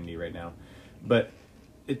my virginity right now. But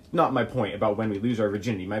it's not my point about when we lose our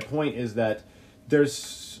virginity. My point is that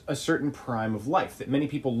there's a certain prime of life that many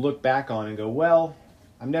people look back on and go, well,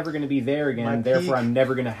 I'm never going to be there again, therefore I'm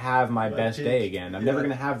never going to have my best day again. I'm never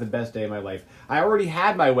going to have the best day of my life. I already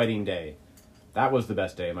had my wedding day. That was the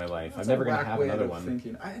best day of my life. I'm never going to have another one.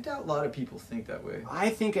 Thinking. I doubt a lot of people think that way. I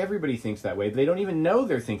think everybody thinks that way. They don't even know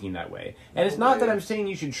they're thinking that way. And it's not that I'm saying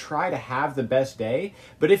you should try to have the best day,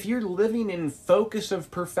 but if you're living in focus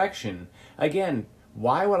of perfection, again,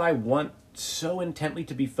 why would I want so intently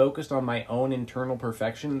to be focused on my own internal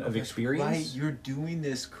perfection of experience? Right, you're doing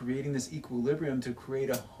this, creating this equilibrium to create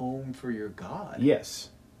a home for your God.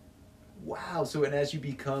 Yes. Wow. So, and as you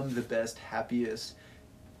become the best, happiest,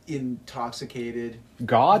 intoxicated,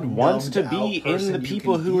 God wants to numbed be out in person the you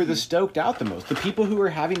people can who are be. the stoked out the most, the people who are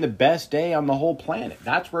having the best day on the whole planet.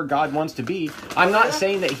 That's where God wants to be. I'm not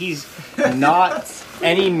saying that he's not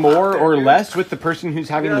any more or less with the person who's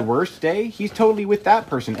having the worst day. He's totally with that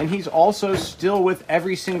person. And he's also still with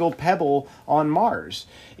every single pebble on Mars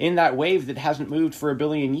in that wave that hasn't moved for 1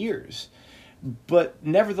 billion years. But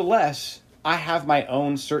nevertheless, I have my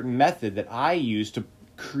own certain method that I use to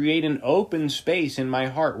create an open space in my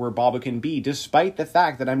heart where Baba can be, despite the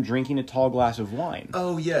fact that I'm drinking a tall glass of wine.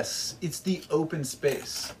 Oh, yes. It's the open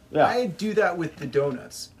space. Yeah. I do that with the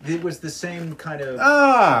donuts. It was the same kind of...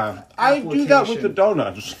 I do that with the application.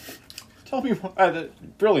 donuts. Tell me more.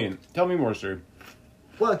 Brilliant. Tell me more, sir.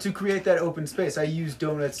 Well, to create that open space, I use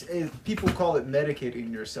donuts. People call it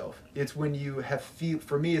medicating yourself. It's when you have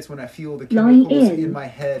for me, it's when I feel the chemicals in my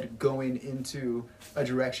head going into a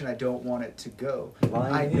direction I don't want it to go.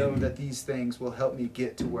 I know that these things will help me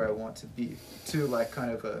get to where I want to be, to like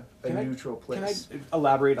kind of a neutral place. Can I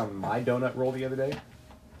elaborate on my donut roll the other day?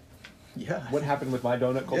 Yeah. What happened with my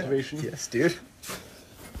donut cultivation? Yeah. Yes, dude.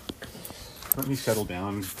 Let me settle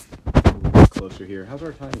down a little closer here. How's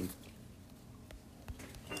our timing?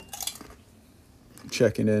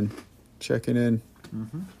 Checking in.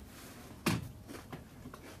 Mm-hmm.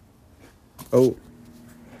 Oh.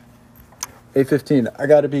 8:15. I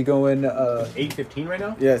gotta be going. 8:15 right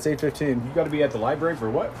now? Yeah, it's 8:15. You got to be at the library for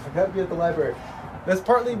what? I gotta be at the library. That's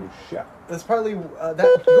partly. Shit. That's partly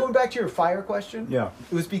that. Going back to your fire question. Yeah.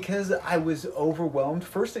 It was because I was overwhelmed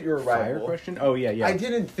first at your arrival. Fire question? Oh yeah. I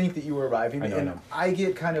didn't think that you were arriving, I know. I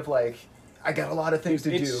get kind of like I got a lot of things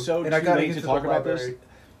to do, so and I too gotta late get to to talk the about library. this.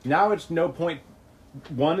 Now it's no point.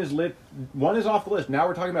 One is off the list. Now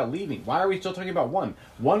we're talking about leaving. Why are we still talking about one?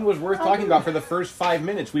 One was worth talking about for the first 5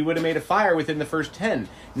 minutes. We would have made a fire within the first 10.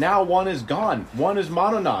 Now one is gone. One is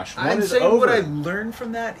Mononosh. One I'm is saying over. what I learned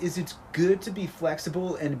from that is it's good to be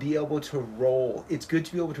flexible and be able to roll. It's good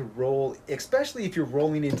to be able to roll, especially if you're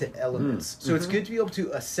rolling into elements. So it's good to be able to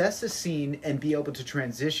assess a scene and be able to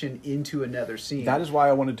transition into another scene. That is why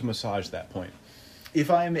I wanted to massage that point. If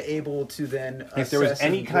I'm able to then If there was assess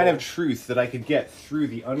any and kind of roll- truth that I could get through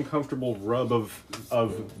the uncomfortable rub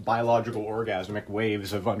of biological orgasmic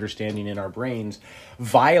waves of understanding in our brains,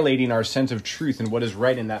 violating our sense of truth and what is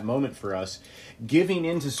right in that moment for us, giving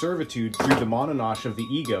into servitude through the mononosh of the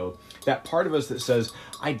ego, that part of us that says,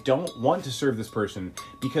 I don't want to serve this person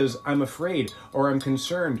because I'm afraid, or I'm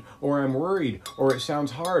concerned, or I'm worried, or it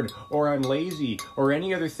sounds hard, or I'm lazy, or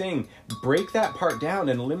any other thing. Break that part down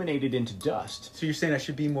and eliminate it into dust. So you're saying I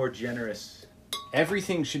should be more generous?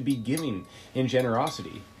 Everything should be giving in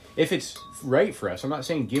generosity. If it's right for us, I'm not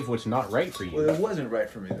saying give what's not right for you. Well, it wasn't right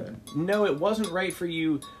for me then. No, it wasn't right for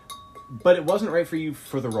you, but it wasn't right for you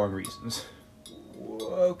for the wrong reasons.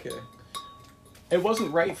 Okay. It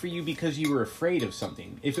wasn't right for you because you were afraid of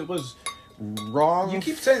something. If it was wrong... You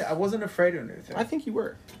keep saying I wasn't afraid of anything. I think you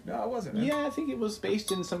were. No, I wasn't. Yeah, I think it was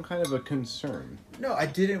based in some kind of a concern. No, I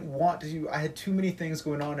didn't want to. I had too many things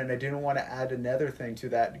going on, and I didn't want to add another thing to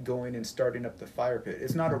that, going and starting up the fire pit.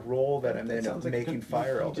 It's not a role that I'm then Sounds like making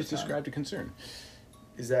fire all you the just time. described a concern.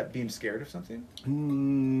 Is that being scared of something?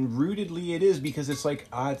 Rootedly it is, because it's like,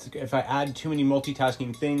 if I add too many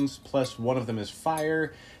multitasking things, plus one of them is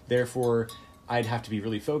fire, therefore I'd have to be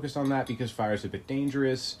really focused on that because fire is a bit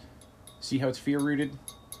dangerous. See how it's fear-rooted?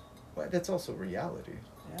 Well, that's also reality.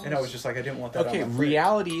 Yes. And I was just like, I didn't want that Okay, on my plate.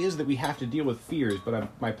 reality is that we have to deal with fears, but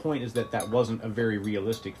my point is that wasn't a very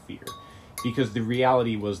realistic fear. Because the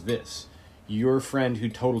reality was this. Your friend who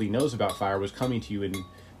totally knows about fire was coming to you, and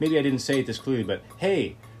maybe I didn't say it this clearly, but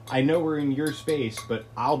hey, I know we're in your space, but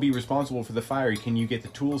I'll be responsible for the fire. Can you get the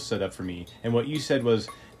tools set up for me? And what you said was,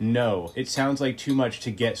 no, it sounds like too much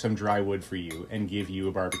to get some dry wood for you and give you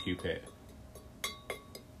a barbecue pit.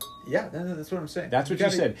 Yeah, that's what I'm saying. That's what you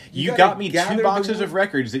said. You gotta got me gather 2 the boxes wood. of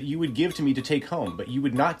records that you would give to me to take home, but you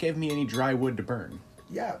would not give me any dry wood to burn.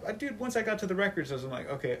 Yeah, dude, once I got to the records, I was like,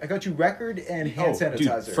 okay, I got you record and hand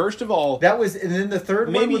sanitizer. Dude, first of all, that was, and then the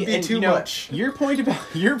third one would be and, too much. Your point about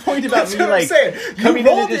That's me what I'm like saying. You coming into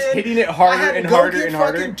rolled this, in, hitting it I harder had to and go harder get and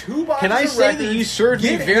harder. fucking 2 boxes Can I of say that records, you served me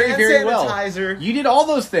get very, hand very well? sanitizer, You did all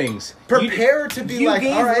those things. prepare to be you like,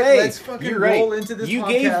 gave all right, way. let's fucking You're right. roll into this You podcast.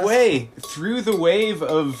 gave way through the wave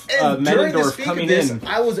of And during the Minindwarf speak coming of this, in.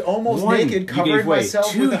 I was almost 1, naked, you covering gave way.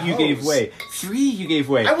 myself 2, with a you gave hose. way. 3, you gave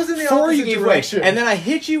way. I was in the 4, you opposite gave direction. way. And then I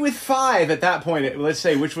hit you with 5 at that point, let's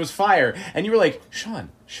say, which was fire. And you were like, Sean,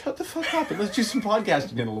 shut the fuck up and let's do some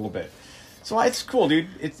podcasting in a little bit. So it's cool, dude.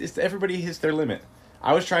 It's everybody hits their limit.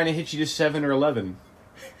 I was trying to hit you to 7 or 11.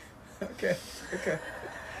 Okay.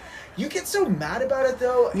 You get so mad about it,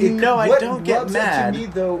 though. No, I don't get rubs mad. To me,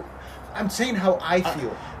 though, I'm saying how I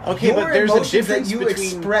feel. okay, Your but there's a emotions difference that you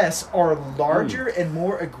between- express are larger and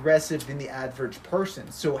more aggressive than the average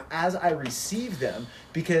person. So as I receive them,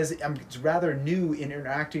 because I'm rather new in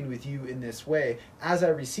interacting with you in this way, as I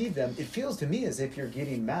receive them, it feels to me as if you're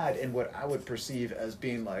getting mad in what I would perceive as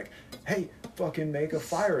being like, hey, fucking make a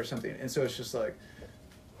fire or something. And so it's just like,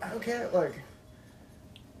 okay, like,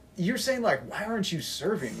 you're saying like, why aren't you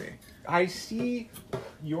serving me? I see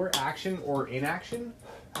your action or inaction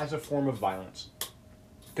as a form of violence.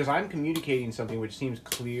 Because I'm communicating something which seems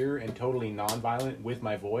clear and totally non-violent with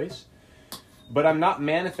my voice, but I'm not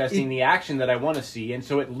manifesting the action that I want to see, and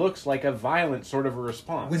so it looks like a violent sort of a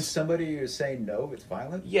response. When somebody is saying no, it's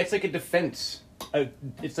violent? Yeah, it's like a defense.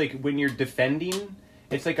 It's like when you're defending,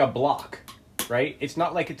 It's like a block, right? It's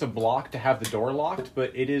not like it's a block to have the door locked,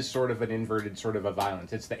 but it is sort of an inverted sort of a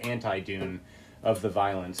violence. It's the anti-Dune of the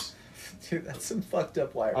violence. Dude, that's some fucked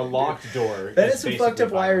up wiring. A locked door. That is some fucked basically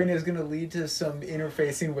up wiring violent. is going to lead to some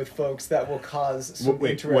interfacing with folks that will cause some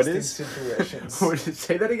interesting situations.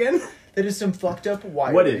 Say that again? That is some fucked up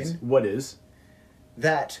wiring. What is?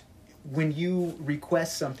 That when you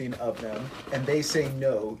request something of them and they say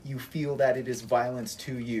no, you feel that it is violence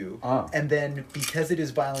to you. And then because it is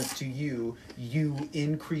violence to you, you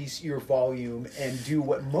increase your volume and do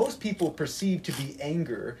what most people perceive to be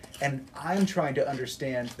anger. And I'm trying to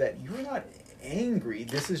understand that you're not angry.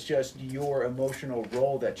 This is just your emotional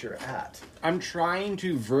role that you're at. I'm trying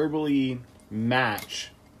to verbally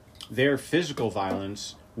match their physical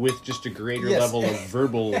violence with just a greater level of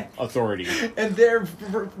verbal authority. And their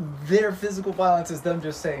physical violence is them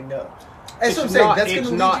just saying no. That's what I'm saying. That's going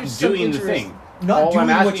to lead you to some doing the interest. thing. Not All doing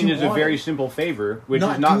I'm what asking you is a wanted. very simple favor, which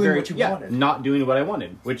Not is not doing very what you wanted. not doing what I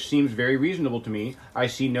wanted, which seems very reasonable to me. I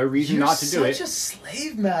see no reason not to do it. You're such a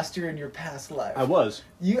slave master in your past life. I was.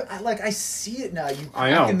 I see it now. You I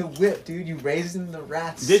know. cracking the whip, dude. You raising the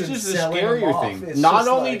rats. This and is the selling them scarier off. thing. It's Not just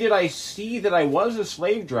only like- did I see that I was a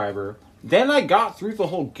slave driver, then I got through the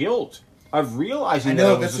whole guilt of I realizing know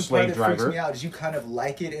that I that's was a the part slave that freaks driver. me out. Is you kind of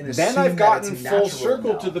like it and Then assume I've that gotten it's full natural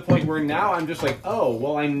circle now. to the point where now I'm just like, oh,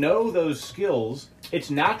 well, I know those skills. It's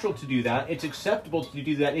natural to do that. It's acceptable to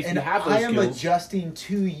do that if And you have those I am skills. adjusting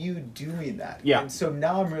to you doing that. Yeah. And so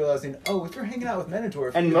now I'm realizing, oh, if you're hanging out with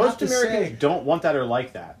Minindwarf, And you most have to Americans say, don't want that or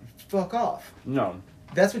like that. fuck off. No.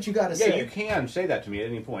 That's what you got to Yeah, say. you can say that to me at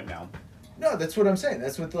any point now. No, that's what I'm saying.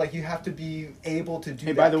 That's what you have to be able to do.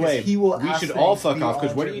 Hey, that, by the 'cause way, he will we ask should all things fuck off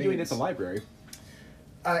because beyond what are your you doing at means. the library?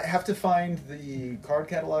 I have to find the card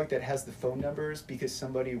catalog that has the phone numbers because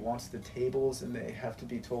somebody wants the tables and they have to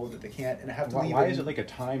be told that they can't. And I have to leave. Why is it like a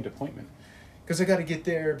timed appointment? Because I got to get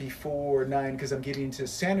there before 9 because I'm getting to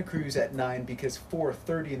Santa Cruz at 9 because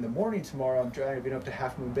 4:30 in the morning tomorrow I'm driving up to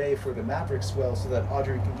Half Moon Bay for the Maverick swell so that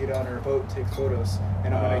Audrey can get on her boat and take photos.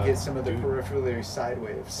 And I'm going to get some of the dude. peripherally side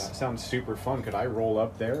waves. That sounds super fun. Could I roll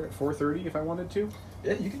up there at 4:30 if I wanted to?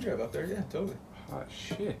 Yeah, you can drive up there. Yeah, totally. Oh,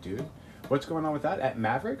 shit, dude. What's going on with that? At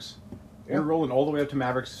Mavericks? Yeah. You're rolling all the way up to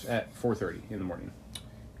Mavericks at 4:30 in the morning.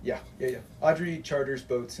 Yeah. Audrey charters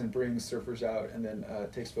boats and brings surfers out and then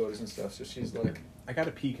takes photos and stuff. So she's like, I gotta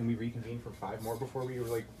pee. Can we reconvene for 5 more before we were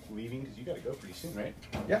like leaving? Because you gotta go pretty soon, right?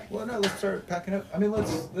 yeah, well, no, let's start packing up. I mean,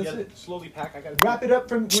 let's slowly pack. I gotta wrap it up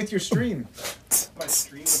with your stream. My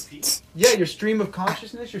stream of pee. Yeah, your stream of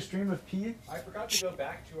consciousness, your stream of pee. I forgot to go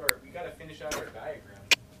back to our. We gotta finish out our diagram.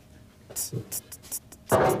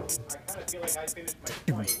 I kind of feel like I finished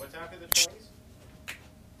my 20. What's after the 20s?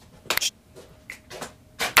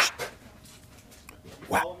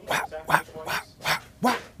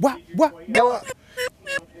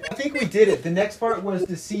 I think we did it. The next part was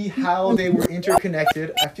to see how they were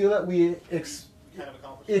interconnected. I feel that we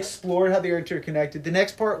explored how they were interconnected. The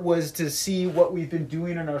next part was to see what we've been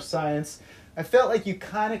doing in our science. I felt like you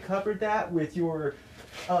kind of covered that with your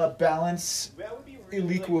balance,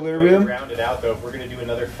 equilibrium. Round it out though. If we're gonna do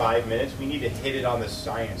another 5 minutes, we need to hit it on the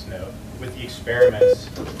science note with the experiments.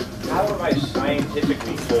 How am I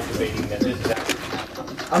scientifically cultivating that this is actually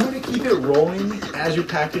happening? I'm going to keep it rolling as you're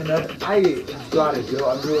packing up. I gotta go.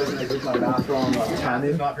 I'm realizing I did my math wrong on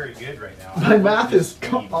timing. It's not very good right now. My math is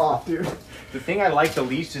Speed. off, dude. The thing I like the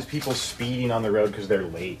least is people speeding on the road because they're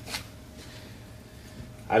late.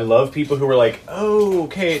 I love people who are like, oh,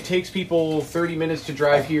 okay, it takes people 30 minutes to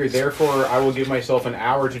drive here, therefore I will give myself an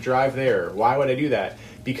hour to drive there. Why would I do that?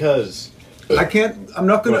 Because I can't. I'm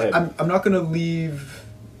not Go gonna. ahead. I'm not gonna leave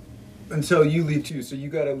until you leave too. So you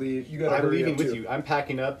gotta leave. You gotta. I'm hurry leaving up, with too. you. I'm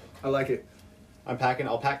packing up. I like it. I'm packing.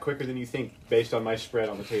 I'll pack quicker than you think based on my spread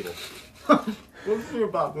on the table. Let's see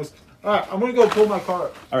about this. All right, I'm gonna go pull my car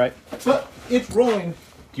up. All right. But it's rolling.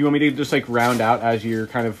 Do you want me to just like round out as you're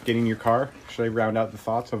kind of getting your car? Should I round out the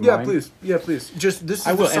thoughts of Yeah, mine? please. Yeah, please. Just this is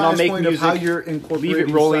I will, the and I'll science make point music. of how you're incorporating. Leave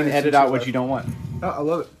it rolling. science Edit into out your what life. you don't want. Oh, I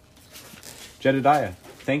love it. Jedediah,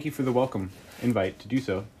 thank you for the welcome invite to do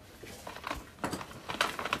so.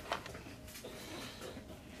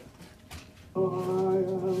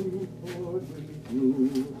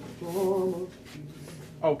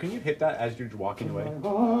 Oh, can you hit that as you're walking away?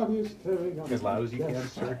 As loud as you can,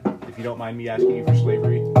 sir. If you don't mind me asking you for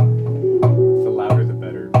slavery. The louder the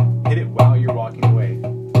better. Hit it while you're walking away.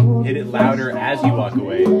 Hit it louder as you walk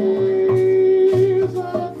away.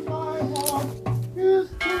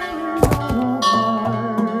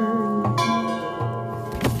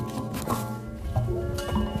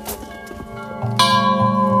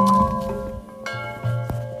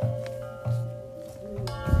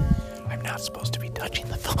 I'm not supposed to be touching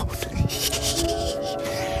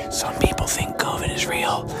Some people think COVID is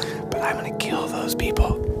real, but I'm gonna kill those people.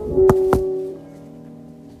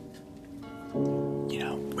 You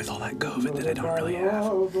know, with all that COVID that I don't really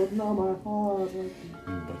have. But now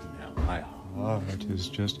my heart is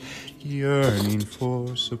just yearning for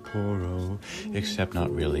Sapporo. Except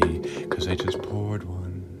not really, because I just poured one.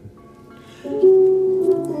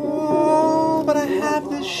 Oh, but I have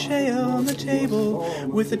this shea on the table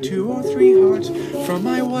with the 2 or 3 hearts from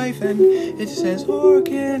my wife, and it says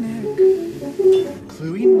organic,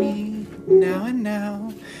 cluing me now and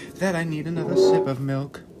now that I need another sip of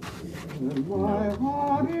milk. My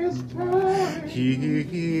heart is here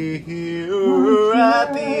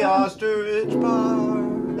at the ostrich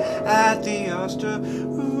bar, at the ostrich,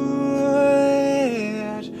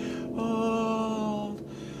 all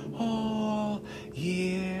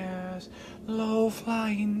years, low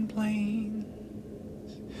flying planes,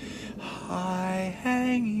 high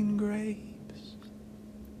hanging grapes.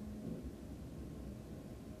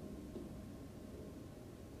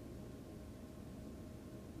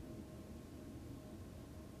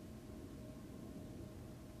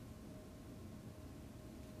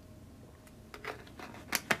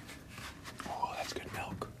 Oh, that's good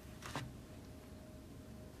milk.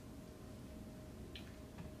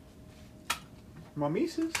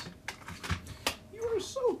 Mamises, you are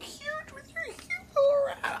so cute with your cute little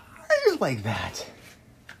rat eyes like that.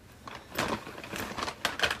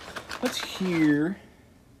 Let's hear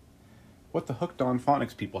what the Hooked on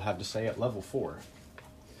Phonics people have to say at level 4.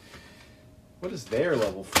 What is their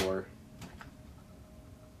level 4?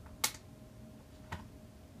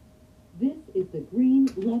 This is the green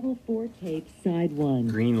level 4 tape side 1.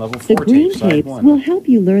 Green level The 4 green tape side tapes 1. will help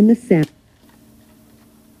you learn the sound.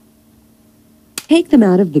 Take them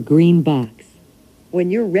out of the green box.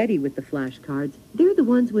 When you're ready with the flashcards, they're the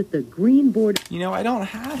ones with the green border. You know, I don't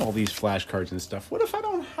have all these flashcards and stuff. What if I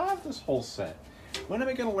don't have this whole set? When am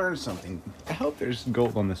I going to learn something? I hope there's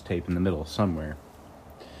gold on this tape in the middle somewhere.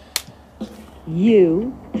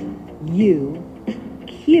 U,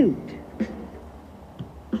 cute.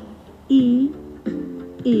 E,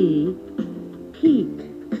 heat.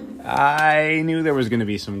 I knew there was going to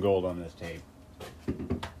be some gold on this tape.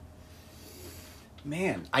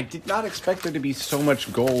 Man, I did not expect there to be so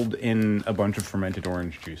much gold in a bunch of fermented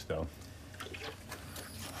orange juice, though.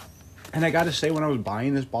 And I gotta say, when I was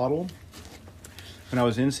buying this bottle, when I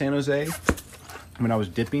was in San Jose, when I was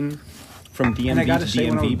dipping from DMV to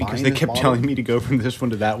DMV, because they kept telling me to go from this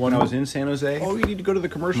one to that one. When I was in San Jose, Oh, you need to go to the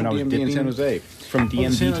commercial DMV in San Jose. From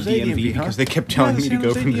DMV San to Jose DMV, huh? because they kept telling me to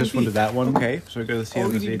go from this one to that one. Okay. So I go to the San Oh,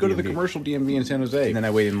 you Jose need to go to the DMV. commercial DMV in San Jose. And then I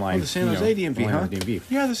wait in line. Oh, the San Jose DMV, huh? The DMV.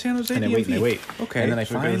 Yeah, the San Jose And I DMV. wait and I wait. Okay. And then I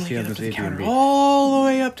so finally go to get up to the San Jose counter. DMV. All the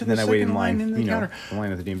way up to And the then I wait in second line, in the counter. the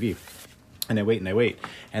line at the DMV. And I wait and I wait.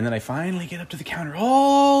 And then I finally get up to the counter,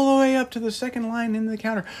 all the way up to the second line in the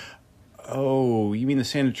counter. Oh, you mean the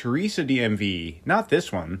Santa Teresa DMV? Not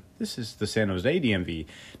this one. This is the San Jose DMV.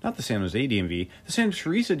 Not the San Jose DMV. The Santa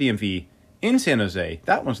Teresa DMV in San Jose.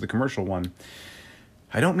 That one's the commercial one.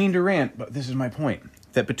 I don't mean to rant, but this is my point.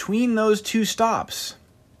 That between those two stops,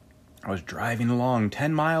 I was driving along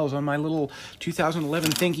 10 miles on my little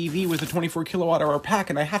 2011 Think EV with a 24 kilowatt hour pack,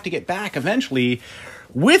 and I have to get back eventually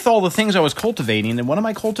with all the things I was cultivating. And what am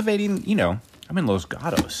I cultivating? You know, I'm in Los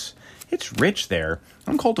Gatos. It's rich there.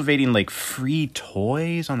 I'm cultivating like free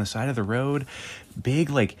toys on the side of the road, big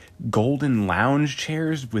like golden lounge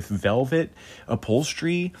chairs with velvet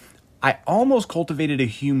upholstery. I almost cultivated a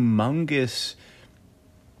humongous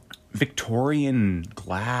Victorian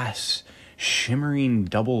glass shimmering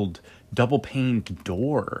double paned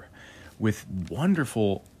door with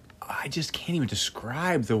wonderful, I just can't even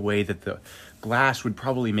describe the way that the glass would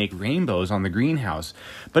probably make rainbows on the greenhouse.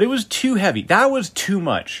 But it was too heavy. That was too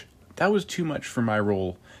much. That was too much for my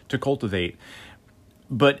role to cultivate.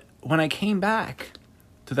 But when I came back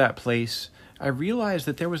to that place, I realized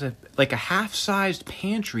that there was a half-sized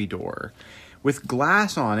pantry door with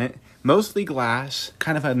glass on it, mostly glass,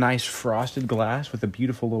 kind of a nice frosted glass with a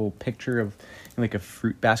beautiful little picture of like a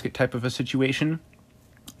fruit basket type of a situation.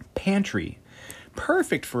 Pantry.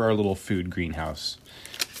 Perfect for our little food greenhouse.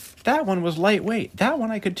 That one was lightweight. That one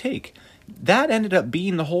I could take. That ended up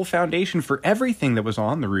being the whole foundation for everything that was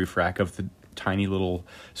on the roof rack of the tiny little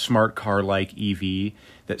smart car-like EV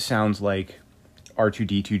that sounds like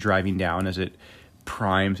R2-D2 driving down as it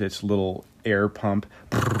primes its little air pump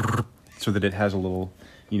so that it has a little,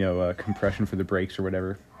 compression for the brakes or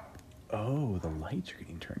whatever. Oh, the lights are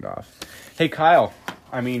getting turned off. Hey,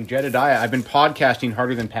 Jedediah, I've been podcasting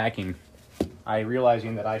harder than packing. I'm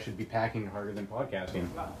realizing that I should be packing harder than podcasting.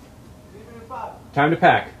 Time to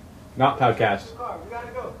pack. Not podcast. We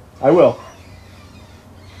gotta go. I will.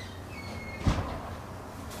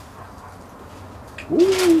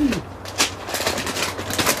 Woo!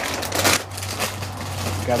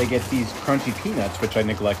 Gotta get these crunchy peanuts, which I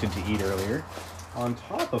neglected to eat earlier, on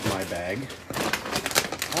top of my bag.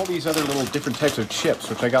 All these other little different types of chips,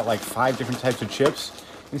 which I got like 5 different types of chips.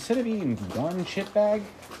 Instead of eating one chip bag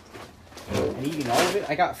and eating all of it,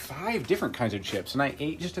 I got 5 different kinds of chips, and I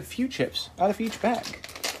ate just a few chips out of each bag.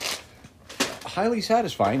 Highly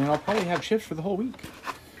satisfying, and I'll probably have chips for the whole week.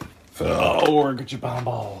 Oh, get your bomb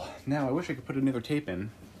ball. Now, I wish I could put another tape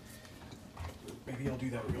in. Maybe I'll do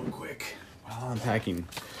that real quick while unpacking.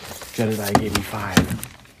 Jedediah gave me 5.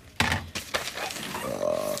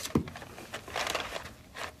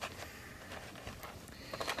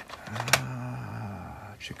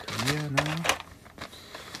 Chicoria now.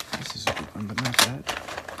 This is a good one, but not that.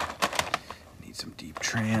 Need some deep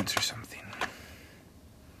trance or something.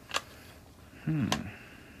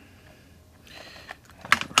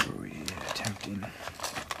 What were we attempting?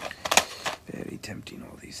 Very tempting,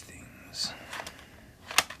 all these things.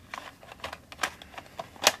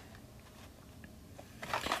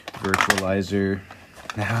 Virtualizer.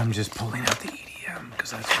 Now I'm just pulling out the EDM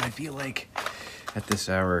because that's what I feel like at this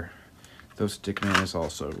hour. Though Stickman is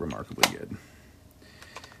also remarkably good.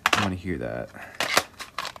 I want to hear that.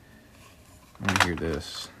 I want to hear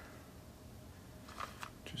this.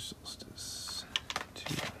 Solstice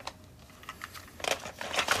 2.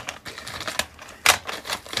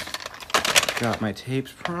 Got my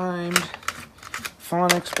tapes primed.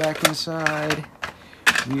 Phonics back inside.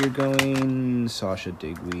 We are going Sasha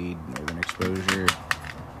Digweed, Northern Exposure.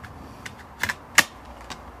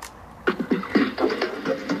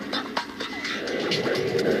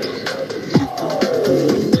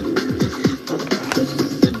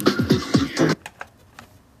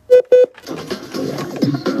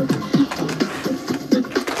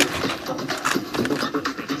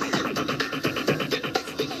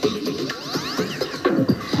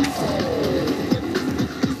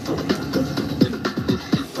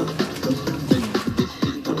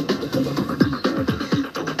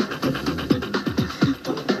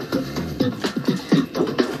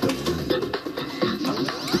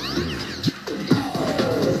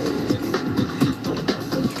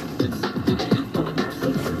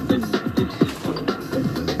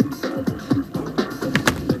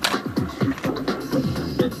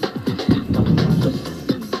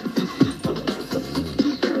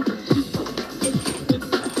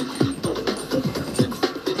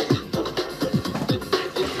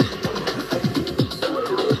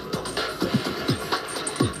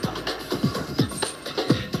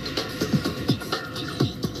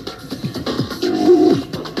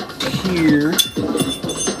 Hear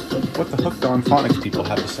what the Hooked on Phonics people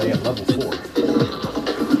have to say at level 4.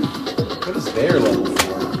 What is their level 4?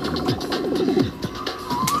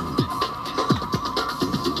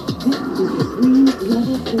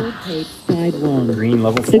 Level 4 tape side 1. Green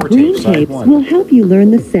level 4 The green tape side tapes 1. will help you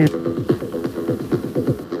learn the sound.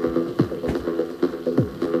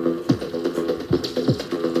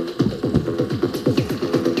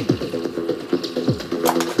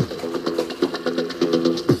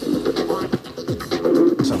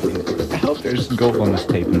 I hope there's gold on this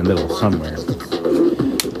tape in the middle somewhere.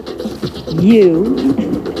 U,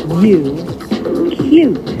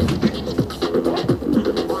 cute.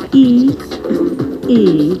 E,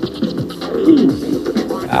 heat.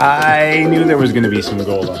 I knew there was going to be some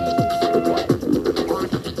gold on it.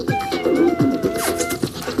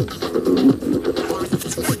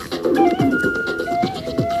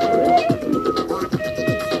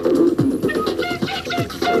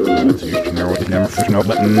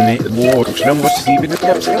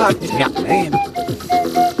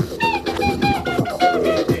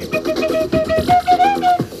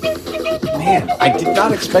 Man, I did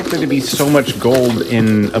not expect there to be so much gold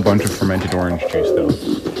in a bunch of fermented orange juice, though.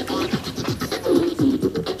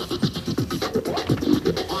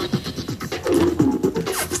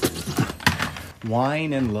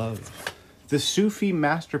 Wine and love. The Sufi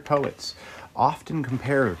master poets often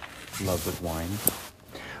compare love with wine.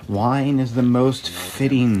 Wine is the most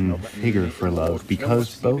fitting figure for love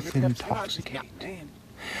because both intoxicate.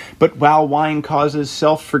 But while wine causes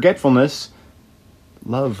self-forgetfulness,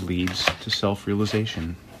 love leads to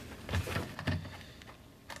self-realization.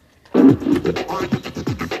 So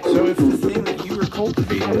if the thing that you are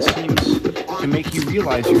cultivating seems to make you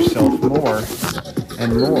realize yourself more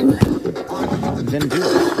and more, then do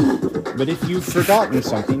it. But if you've forgotten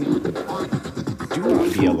something, do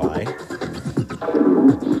not be a lie.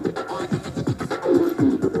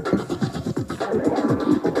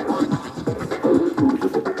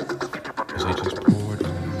 As I just poured.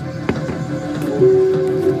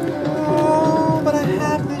 Oh, but I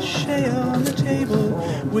have this shale on the table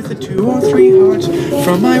 2 or 3 hearts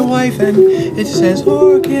from my wife, and it says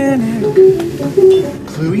organic.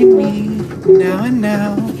 Cluing me now and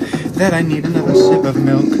now that I need another sip of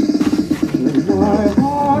milk. My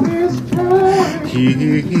heart is tired.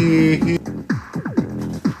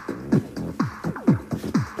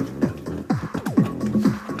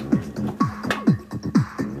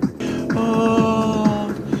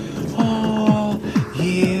 All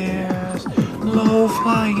years, low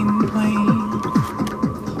flying plane,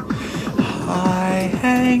 high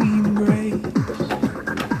hanging grapes.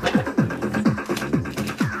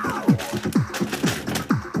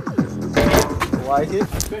 Like it?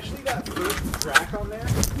 Especially that first track on there.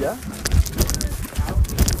 Yeah. How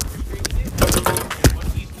he orchestrated it. And what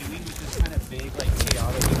he's doing is just kind of vague, like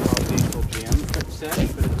chaotic improvisational jam set,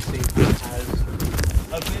 but at the same time has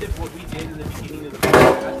a bit of what we did in the beginning of the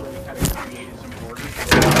podcast, where we kind of created some order for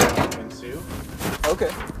the to ensue.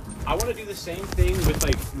 Okay. I want to do the same thing with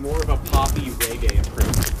like more of a poppy reggae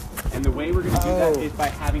approach. And the way we're going to do that is by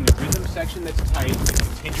having a rhythm section that's tight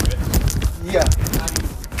and continuous. Yeah.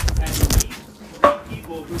 And these three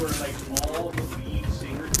people who are like all the lead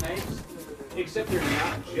singer types, except they're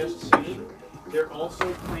not just singing, they're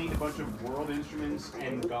also playing a bunch of world instruments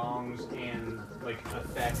and gongs and like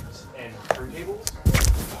effects and turntables.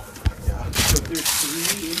 So there's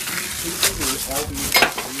 3 instruments people who are all doing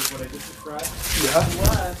exactly what I just described. Yeah.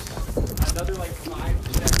 Plus another like 5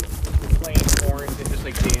 to 7 people playing horns and just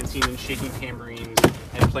like dancing and shaking tambourines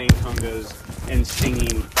and playing congas and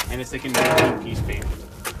singing, and it's like a 19-piece band.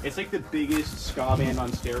 It's like the biggest ska band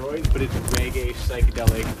on steroids, but it's reggae,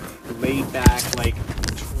 psychedelic, laid back, like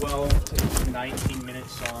 12 to 19-minute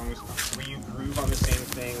songs where you groove on the same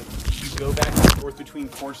thing. You go back and forth between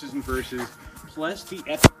choruses and verses, plus the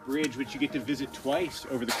epic bridge, which you get to visit twice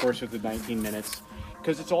over the course of the 19 minutes.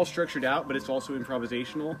 Because it's all structured out, but it's also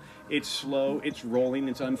improvisational. It's slow, it's rolling,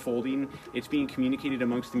 it's unfolding. It's being communicated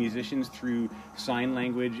amongst the musicians through sign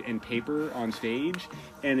language and paper on stage.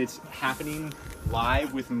 And it's happening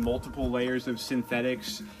live with multiple layers of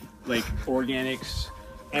synthetics, like organics,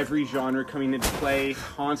 every genre coming into play,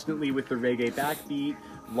 constantly with the reggae backbeat.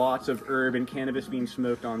 Lots of herb and cannabis being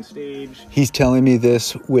smoked on stage. He's telling me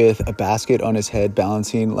this with a basket on his head,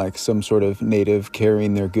 balancing like some sort of native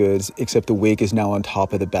carrying their goods, except the wig is now on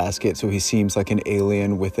top of the basket, so he seems like an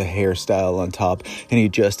alien with a hairstyle on top, and he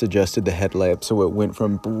just adjusted the headlamp so it went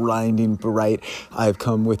from blinding bright, I've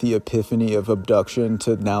come with the epiphany of abduction,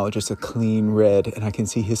 to now just a clean red, and I can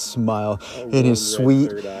see his smile and his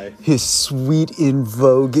sweet in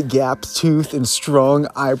vogue gap tooth and strong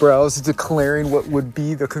eyebrows declaring what would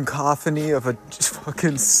be the cacophony of a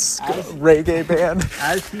fucking reggae band.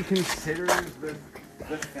 As he considers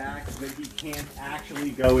the fact that he can't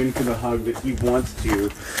actually go into the hug that he wants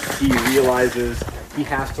to, he realizes he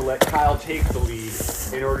has to let Kyle take the lead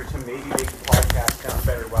in order to maybe make the podcast sound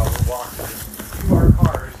better while we're walking to our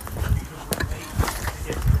cars, because we're late to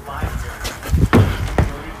get to the library in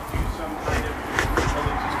order to do some kind of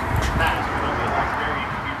logistical task that only a librarian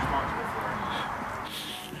can be responsible for.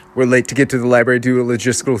 We're late to get to the library due to a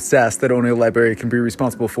logistical task that only a library can be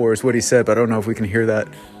responsible for, is what he said, but I don't know if we can hear that.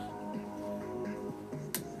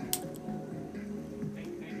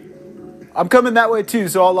 I'm coming that way too,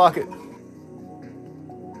 so I'll lock it.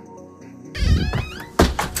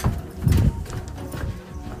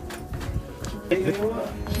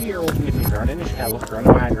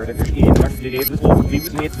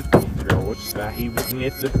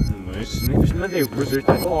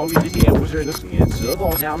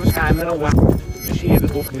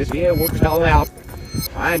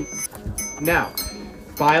 Now,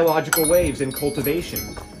 biological waves and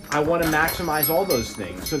cultivation. I want to maximize all those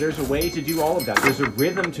things. So there's a way to do all of that. There's a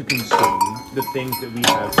rhythm to consume the things that we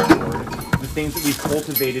have stored, the things that we've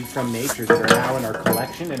cultivated from nature that are now in our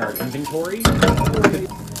collection, in our inventory.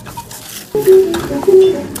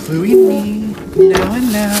 Cluing me now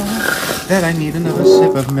and now that I need another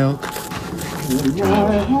sip of milk.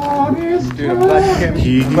 Dude, I'm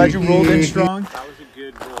glad you rolled in strong. That was a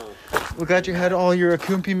good roll. We're glad you had all your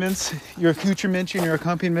accompaniments, and your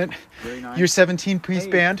accompaniment, Very nice. your 17-piece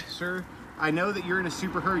band. Sir, I know that you're in a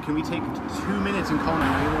super hurry. Can we take 2 minutes and call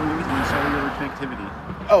 911 with you cellular connectivity?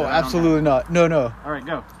 Oh, absolutely not. No. All right,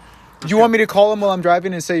 go. Do you want me to call him while I'm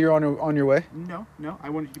driving and say you're on your way? No. I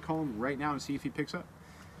wanted you to call him right now and see if he picks up.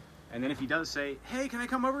 And then if he does, say, "Hey, can I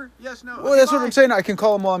come over?" Yes, no. Well, that's what I'm saying. I can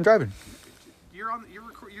call him while I'm driving.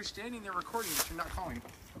 You're standing there recording, but you're not calling.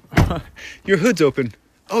 Your hood's open.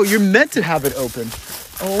 Oh, you're meant to have it open.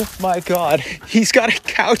 Oh my God. He's got a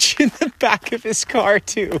couch in the back of his car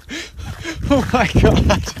too. Oh my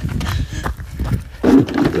God. So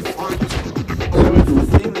if the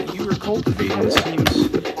thing that you were cultivating seems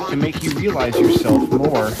to make you realize yourself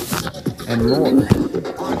more and more,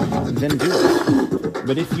 then do it.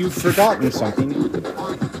 But if you've forgotten something,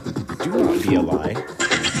 do not be a lie.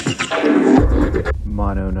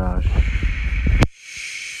 Mononosh.